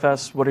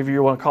 BTRFS, whatever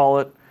you want to call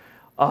it.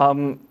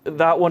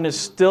 That one is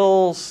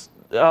still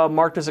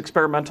marked as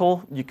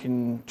experimental. You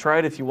can try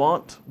it if you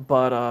want,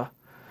 but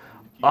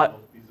I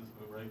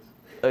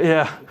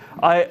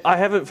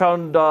haven't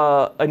found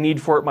a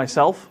need for it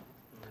myself.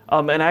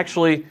 And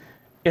actually,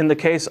 in the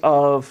case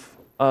of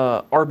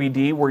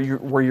RBD,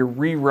 where you're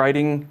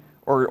rewriting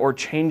or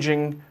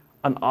changing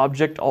an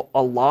object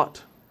a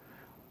lot,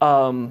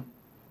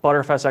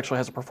 Btrfs actually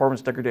has a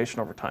performance degradation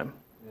over time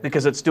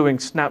because it's doing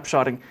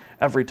snapshotting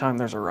every time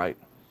there's a write.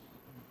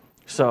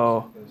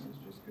 So,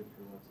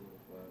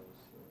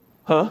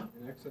 huh?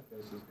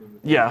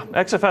 Yeah,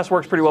 XFS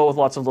works pretty well with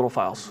lots of little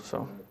files.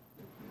 So,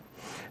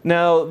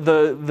 now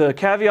the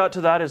caveat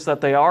to that is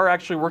that they are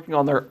actually working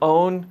on their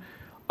own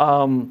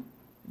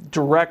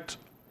direct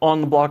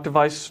on the block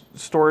device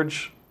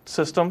storage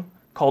system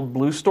called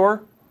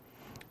BlueStore.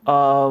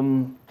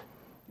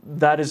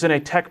 That is in a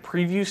tech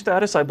preview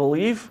status, I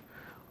believe.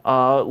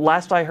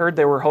 Last I heard,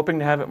 they were hoping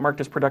to have it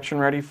marked as production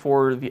ready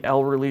for the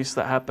L release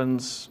that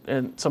happens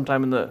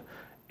sometime in the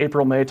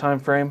April-May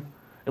timeframe.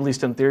 At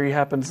least in theory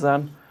happens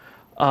then.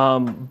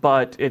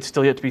 But it's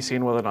still yet to be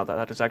seen whether or not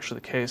that is actually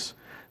the case.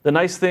 The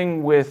nice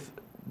thing with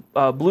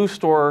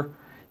BlueStore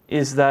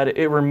is that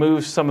it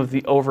removes some of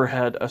the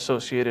overhead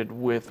associated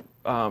with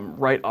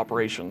write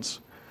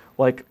operations.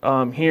 Like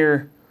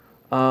here,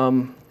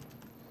 if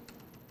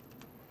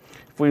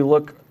we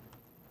look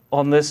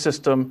on this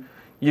system,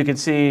 you can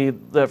see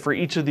that for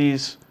each of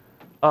these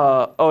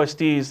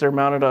OSDs, they're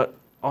mounted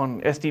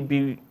on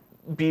SD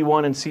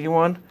B1 and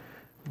C1.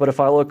 But if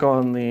I look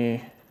on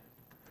in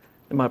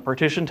my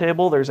partition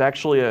table, there's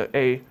actually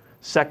a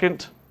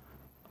second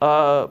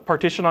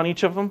partition on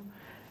each of them.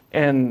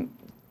 And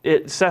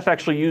Ceph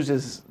actually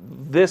uses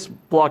this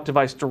block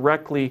device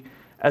directly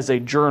as a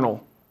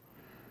journal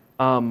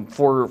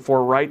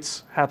for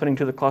writes happening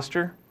to the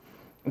cluster.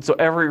 And so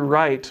every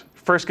write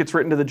first gets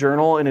written to the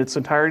journal in its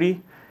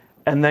entirety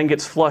and then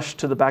gets flushed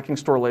to the backing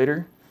store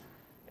later.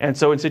 And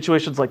so in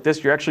situations like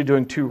this, you're actually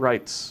doing two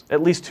writes,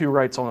 at least two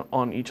writes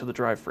on each of the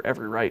drive for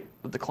every write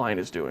that the client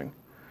is doing.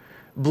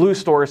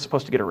 BlueStore is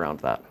supposed to get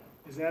around that.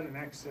 Is that an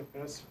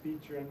XFS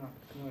feature? I'm not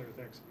familiar with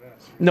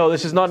XFS. No,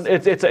 this is not.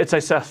 It's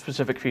a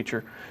Ceph-specific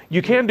feature.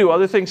 You can do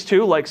other things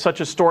too, like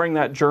such as storing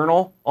that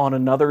journal on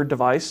another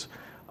device.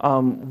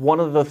 One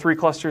of the 3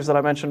 clusters that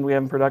I mentioned we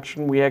have in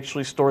production, we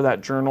actually store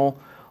that journal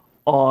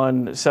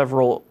on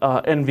several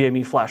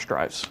NVMe flash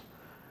drives.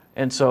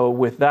 And so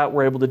with that,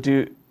 we're able to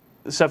do,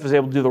 Ceph is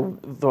able to do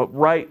the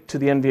write to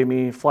the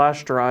NVMe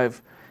flash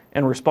drive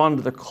and respond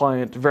to the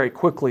client very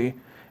quickly,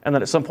 and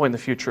then at some point in the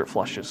future it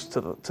flushes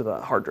to the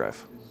hard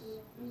drive.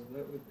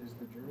 Is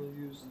the journal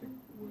used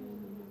when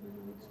another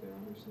node's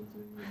down or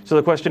something? So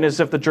the question is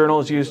if the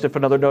journal is used if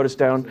another node is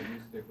down.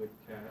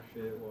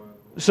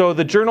 So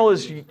the journal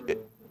is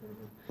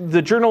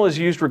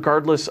used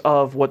regardless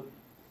of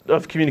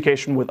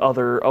communication with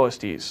other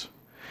OSDs.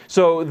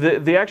 So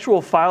the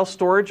actual file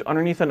storage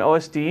underneath an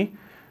OSD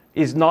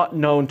is not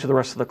known to the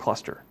rest of the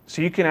cluster.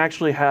 So you can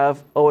actually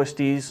have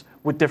OSDs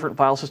with different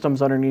file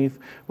systems underneath,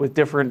 with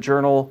different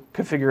journal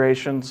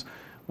configurations,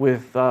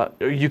 with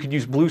you could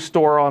use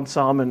BlueStore on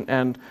some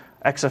and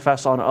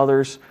XFS on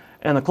others,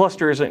 and the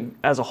cluster as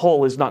a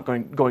whole is not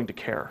going to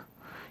care.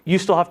 You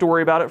still have to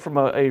worry about it from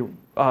a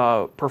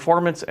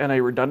performance and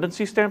a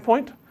redundancy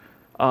standpoint,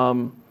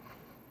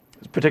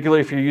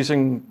 particularly if you're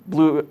using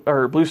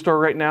BlueStore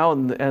right now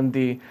and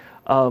the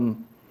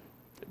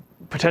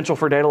potential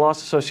for data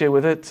loss associated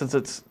with it, since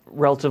it's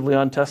relatively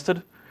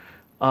untested.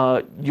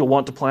 You'll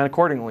want to plan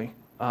accordingly.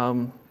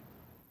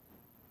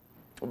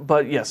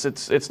 But yes,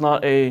 it's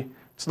not a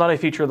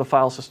feature of the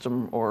file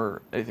system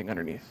or anything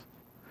underneath.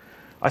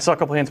 I saw a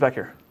couple hands back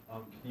here.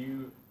 Can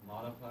you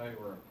modify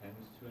or append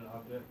to an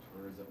object,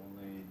 or is it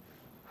only?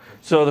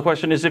 So the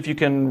question is if you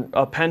can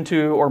append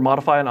to or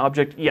modify an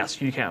object. Yes,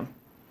 you can.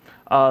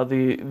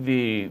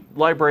 The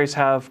libraries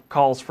have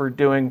calls for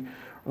doing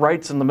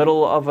writes in the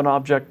middle of an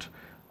object,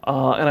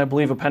 and I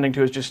believe appending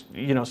to is just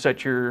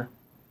set your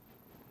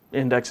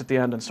index at the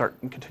end and start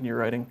and continue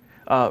writing.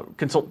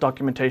 Consult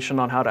documentation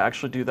on how to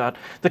actually do that.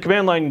 The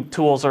command line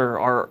tools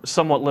are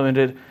somewhat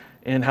limited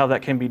in how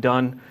that can be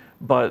done,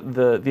 but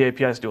the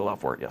APIs do allow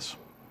for it, yes.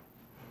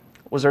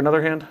 Was there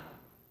another hand?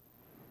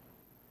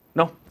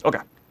 No? Okay.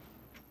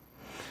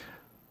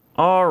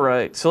 All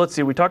right, so let's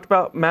see. We talked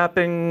about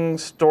mapping,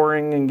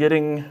 storing, and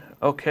getting.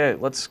 Okay,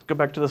 let's go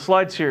back to the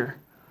slides here.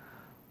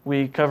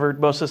 We covered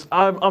most of this.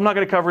 I'm not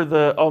going to cover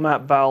the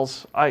OMAP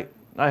vals. I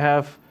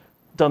have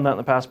done that in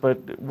the past,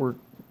 but we're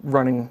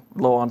running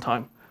low on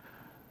time.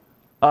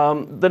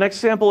 The next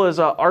example is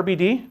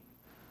RBD.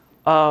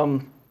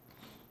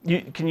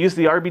 You can use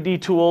the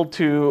RBD tool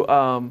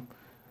to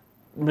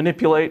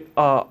manipulate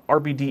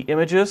RBD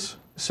images.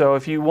 So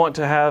if you want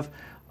to have,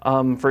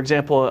 for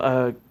example,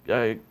 a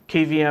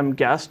KVM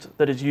guest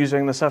that is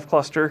using the Ceph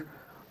cluster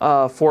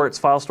for its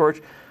file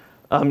storage,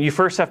 you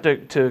first have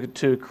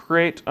to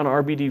create an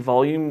RBD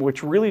volume,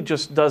 which really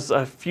just does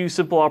a few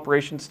simple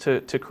operations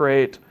to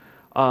create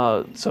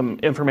some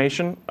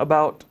information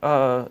about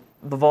the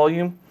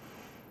volume.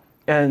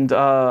 And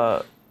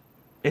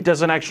it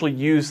doesn't actually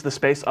use the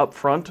space up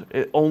front.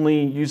 It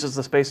only uses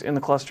the space in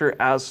the cluster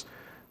as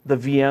the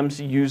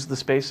VMs use the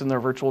space in their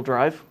virtual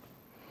drive.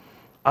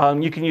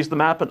 You can use the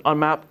map and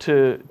unmap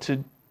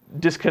to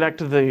disconnect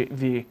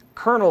the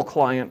kernel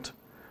client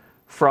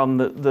from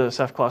the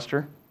Ceph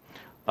cluster.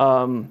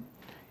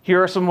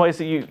 here are some ways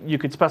that you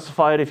could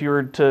specify it if you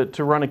were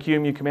to run a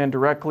QEMU command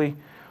directly,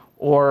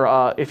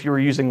 or if you were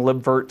using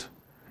libvirt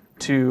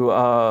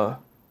to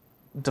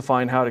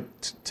define how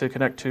to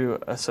connect to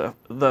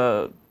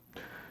the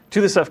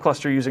Ceph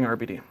cluster using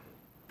RBD.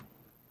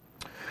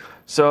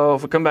 So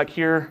if we come back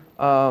here,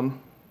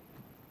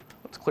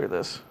 let's clear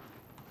this.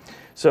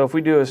 So if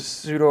we do a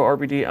sudo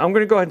RBD, I'm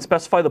going to go ahead and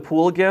specify the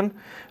pool again.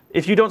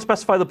 If you don't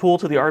specify the pool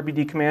to the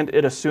RBD command,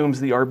 it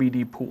assumes the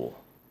RBD pool.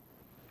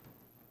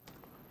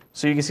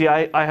 So you can see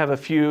I have a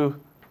few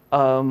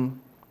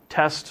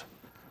test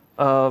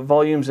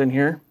volumes in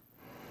here.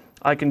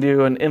 I can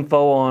do an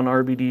info on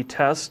RBD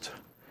test,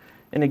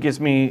 and it gives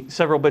me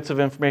several bits of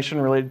information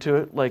related to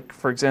it, like,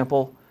 for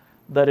example,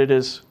 that it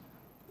is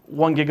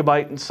 1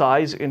 gigabyte in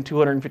size in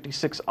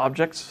 256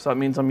 objects. So that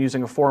means I'm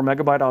using a 4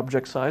 megabyte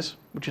object size,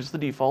 which is the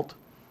default.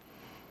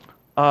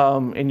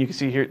 And you can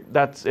see here,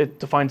 it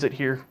defines it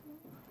here.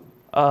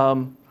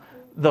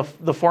 The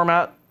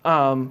format,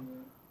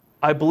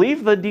 I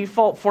believe the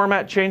default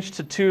format changed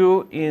to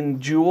 2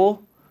 in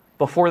Joule.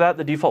 Before that,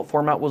 the default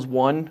format was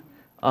 1.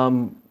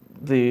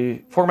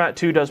 The format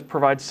 2 does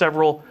provide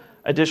several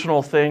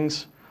additional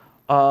things.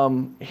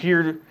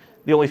 Here,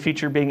 the only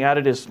feature being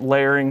added is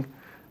layering.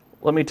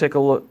 Let me take a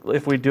look.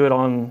 If we do it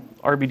on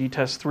RBD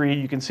test 3,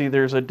 you can see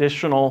there's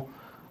additional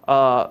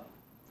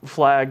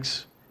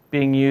flags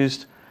being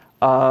used.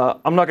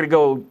 I'm not going to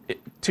go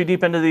too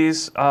deep into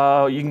these.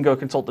 You can go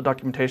consult the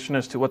documentation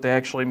as to what they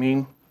actually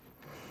mean.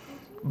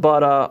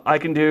 But I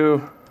can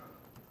do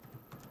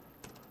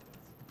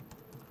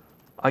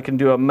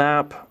a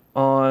map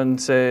on,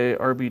 say,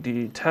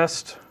 RBD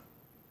test.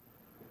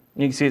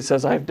 You can see it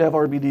says I have dev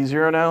RBD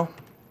 0 now,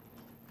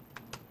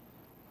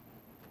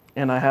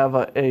 and I have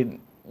a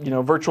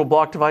virtual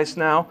block device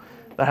now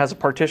that has a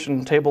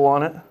partition table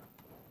on it.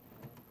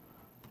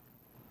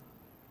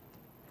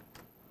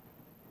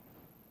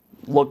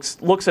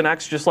 Looks and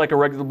acts just like a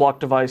regular block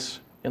device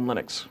in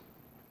Linux.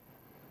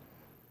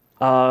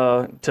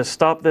 To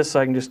stop this,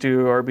 I can just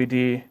do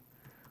RBD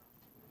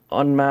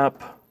unmap,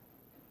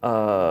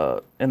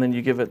 and then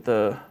you give it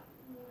the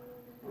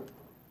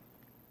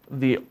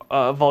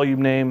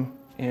volume name,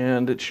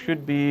 and it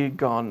should be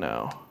gone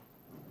now.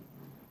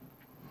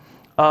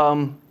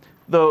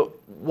 The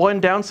one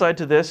downside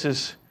to this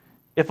is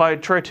if I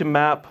try to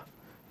map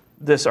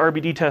this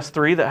RBD test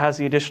 3 that has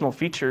the additional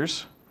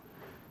features,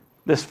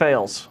 this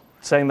fails,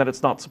 saying that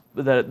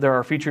that there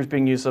are features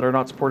being used that are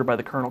not supported by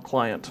the kernel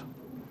client.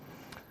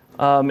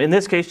 In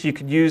this case, you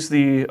could use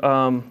the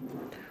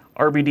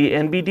RBD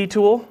NBD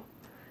tool,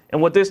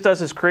 and what this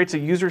does is creates a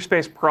user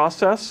space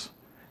process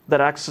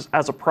that acts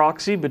as a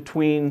proxy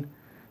between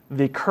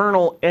the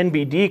kernel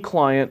NBD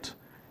client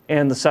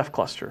and the Ceph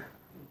cluster.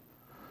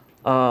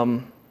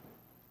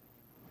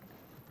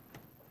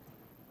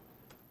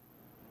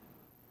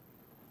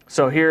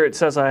 So here it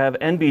says I have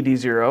NBD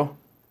 0.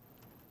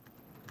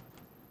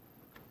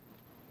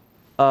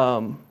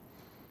 I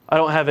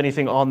don't have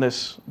anything on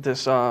this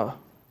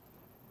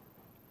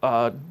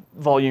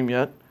volume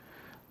yet,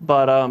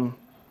 but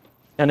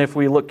and if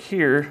we look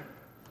here,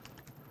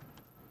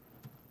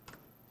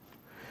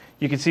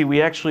 you can see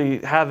we actually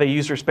have a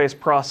user space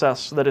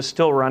process that is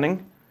still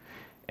running.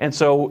 And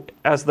so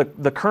as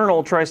the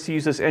kernel tries to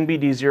use this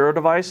NBD 0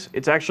 device,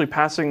 it's actually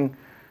passing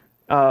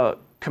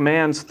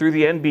commands through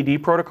the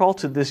NBD protocol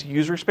to this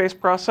user space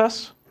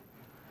process.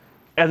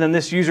 And then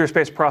this user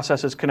space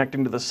process is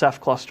connecting to the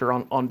Ceph cluster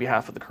on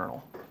behalf of the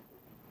kernel.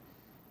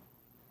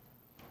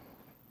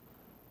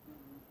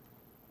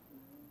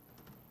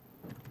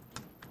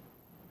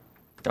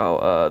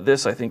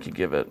 This I think you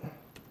give it.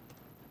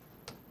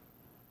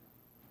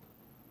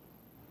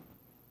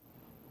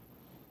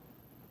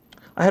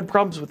 I had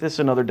problems with this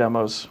in other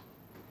demos.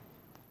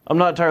 I'm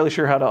not entirely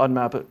sure how to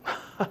unmap it.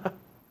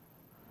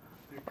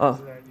 Because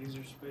of that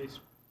user space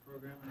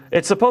program?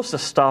 It's supposed to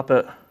stop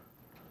it.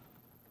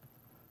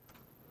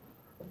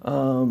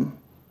 Oh,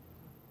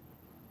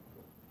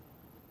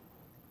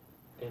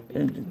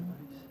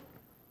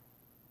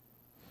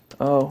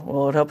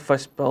 well, it'd help if I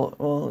spell.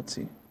 Well, let's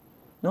see.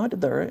 No, I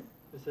did that right.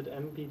 Is it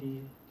MBD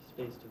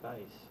space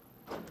device?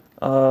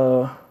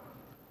 The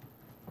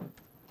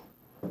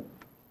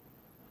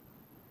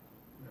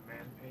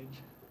man page?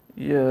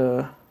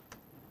 Yeah.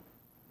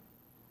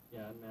 Yeah,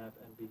 map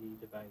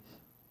MBD device.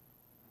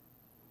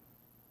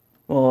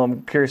 Well,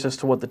 I'm curious as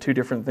to what the two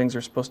different things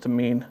are supposed to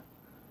mean.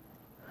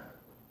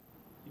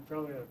 You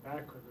probably had it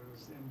backward. It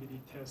was MBD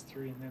test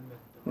 3 and then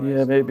the device.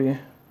 Yeah, maybe.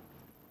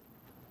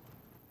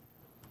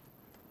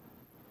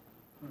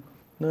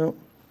 No.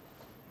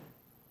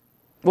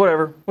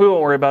 Whatever. We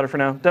won't worry about it for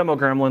now. Demo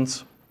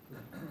gremlins.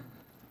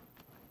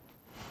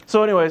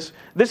 So anyways,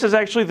 this is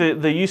actually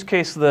the use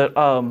case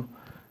that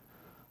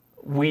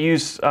we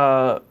use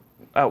at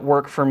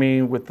work for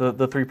me with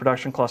the 3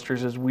 production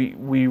clusters is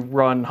we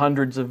run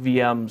hundreds of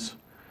VMs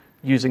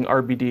using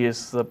RBD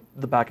as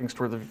the backing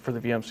store for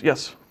the VMs.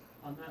 Yes?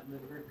 On that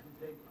libvirt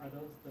config, are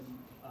those the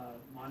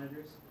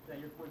monitors that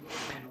you're pointing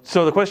at?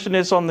 So the question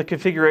is on the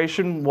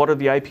configuration, what are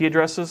the IP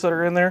addresses that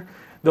are in there?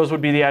 Those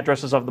would be the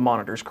addresses of the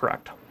monitors,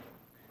 correct?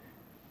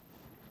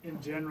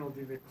 in general,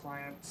 do the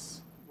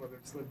clients, whether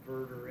it's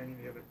libvirt or any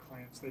of the other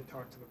clients, they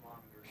talk to the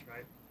monitors,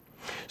 right?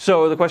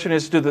 So the question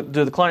is, do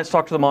the clients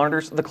talk to the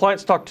monitors? The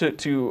clients talk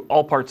to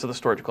all parts of the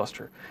storage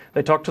cluster.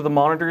 They talk to the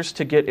monitors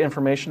to get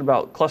information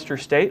about cluster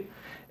state,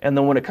 and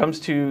then when it comes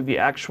to the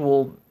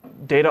actual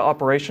data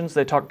operations,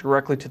 they talk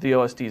directly to the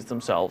OSDs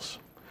themselves.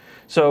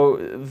 So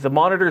the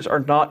monitors are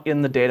not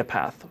in the data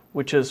path,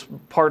 which is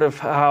part of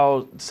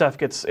how Ceph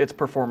gets its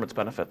performance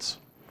benefits.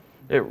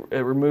 It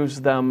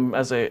removes them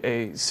as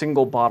a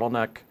single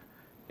bottleneck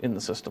in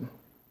the system.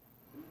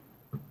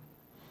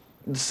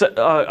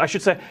 I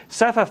should say,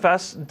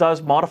 Ceph-FS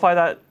does modify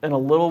that in a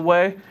little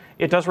way.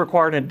 It does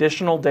require an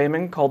additional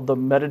daemon called the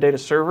metadata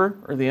server,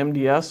 or the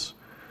MDS.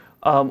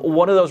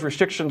 One of those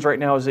restrictions right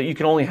now is that you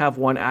can only have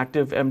one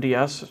active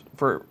MDS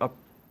for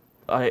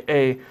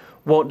a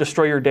won't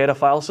destroy your data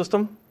file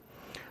system.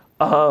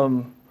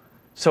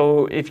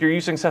 So if you're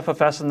using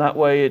Ceph-FS in that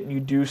way, you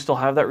do still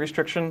have that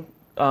restriction.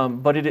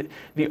 But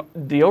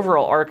the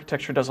overall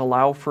architecture does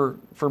allow for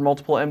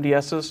multiple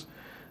MDSs.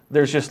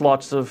 There's just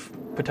lots of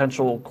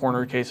potential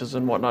corner cases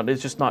and whatnot.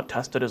 It's just not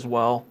tested as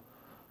well.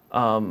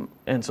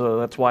 And so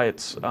that's why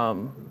it's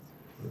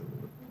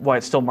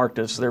still marked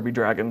as there be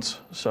dragons.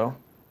 So.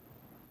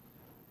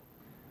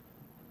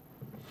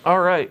 All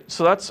right,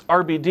 so that's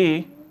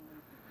RBD.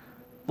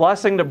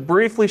 Last thing to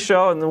briefly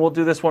show, and then we'll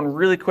do this one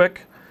really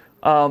quick,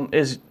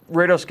 is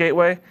Rados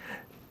Gateway.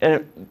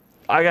 And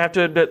I have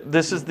to admit,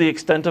 this is the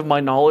extent of my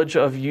knowledge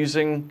of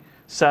using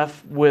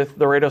Ceph with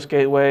the Rados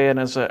Gateway and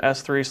as a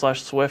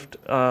S3/Swift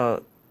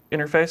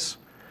interface.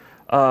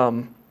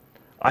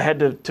 I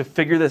had to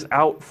figure this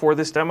out for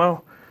this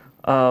demo,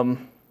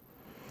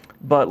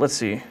 but let's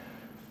see.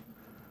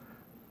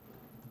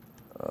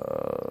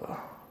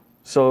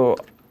 So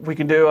we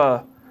can do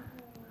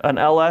an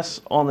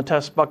ls on the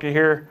test bucket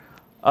here.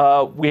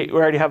 We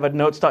already have a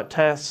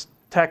notes.txt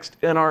text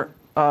in our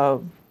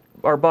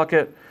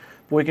bucket.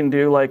 We can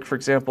do, like, for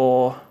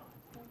example,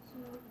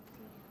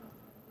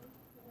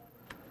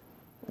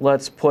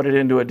 let's put it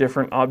into a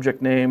different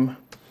object name.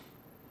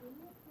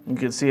 You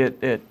can see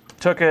it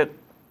took it.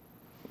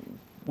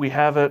 We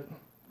have it.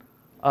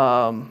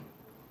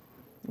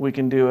 We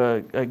can do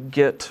a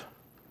git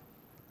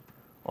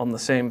on the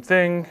same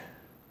thing.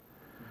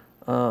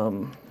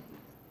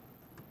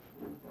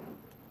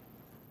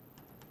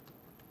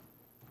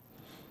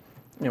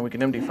 We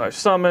can MD5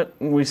 summit,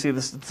 and we see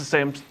this it's the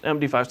same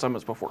MD5 summit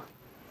as before.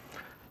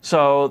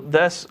 So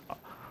this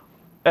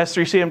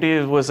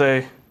S3CMD was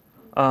a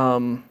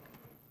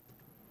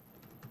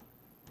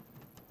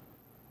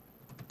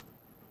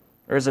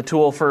there's a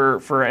tool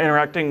for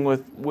interacting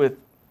with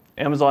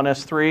Amazon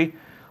S3.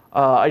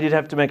 I did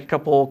have to make a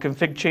couple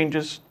config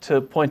changes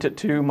to point it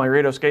to my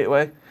Rados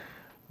Gateway,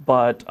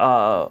 but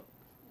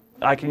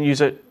I can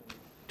use it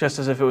just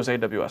as if it was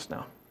AWS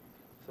now.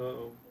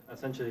 So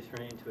essentially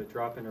turning it into a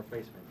drop-in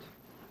replacement.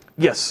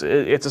 Yes,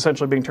 it's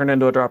essentially being turned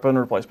into a drop-in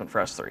replacement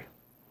for S3.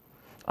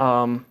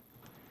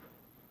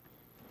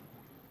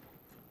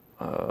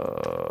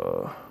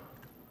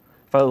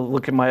 If I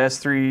look at my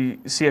S3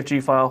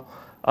 CFG file,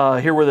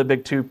 here were the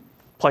big two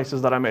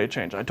places that I made a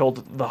change. I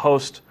told the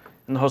host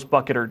and the host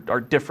bucket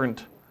are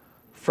different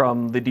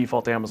from the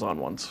default Amazon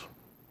ones.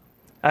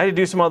 I had to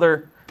do some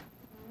other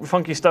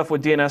funky stuff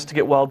with DNS to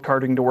get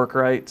wildcarding to work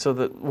right, so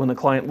that when the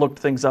client looked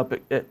things up,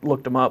 it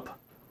looked them up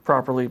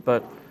properly,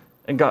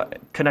 and got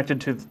connected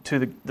to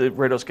the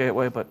Rados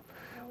Gateway. But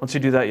once you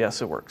do that,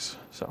 yes, it works.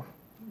 So,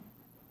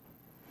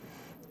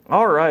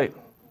 all right.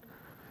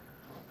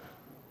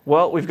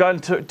 Well, we've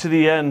gotten to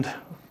the end.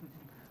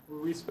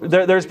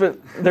 There's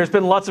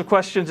been lots of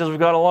questions as we've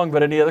gone along,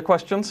 but any other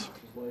questions?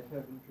 Does life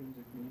have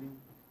intrinsic meaning?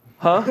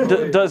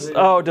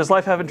 Huh? Does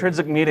life have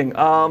intrinsic meaning?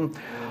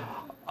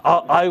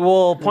 I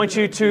will point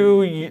you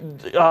to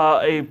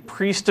a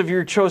priest of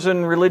your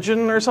chosen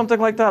religion or something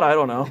like that. I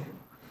don't know.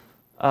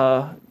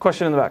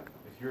 Question in the back.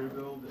 If you were to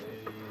build a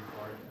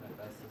large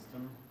NFS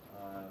system,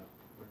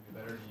 would it be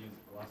better to use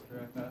Gluster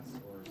FS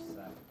or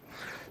Ceph?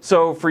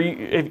 So for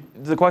you,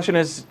 the question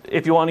is,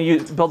 if you want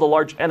to build a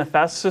large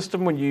NFS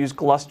system, would you use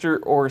Gluster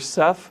or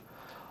Ceph?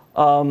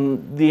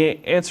 The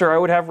answer I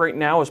would have right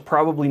now is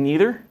probably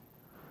neither.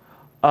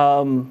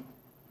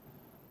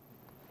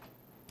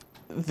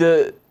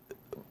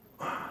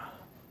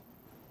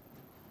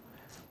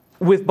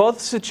 With both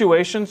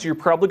situations, you're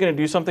probably going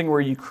to do something where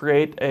you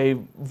create a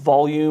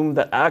volume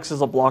that acts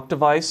as a block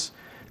device,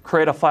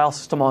 create a file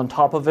system on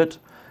top of it,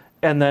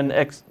 and then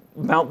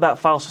mount that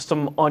file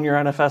system on your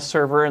NFS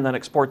server and then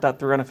export that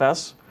through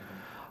NFS.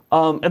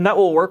 And that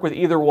will work with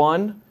either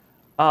one.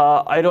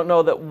 I don't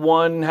know that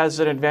one has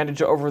an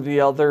advantage over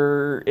the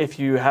other if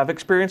you have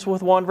experience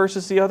with one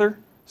versus the other.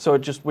 So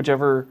just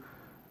whichever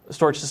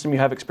storage system you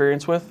have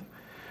experience with.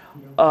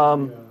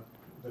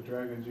 The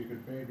dragons, you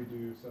could maybe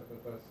do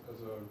Ceph-FS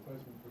as a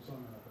replacement for some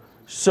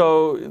NFS.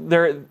 So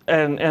there,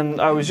 and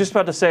I was just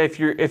about to say,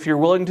 if you're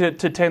willing to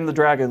tame the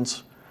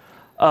dragons,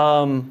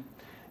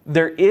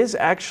 there is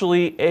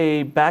actually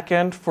a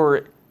backend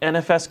for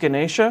NFS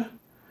Ganesha,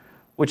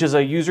 which is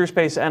a user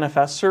space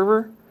NFS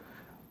server.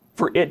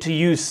 for it to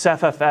use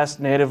CephFS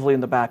natively in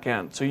the back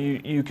end. So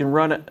you can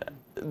run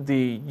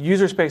the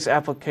user space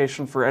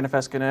application for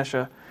NFS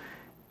Ganesha.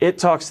 It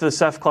talks to the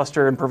Ceph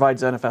cluster and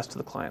provides NFS to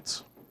the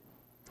clients.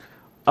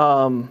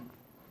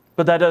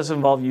 But that does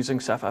involve using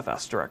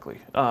CephFS directly.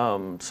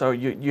 So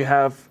you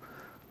have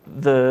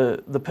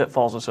the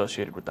pitfalls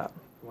associated with that.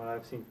 From what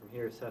I've seen from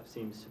here, Ceph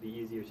seems to be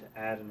easier to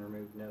add and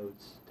remove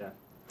nodes.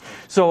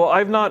 So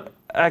I've not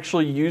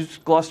actually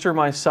used Gluster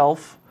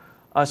myself,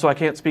 so I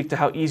can't speak to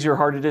how easy or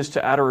hard it is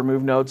to add or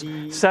remove nodes.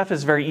 Ceph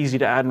is very easy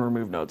to add and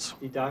remove nodes.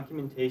 The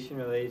documentation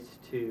related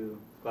to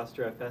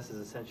GlusterFS is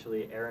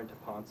essentially Aaron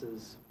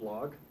Taponce's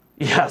blog.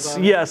 Yes,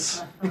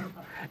 yes.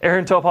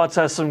 Aaron Topotz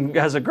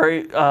has a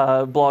great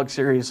blog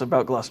series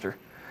about Gluster,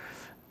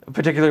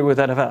 particularly with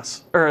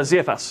NFS or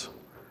ZFS.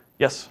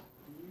 Yes.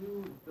 Do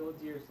you build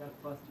your Ceph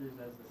clusters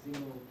as a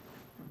single,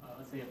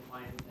 let's say,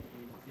 appliance that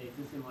you say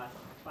exists in the last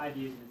 5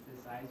 years and it's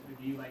this size, or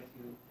do you like to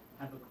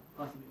have a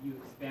cluster that you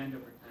expand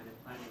over time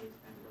and plan to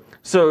expand it over time?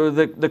 So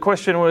the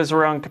question was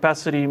around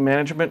capacity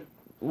management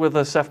with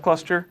a Ceph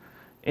cluster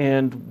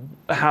and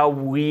how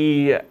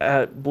we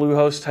at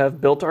Bluehost have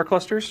built our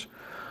clusters.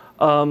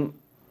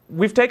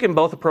 We've taken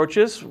both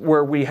approaches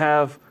where we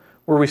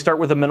start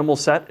with a minimal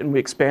set and we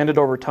expand it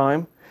over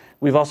time.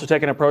 We've also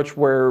taken an approach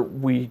where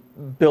we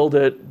build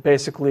it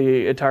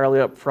basically entirely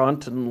up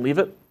front and leave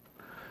it.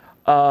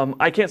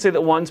 I can't say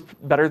that one's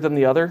better than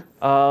the other.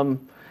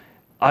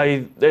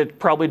 It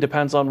probably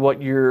depends on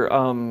what your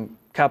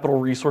capital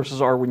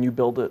resources are when you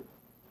build it.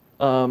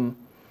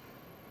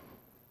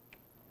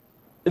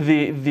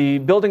 The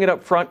building it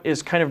up front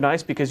is kind of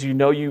nice because you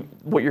know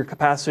what your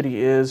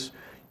capacity is.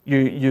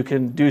 You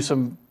can do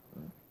some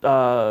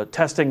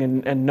testing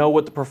and know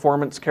what the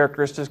performance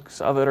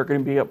characteristics of it are going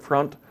to be up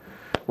front.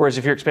 Whereas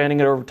if you're expanding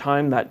it over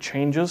time, that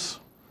changes.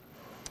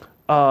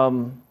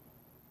 I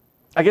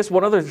guess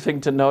one other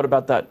thing to note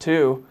about that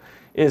too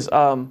is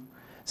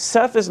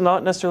Ceph is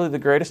not necessarily the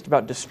greatest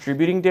about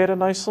distributing data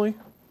nicely.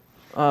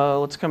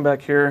 Let's come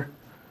back here.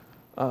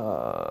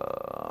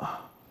 So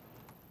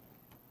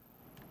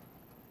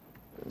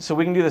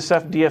we can do the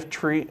Ceph DF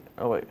tree.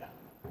 Oh wait.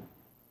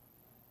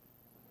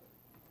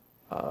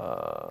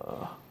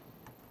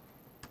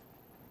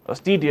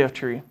 Let's DDF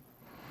tree.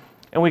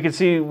 And we can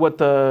see what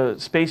the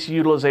space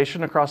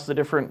utilization across the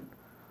different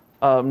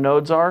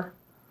nodes are.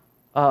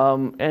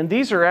 And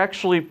these are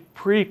actually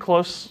pretty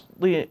close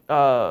to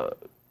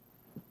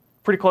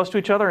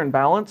each other in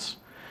balance.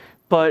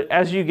 But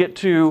as you get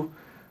to,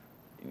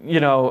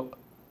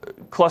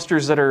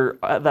 clusters that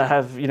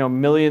have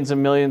millions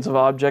and millions of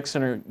objects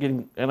and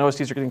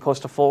OSDs are getting close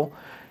to full,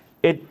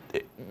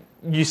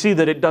 you see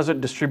that it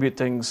doesn't distribute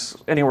things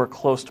anywhere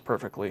close to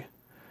perfectly.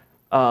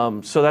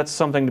 So that's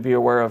something to be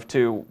aware of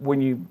too.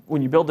 When you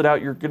build it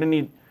out, you're going to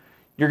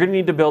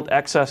need to build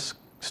excess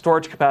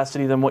storage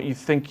capacity than what you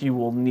think you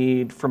will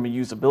need from a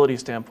usability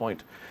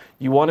standpoint.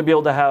 You want to be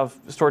able to have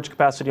storage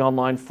capacity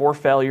online for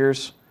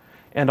failures,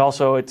 and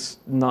also it's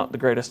not the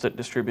greatest at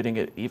distributing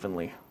it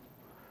evenly.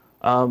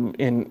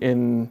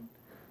 In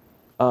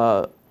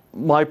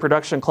my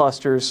production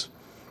clusters,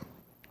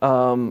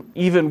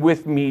 even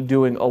with me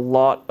doing a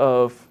lot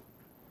of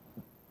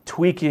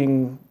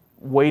tweaking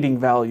weighting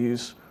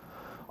values,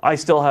 I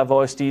still have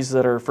OSDs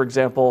that are, for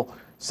example,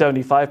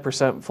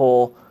 75%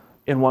 full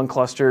in one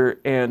cluster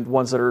and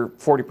ones that are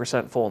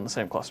 40% full in the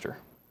same cluster.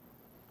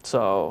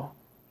 So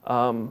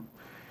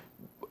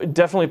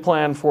definitely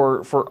plan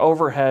for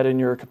overhead in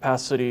your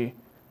capacity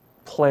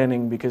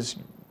planning because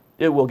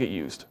it will get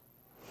used.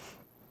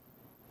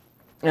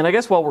 And I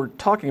guess while we're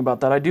talking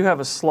about that, I do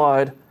have a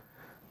slide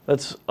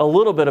that's a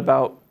little bit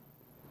about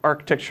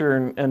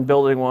architecture and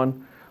building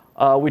one.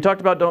 We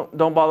talked about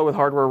don't bother with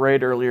hardware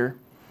RAID earlier.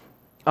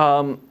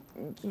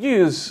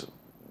 Use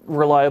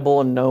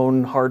reliable and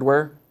known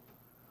hardware.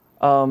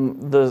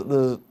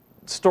 The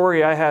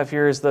story I have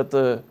here is that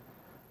the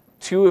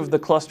two of the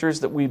clusters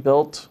that we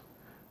built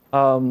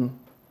during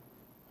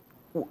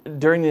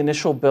the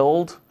initial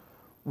build,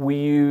 we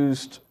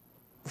used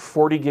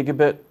 40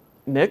 gigabit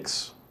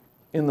NICs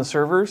in the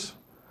servers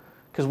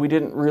because we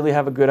didn't really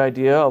have a good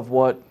idea of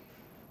what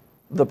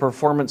the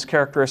performance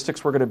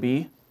characteristics were going to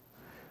be.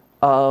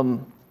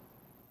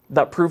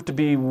 That proved to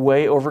be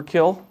way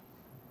overkill.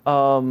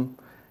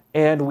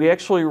 And we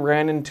actually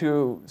ran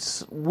into,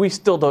 we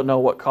still don't know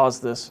what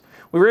caused this.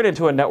 We ran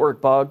into a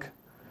network bug,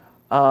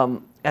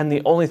 and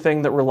the only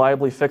thing that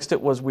reliably fixed it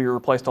was we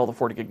replaced all the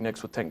 40 gig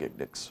NICs with 10 gig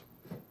NICs.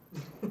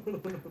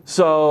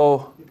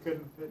 So, You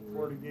couldn't fit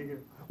 40 gig of.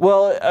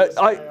 well,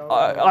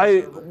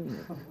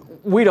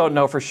 we don't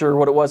know for sure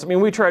what it was. I mean,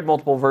 we tried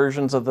multiple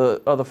versions of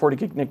the 40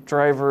 gig NIC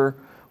driver.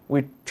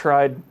 We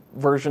tried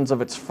versions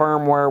of its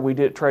firmware. We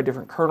tried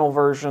different kernel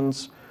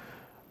versions.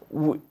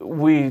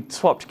 We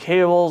swapped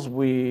cables.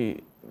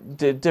 We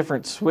did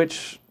different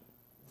switch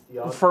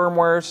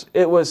firmwares.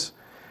 It was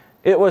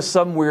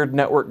some weird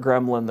network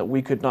gremlin that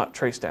we could not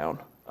trace down.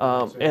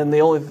 And the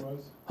only,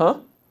 huh?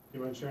 You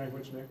mind sharing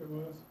which NIC it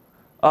was?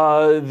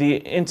 The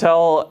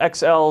Intel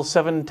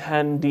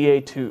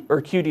XL710DA2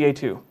 or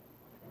QDA2.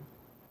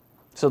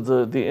 So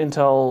the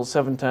Intel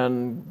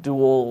 710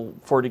 dual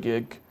 40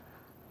 gig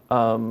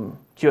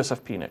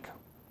QSFP NIC.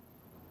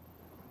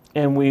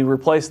 And we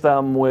replaced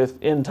them with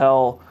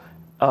Intel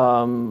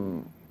X520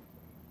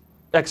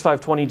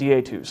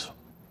 DA2s.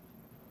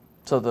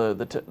 So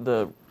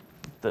the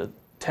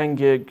 10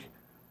 gig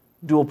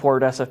dual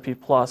port SFP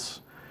Plus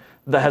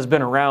that has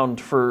been around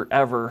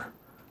forever,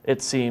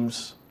 it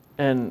seems,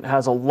 and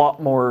has a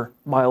lot more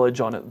mileage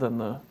on it than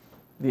the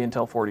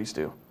Intel 40s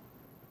do.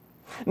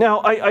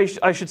 Now, I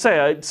should say,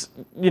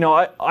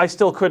 I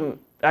still couldn't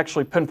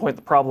actually pinpoint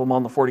the problem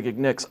on the 40 gig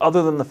NICs,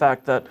 other than the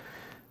fact that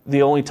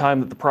the only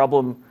time that the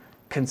problem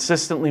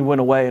consistently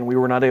went away and we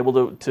were not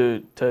able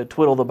to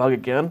twiddle the bug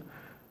again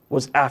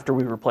was after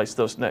we replaced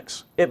those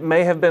NICs. It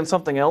may have been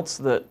something else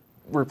that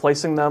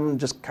replacing them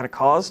just kind of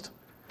caused,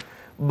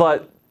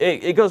 but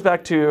it goes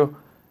back to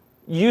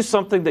use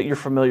something that you're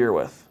familiar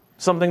with,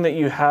 something that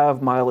you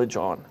have mileage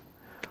on.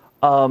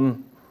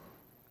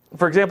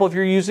 For example, if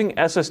you're using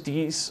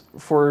SSDs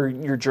for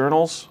your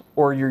journals,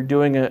 or you're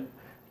doing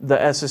the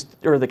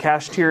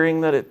cache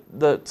tiering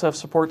that Ceph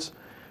supports,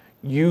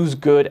 use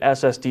good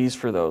SSDs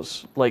for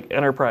those, like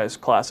enterprise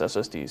class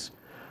SSDs.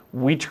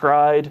 We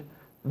tried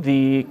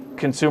the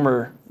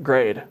consumer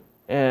grade,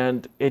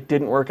 and it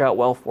didn't work out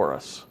well for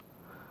us.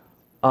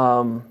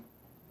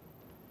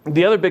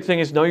 The other big thing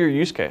is know your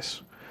use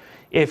case.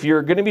 If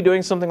you're going to be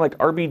doing something like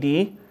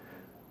RBD,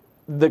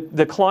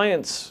 the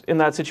clients in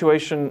that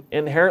situation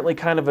inherently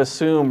kind of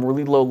assume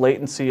really low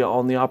latency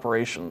on the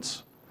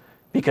operations,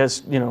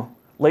 because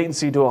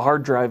latency to a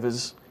hard drive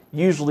is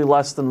usually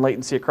less than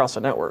latency across a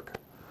network.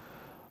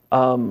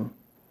 So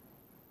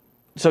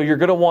you're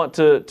going to want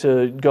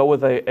to go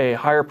with a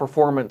higher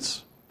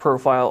performance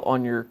profile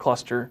on your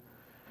cluster.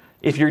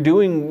 If you're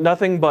doing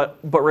nothing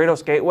but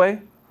Rados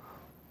Gateway,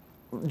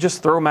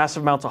 just throw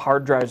massive amounts of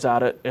hard drives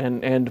at it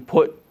and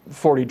put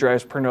 40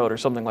 drives per node or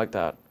something like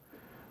that.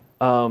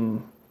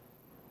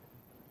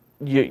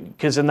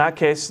 Because in that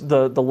case,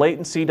 the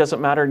latency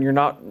doesn't matter, and you're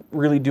not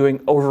really doing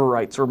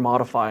overwrites or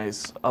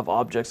modifies of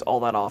objects all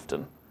that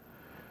often.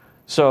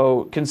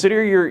 So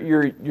consider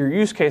your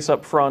use case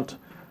up front,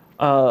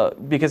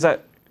 because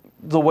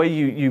the way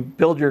you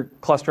build your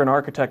cluster and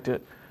architect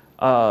it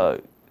the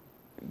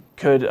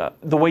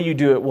way you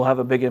do it will have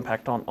a big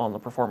impact on the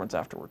performance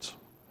afterwards.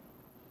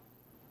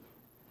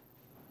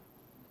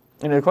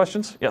 Any other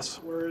questions? Yes.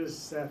 Where is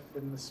Ceph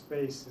in the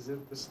space? Is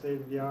it the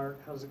state of the art?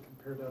 How does it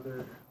compare to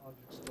other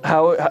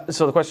objects?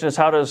 So the question is,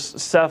 how does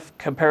Ceph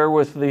compare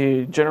with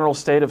the general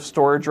state of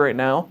storage right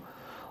now?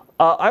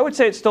 I would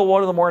say it's still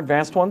one of the more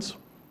advanced ones.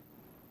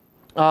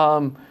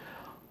 The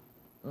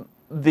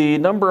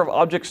number of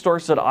object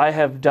stores that I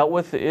have dealt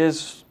with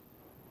is,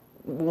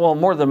 well,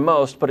 more than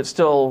most, but it's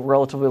still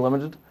relatively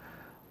limited.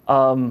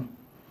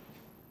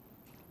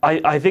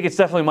 I think it's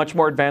definitely much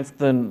more advanced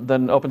than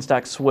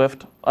OpenStack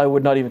Swift. I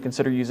would not even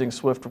consider using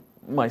Swift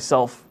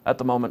myself at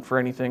the moment for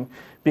anything,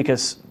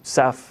 because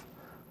Ceph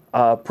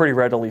pretty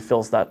readily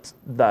fills that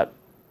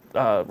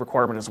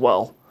requirement as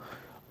well.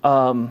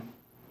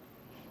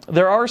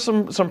 There are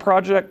some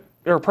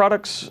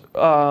products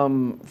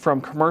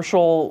from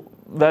commercial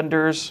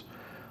vendors.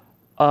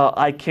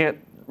 I can't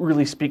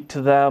really speak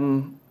to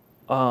them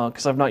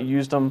because I've not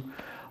used them.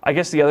 I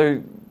guess the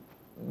other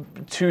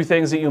two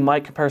things that you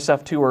might compare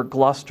Ceph to are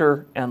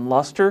Gluster and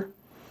Luster.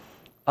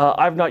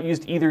 I've not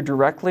used either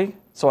directly,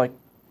 so I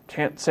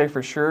can't say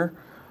for sure.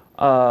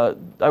 I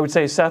would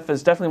say Ceph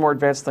is definitely more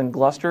advanced than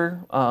Gluster.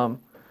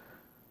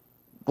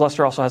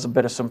 Gluster also has a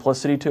bit of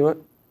simplicity to it.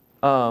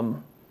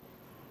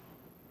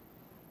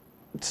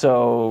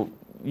 So,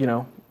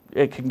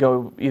 it can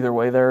go either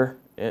way there,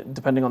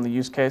 depending on the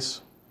use case.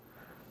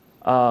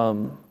 I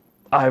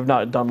have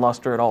not done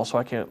Luster at all, so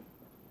I can't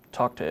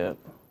talk to it.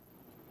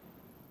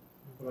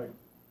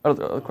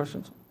 Other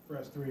questions? For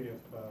S3, if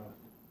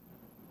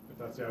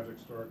that's the object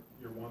store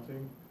you're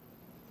wanting,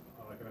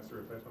 like an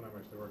S3 replacement, I'm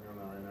actually working on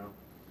that right now.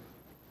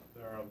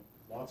 There are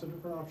lots of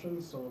different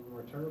options. Some of them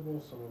are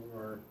terrible, some of them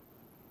are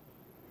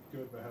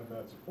good but have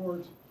bad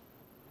support.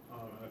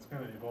 And it's kind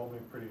of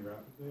evolving pretty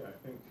rapidly. I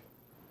think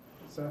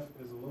Ceph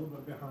is a little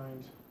bit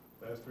behind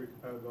the S3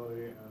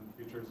 compatibility and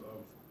features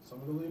of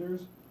some of the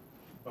leaders,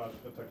 but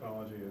the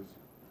technology is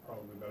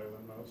probably better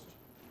than most.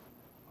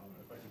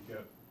 If I could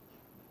get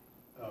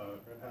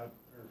Red Hat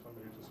or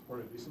somebody to support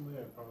it decently,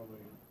 I'd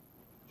probably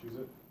choose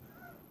it.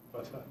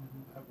 But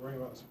worrying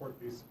about the support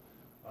piece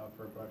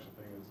for a production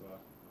thing is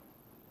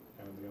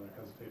kind of the other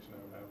hesitation I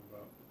would have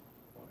about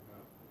wanting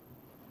that.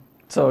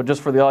 So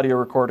just for the audio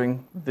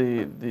recording,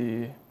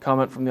 the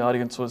comment from the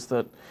audience was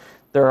that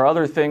there are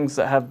other things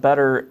that have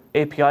better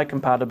API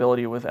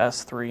compatibility with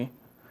S3,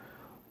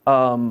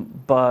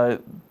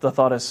 but the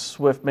thought is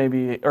Swift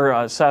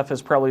Ceph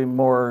is probably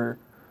more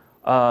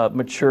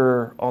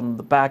mature on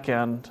the back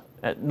end,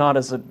 not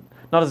as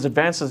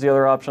advanced as the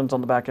other options on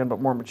the back end, but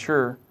more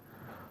mature.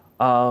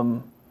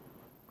 And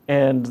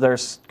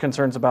there's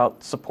concerns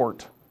about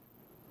support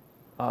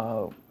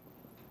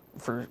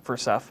for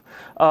Ceph.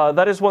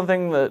 That is one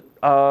thing that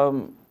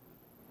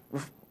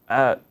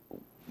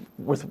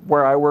with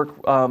where I work,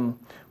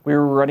 we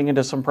were running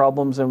into some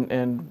problems,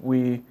 and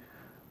we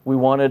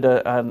wanted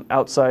an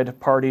outside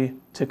party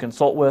to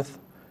consult with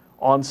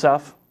on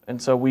Ceph,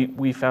 and so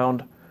we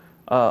found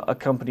a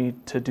company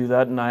to do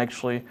that, and I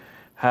actually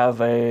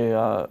have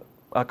a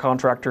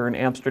contractor in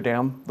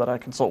Amsterdam that I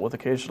consult with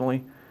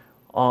occasionally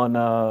on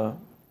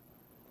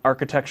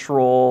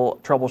architectural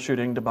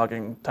troubleshooting,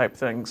 debugging type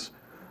things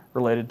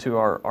related to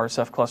our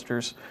Ceph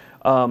clusters.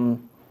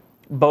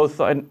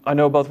 Both I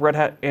know both Red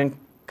Hat and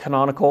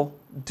Canonical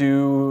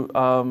do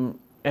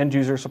end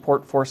user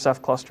support for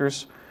Ceph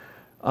clusters,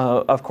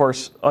 of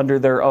course under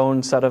their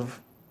own set of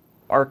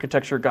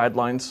architecture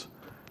guidelines.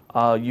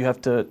 You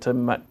have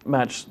to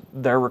match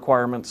their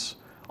requirements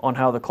on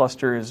how the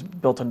cluster is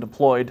built and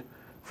deployed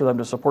for them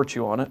to support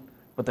you on it.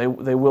 But they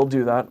will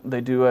do that.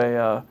 They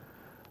do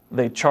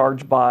they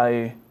charge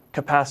by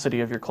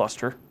capacity of your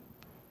cluster.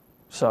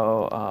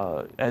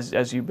 So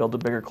as you build a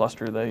bigger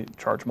cluster, they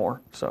charge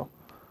more. So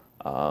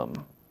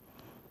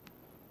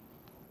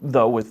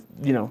though with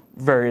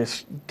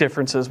various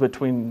differences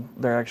between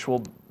their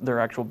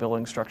actual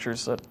billing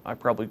structures that I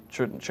probably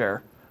shouldn't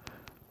share.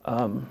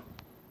 So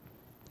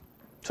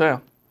yeah,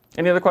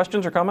 any other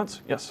questions or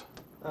comments? Yes.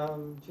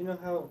 Do you know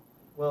how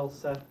well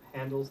Ceph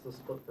handles the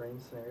split brain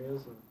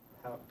scenarios and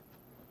how?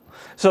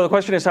 So the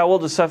question is, how well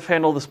does Ceph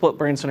handle the split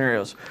brain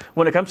scenarios?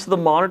 When it comes to the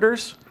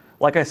monitors,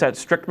 like I said,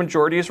 strict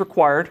majority is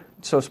required,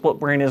 so split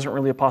brain isn't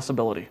really a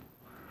possibility.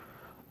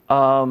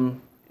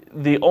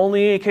 The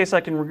only case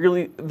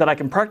that I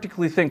can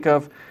practically think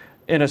of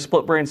in a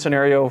split brain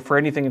scenario for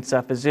anything in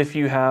Ceph is if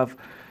you have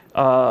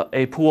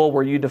a pool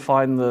where you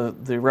define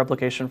the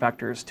replication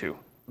factor as 2.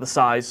 The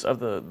size of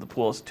the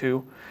pool is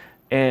 2,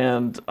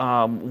 and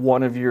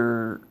one of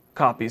your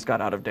copies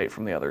got out of date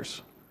from the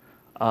others.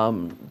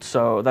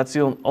 So that's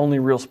the only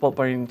real split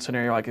brain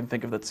scenario I can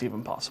think of that's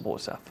even possible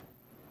with Ceph.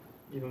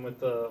 Even with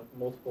the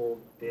multiple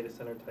data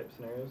center type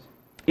scenarios?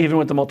 Even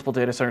with the multiple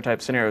data center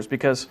type scenarios,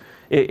 because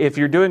if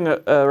you're doing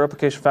a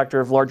replication factor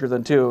of larger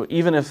than 2,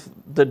 even if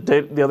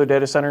the other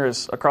data center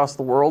is across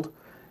the world,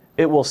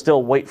 it will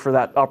still wait for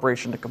that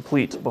operation to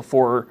complete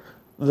before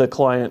the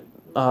client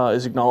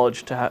is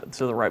acknowledged to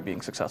the write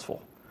being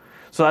successful.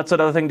 So that's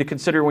another thing to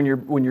consider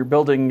when you're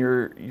building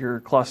your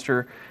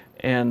cluster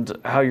and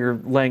how you're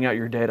laying out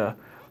your data,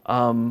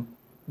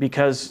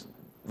 because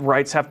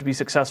writes have to be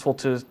successful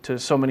to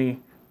so many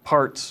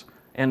parts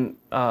and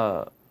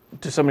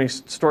to so many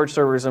storage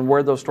servers, and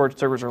where those storage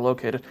servers are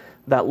located,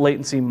 that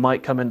latency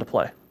might come into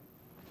play. I had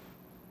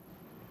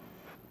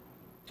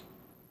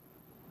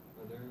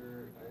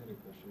a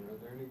question. Are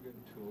there any good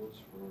tools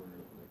for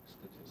like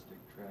statistic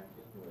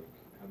tracking, like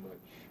how much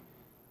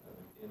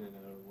in and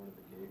out of one of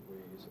the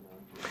gateways an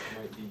object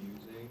might be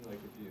using, like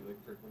if you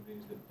for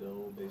companies that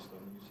bill based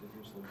on usage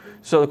or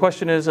something? So the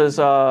question is Swift,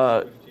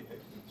 you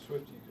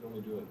can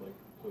only do it like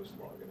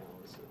post-log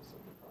analysis of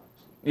the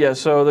proxy. Yeah,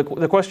 so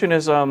the question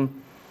is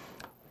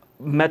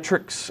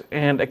metrics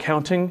and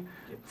accounting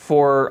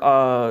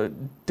for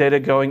data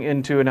going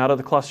into and out of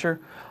the cluster.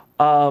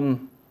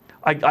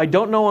 I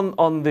don't know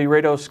on the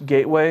Rados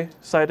gateway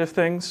side of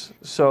things,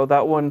 so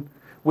that one,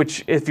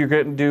 which if you're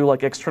going to do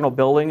like external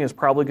billing, is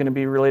probably going to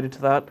be related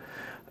to that.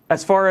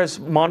 As far as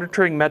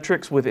monitoring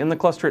metrics within the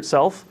cluster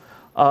itself,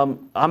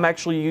 I'm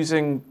actually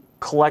using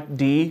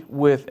CollectD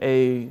with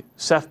a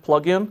Ceph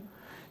plugin,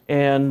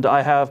 and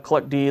I have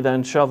CollectD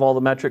then shove all the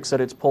metrics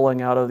that it's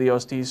pulling out of the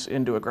OSDs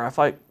into a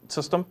Graphite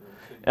system,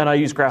 and I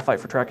use Graphite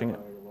for tracking it.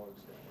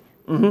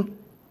 Mm-hmm.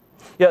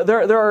 Yeah,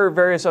 there are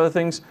various other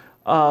things.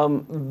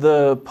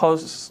 The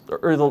post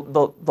or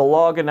the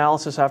log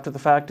analysis after the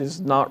fact is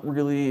not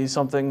really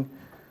something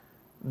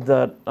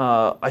that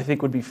I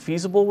think would be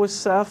feasible with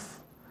Ceph,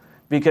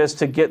 because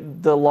to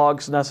get the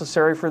logs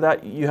necessary for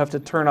that, you have to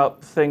turn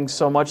up things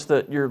so much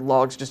that your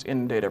logs just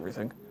inundate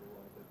everything.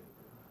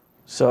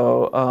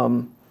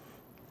 So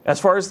as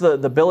far as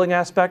the billing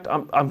aspect,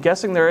 I'm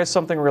guessing there is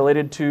something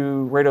related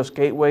to Rados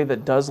Gateway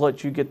that does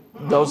let you get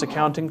those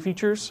accounting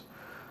features.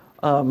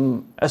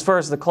 As far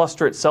as the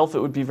cluster itself, it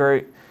would be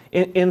very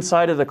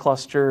inside of the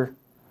cluster,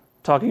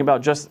 talking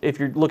about just if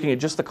you're looking at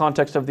just the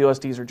context of the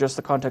OSDs or just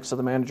the context of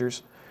the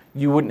managers,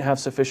 you wouldn't have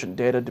sufficient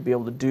data to be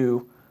able to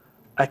do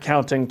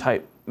accounting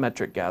type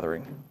metric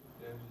gathering. Yeah,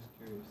 I'm just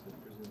curious.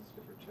 It presents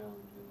different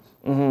challenges.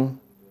 Mm-hmm.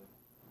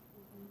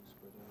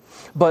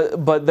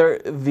 But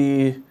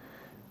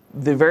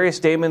the various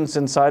daemons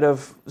inside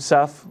of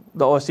Ceph,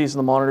 the OSDs and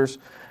the monitors,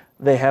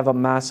 they have a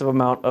massive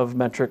amount of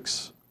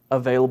metrics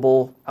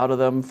available out of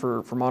them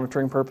for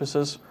monitoring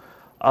purposes.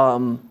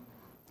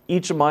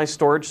 Each of my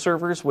storage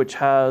servers, which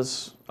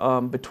has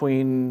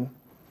between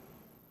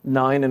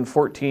 9 and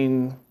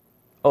 14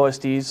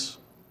 OSDs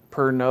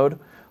per node,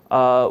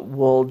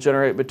 will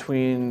generate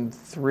between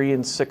 3,000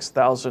 and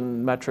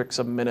 6,000 metrics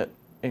a minute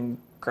in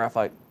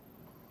Graphite.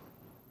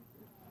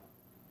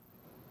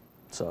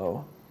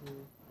 So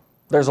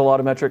there's a lot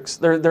of metrics.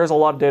 There's a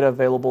lot of data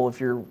available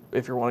if you're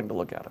wanting to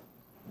look at it.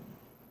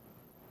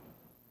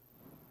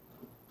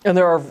 And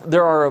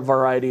there are a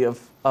variety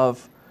of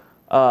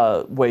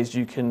ways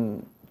you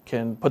can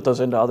put those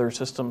into other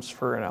systems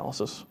for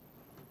analysis.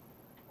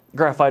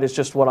 graphite is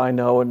just what I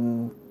know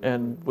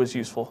and was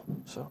useful.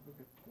 So.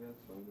 Yeah,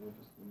 that's fine. I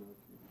just didn't know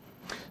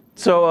if you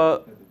So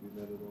had to do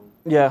that at all.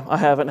 yeah, I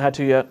haven't had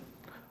to yet.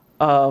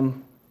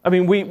 I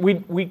mean,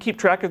 we keep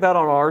track of that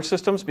on our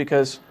systems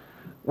because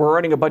we're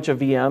running a bunch of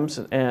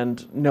VMs,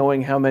 and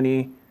knowing how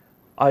many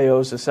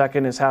IOs a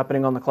second is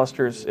happening on the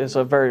clusters is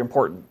a very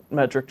important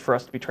metric for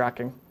us to be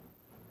tracking.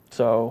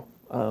 So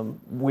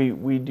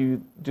we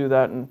do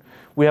that, and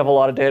we have a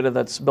lot of data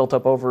that's built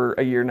up over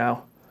a year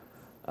now.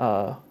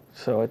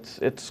 So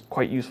it's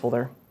quite useful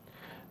there.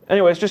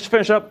 Anyways, just to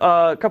finish up,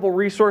 a couple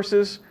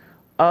resources.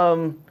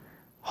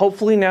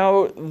 Hopefully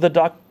now the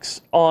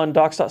docs on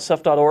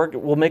docs.ceph.org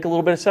will make a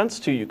little bit of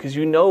sense to you, because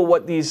you know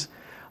what these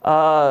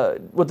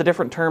what the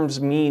different terms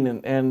mean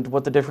and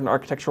what the different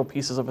architectural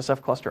pieces of a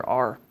Ceph cluster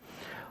are.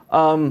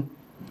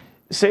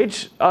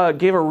 Sage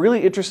gave a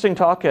really interesting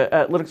talk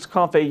at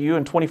LinuxConf AU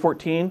in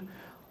 2014.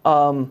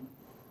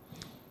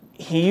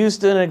 He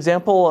used an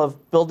example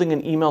of building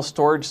an email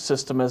storage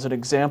system as an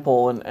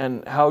example,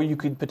 and how you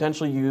could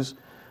potentially use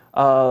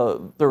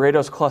the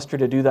Rados cluster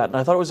to do that. And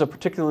I thought it was a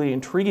particularly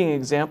intriguing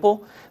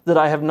example that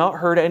I have not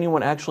heard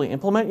anyone actually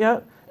implement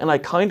yet, and I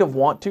kind of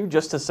want to,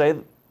 just to say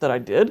that I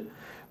did,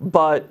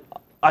 but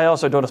I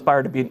also don't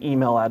aspire to be an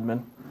email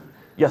admin.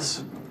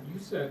 Yes? You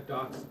said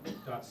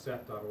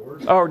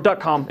docs.ceph.org? Or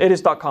 .com. It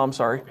is .com,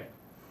 sorry.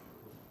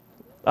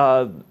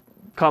 Okay.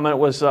 Comment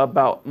was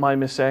about my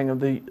missaying of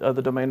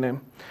the domain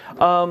name.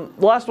 The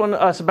last one,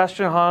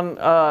 Sebastian Hahn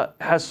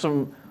has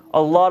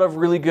a lot of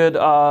really good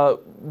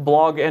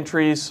blog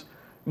entries,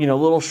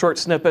 little short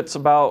snippets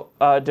about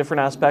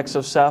different aspects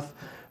of Ceph,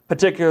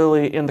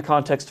 particularly in the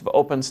context of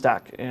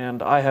OpenStack.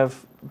 And I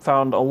have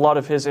found a lot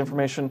of his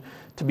information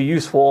to be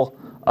useful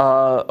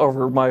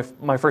over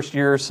my first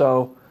year or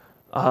so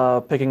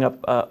picking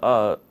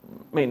up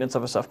maintenance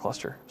of a Ceph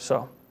cluster.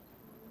 So,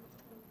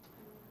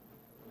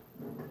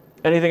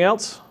 anything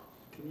else?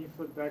 Can you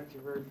flip back to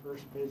your very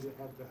first page that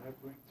had the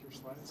hyperlink to your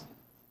slides?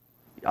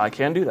 I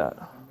can do that.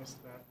 I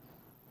missed that.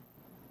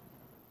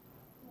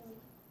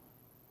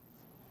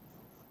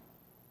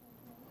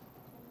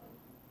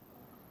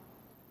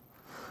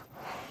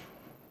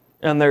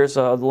 And there's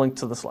the link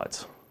to the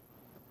slides.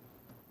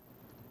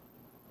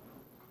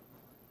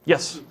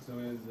 Yes? So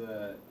is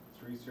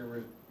 3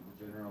 servers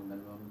the general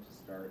minimum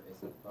to start a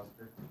Ceph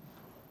cluster?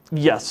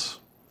 Yes.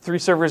 3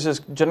 servers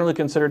is generally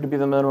considered to be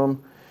the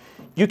minimum.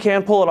 You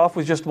can pull it off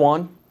with just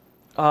 1.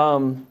 I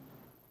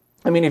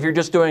mean, if you're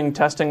just doing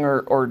testing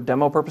or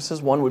demo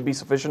purposes, 1 would be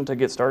sufficient to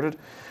get started.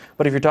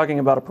 But if you're talking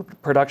about a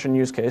production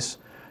use case,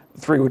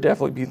 3 would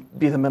definitely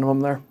be the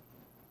minimum there.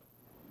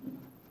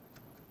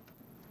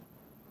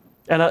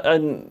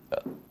 And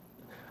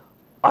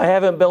I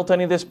haven't built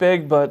any this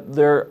big, but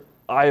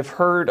I've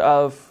heard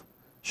of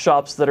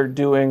shops that are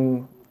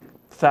doing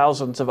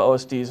thousands of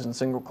OSDs in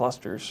single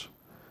clusters.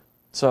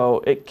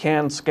 So it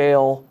can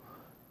scale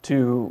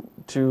to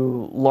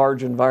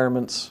large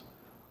environments.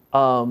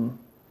 Our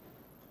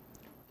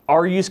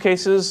use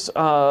cases,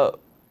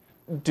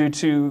 due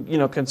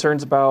to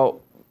concerns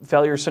about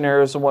failure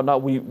scenarios and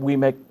whatnot, we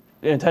make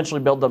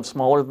intentionally build them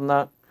smaller than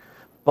that.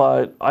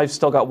 But I've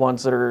still got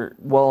ones that are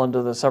well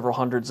into the several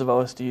hundreds of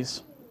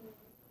OSDs.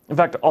 In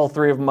fact, all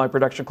 3 of my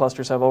production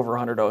clusters have over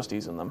 100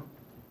 OSDs in them.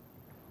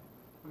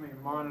 How many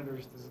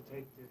monitors does it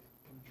take to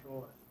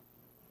control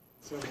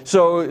it?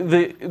 So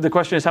the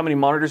question is, how many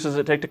monitors does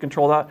it take to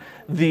control that?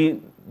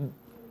 The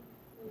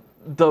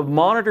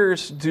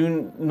monitors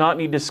do not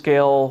need to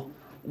scale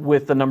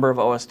with the number of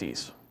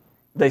OSDs.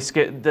 They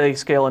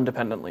scale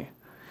independently.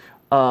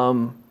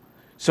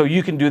 So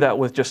you can do that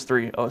with just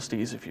 3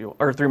 OSDs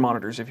or 3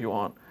 monitors if you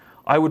want.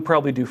 I would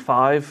probably do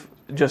 5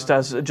 just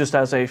as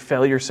a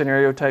failure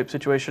scenario type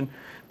situation,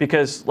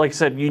 because like I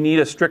said, you need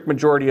a strict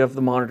majority of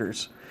the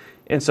monitors.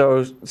 And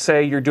so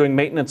say you're doing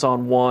maintenance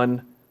on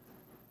one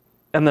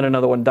and then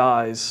another one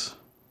dies.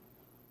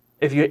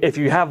 If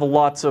you have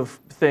lots of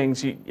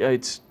things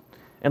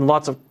and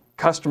lots of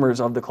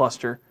customers of the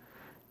cluster,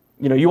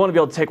 you want to be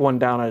able to take one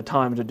down at a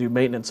time to do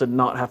maintenance and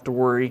not have to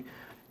worry,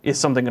 is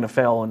something going to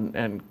fail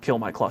and kill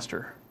my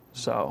cluster?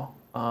 So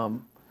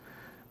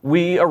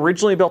we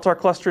originally built our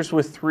clusters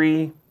with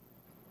 3.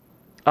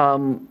 I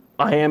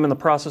am in the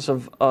process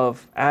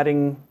of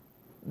adding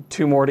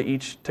 2 more to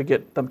each to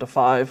get them to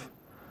 5.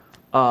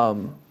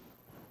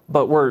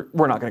 But we're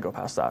not going to go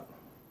past that.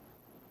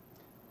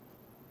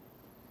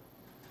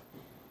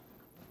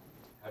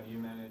 How do you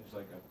manage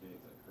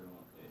updates, kernel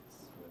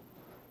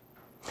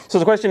updates? So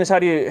the question is, how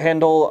do you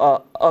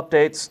handle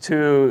updates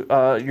to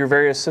your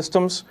various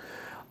systems?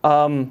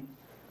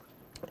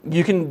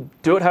 You can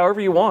do it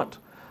however you want.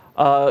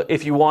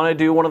 If you want to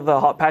do one of the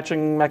hot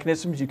patching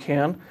mechanisms, you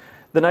can.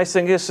 The nice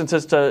thing is, since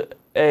it's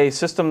a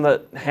system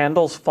that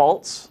handles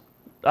faults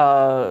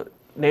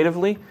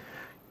natively,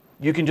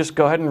 you can just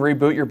go ahead and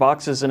reboot your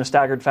boxes in a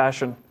staggered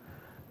fashion,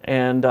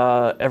 and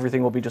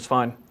everything will be just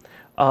fine.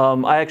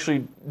 I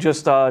actually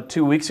just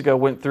 2 weeks ago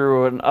went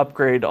through an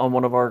upgrade on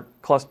one of our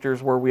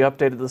clusters where we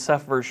updated the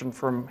Ceph version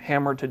from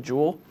Hammer to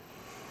Joule,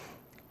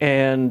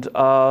 and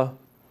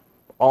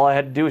all I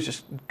had to do was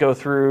just go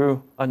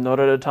through a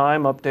node at a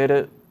time, update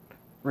it,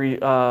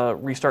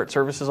 restart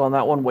services on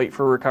that one, wait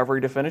for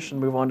recovery to finish, and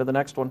move on to the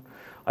next one.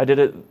 I did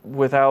it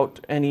without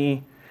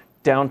any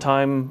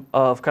downtime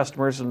of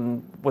customers,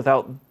 and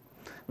without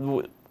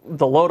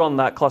the load on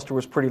that cluster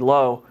was pretty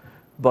low,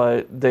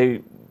 but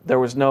there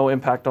was no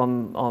impact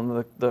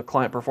on the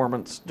client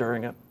performance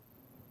during it.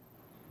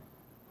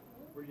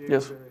 Were you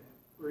Yes.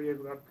 were you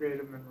able to upgrade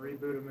them and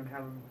reboot them and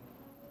have them,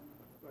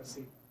 let's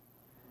see,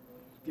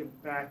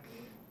 get back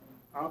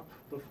up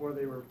before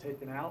they were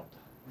taken out?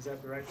 Is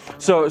that the right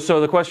term? So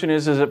the question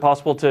is it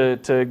possible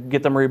to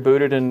get them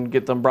rebooted and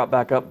get them brought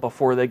back up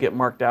before they get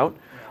marked out?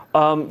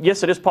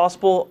 Yes, it is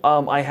possible.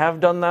 I have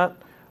done that.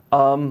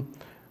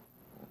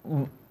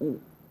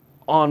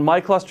 On my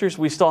clusters,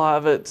 we still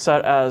have it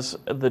set as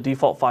the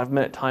default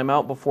 5-minute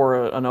timeout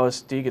before an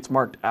OSD gets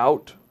marked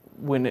out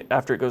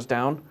after it goes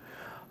down.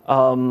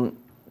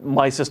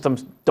 My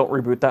systems don't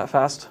reboot that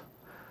fast.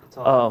 It's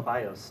all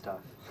BIOS stuff.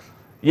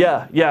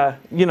 Yeah,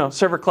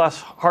 server class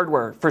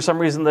hardware. For some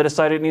reason, they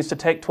decided it needs to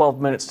take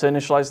 12 minutes to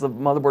initialize the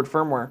motherboard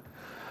firmware.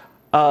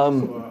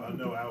 So a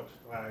no out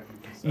flag.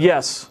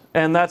 Yes,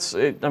 and that's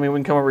it. I mean, we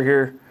can come over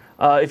here.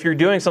 If you're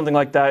doing something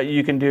like that,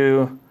 you can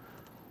do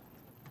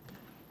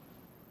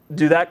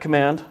that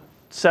command,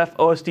 Ceph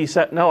OSD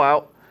set no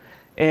out,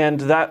 and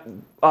that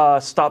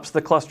stops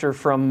the cluster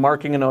from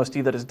marking an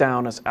OSD that is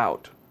down as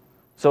out.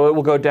 So it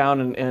will go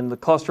down, and the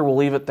cluster will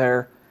leave it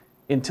there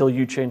until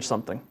you change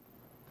something.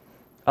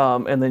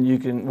 And then you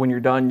can, when you're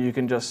done, you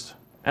can just,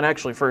 and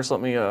actually first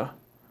let me, you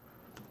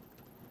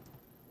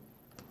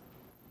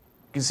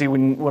can see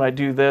when I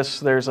do this,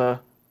 there's a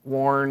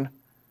warn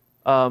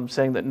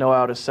saying that no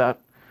out is set.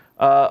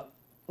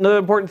 Another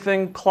important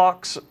thing,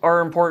 clocks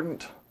are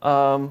important.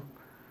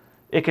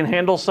 It can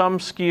handle some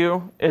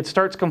skew. It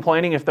starts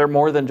complaining if they're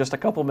more than just a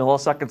couple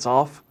milliseconds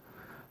off.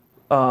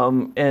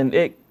 And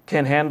it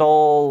can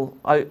handle,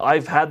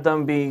 I've had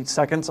them be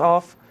seconds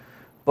off,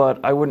 but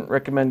I wouldn't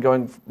recommend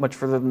going much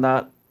further than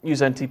that.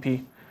 Use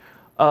NTP.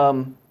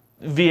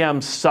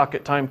 VMs suck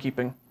at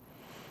timekeeping.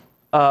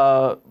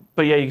 But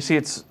yeah, you can see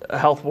it's a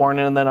health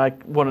warning, and then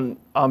when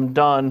I'm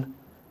done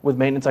with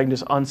maintenance, I can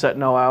just unset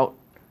no out,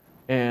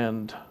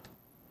 and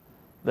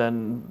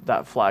then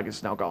that flag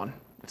is now gone.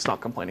 It's not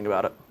complaining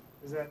about it.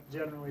 Is that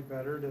generally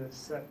better to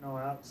set no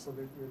out so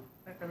that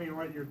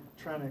what you're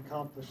trying to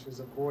accomplish is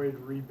avoid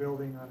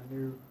rebuilding on a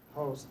new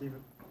host, even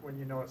when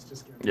you know it's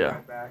just going to be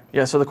right back?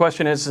 Yeah, so the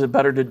question is it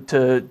better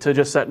to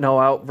just set no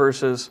out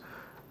versus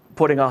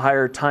putting a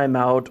higher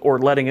timeout or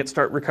letting it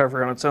start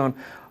recovery on its own?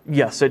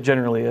 Yes, it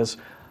generally is.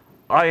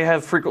 I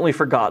have frequently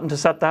forgotten to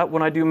set that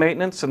when I do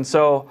maintenance, and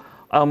so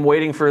I'm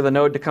waiting for the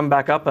node to come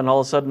back up, and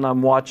all of a sudden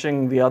I'm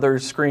watching the other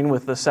screen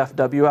with the Ceph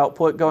W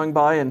output going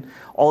by, and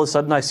all of a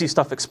sudden I see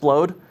stuff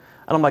explode,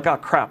 and I'm like, oh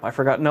crap, I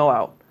forgot no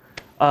out.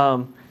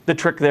 The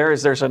trick there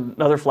is there's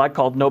another flag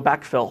called no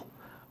backfill,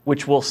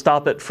 which will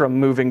stop it from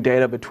moving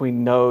data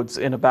between nodes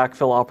in a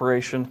backfill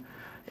operation.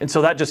 And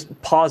so that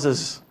just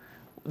pauses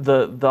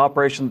the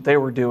operation that they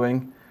were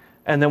doing,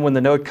 and then when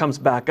the node comes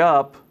back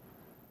up,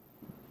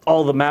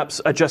 all the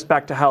maps adjust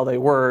back to how they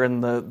were,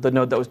 and the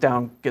node that was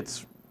down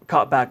gets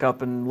caught back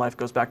up, and life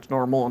goes back to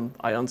normal, and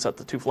I unset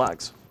the two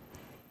flags.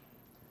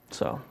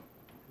 So,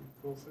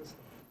 Cool system.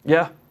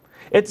 yeah,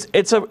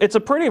 it's a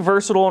pretty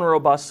versatile and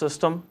robust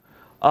system.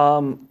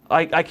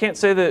 I can't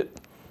say that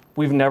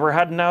we've never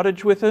had an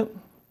outage with it.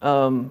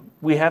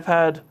 We have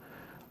had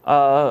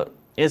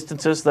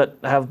instances that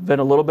have been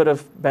a little bit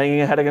of banging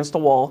a head against a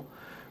wall,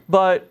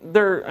 but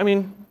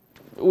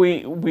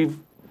we've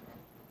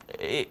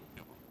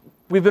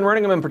been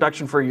running them in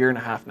production for 1.5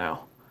 years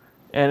now.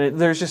 And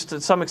there's just, to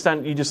some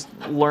extent, you just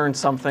learn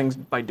some things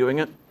by doing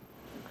it.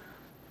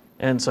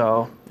 And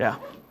so, yeah.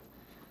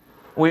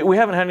 We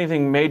haven't had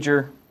anything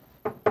major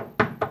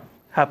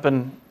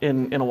happen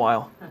in a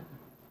while.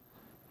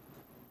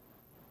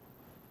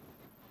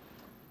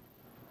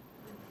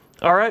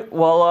 All right,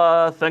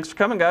 well, thanks for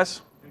coming,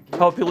 guys.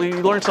 Hopefully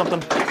you learned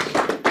something.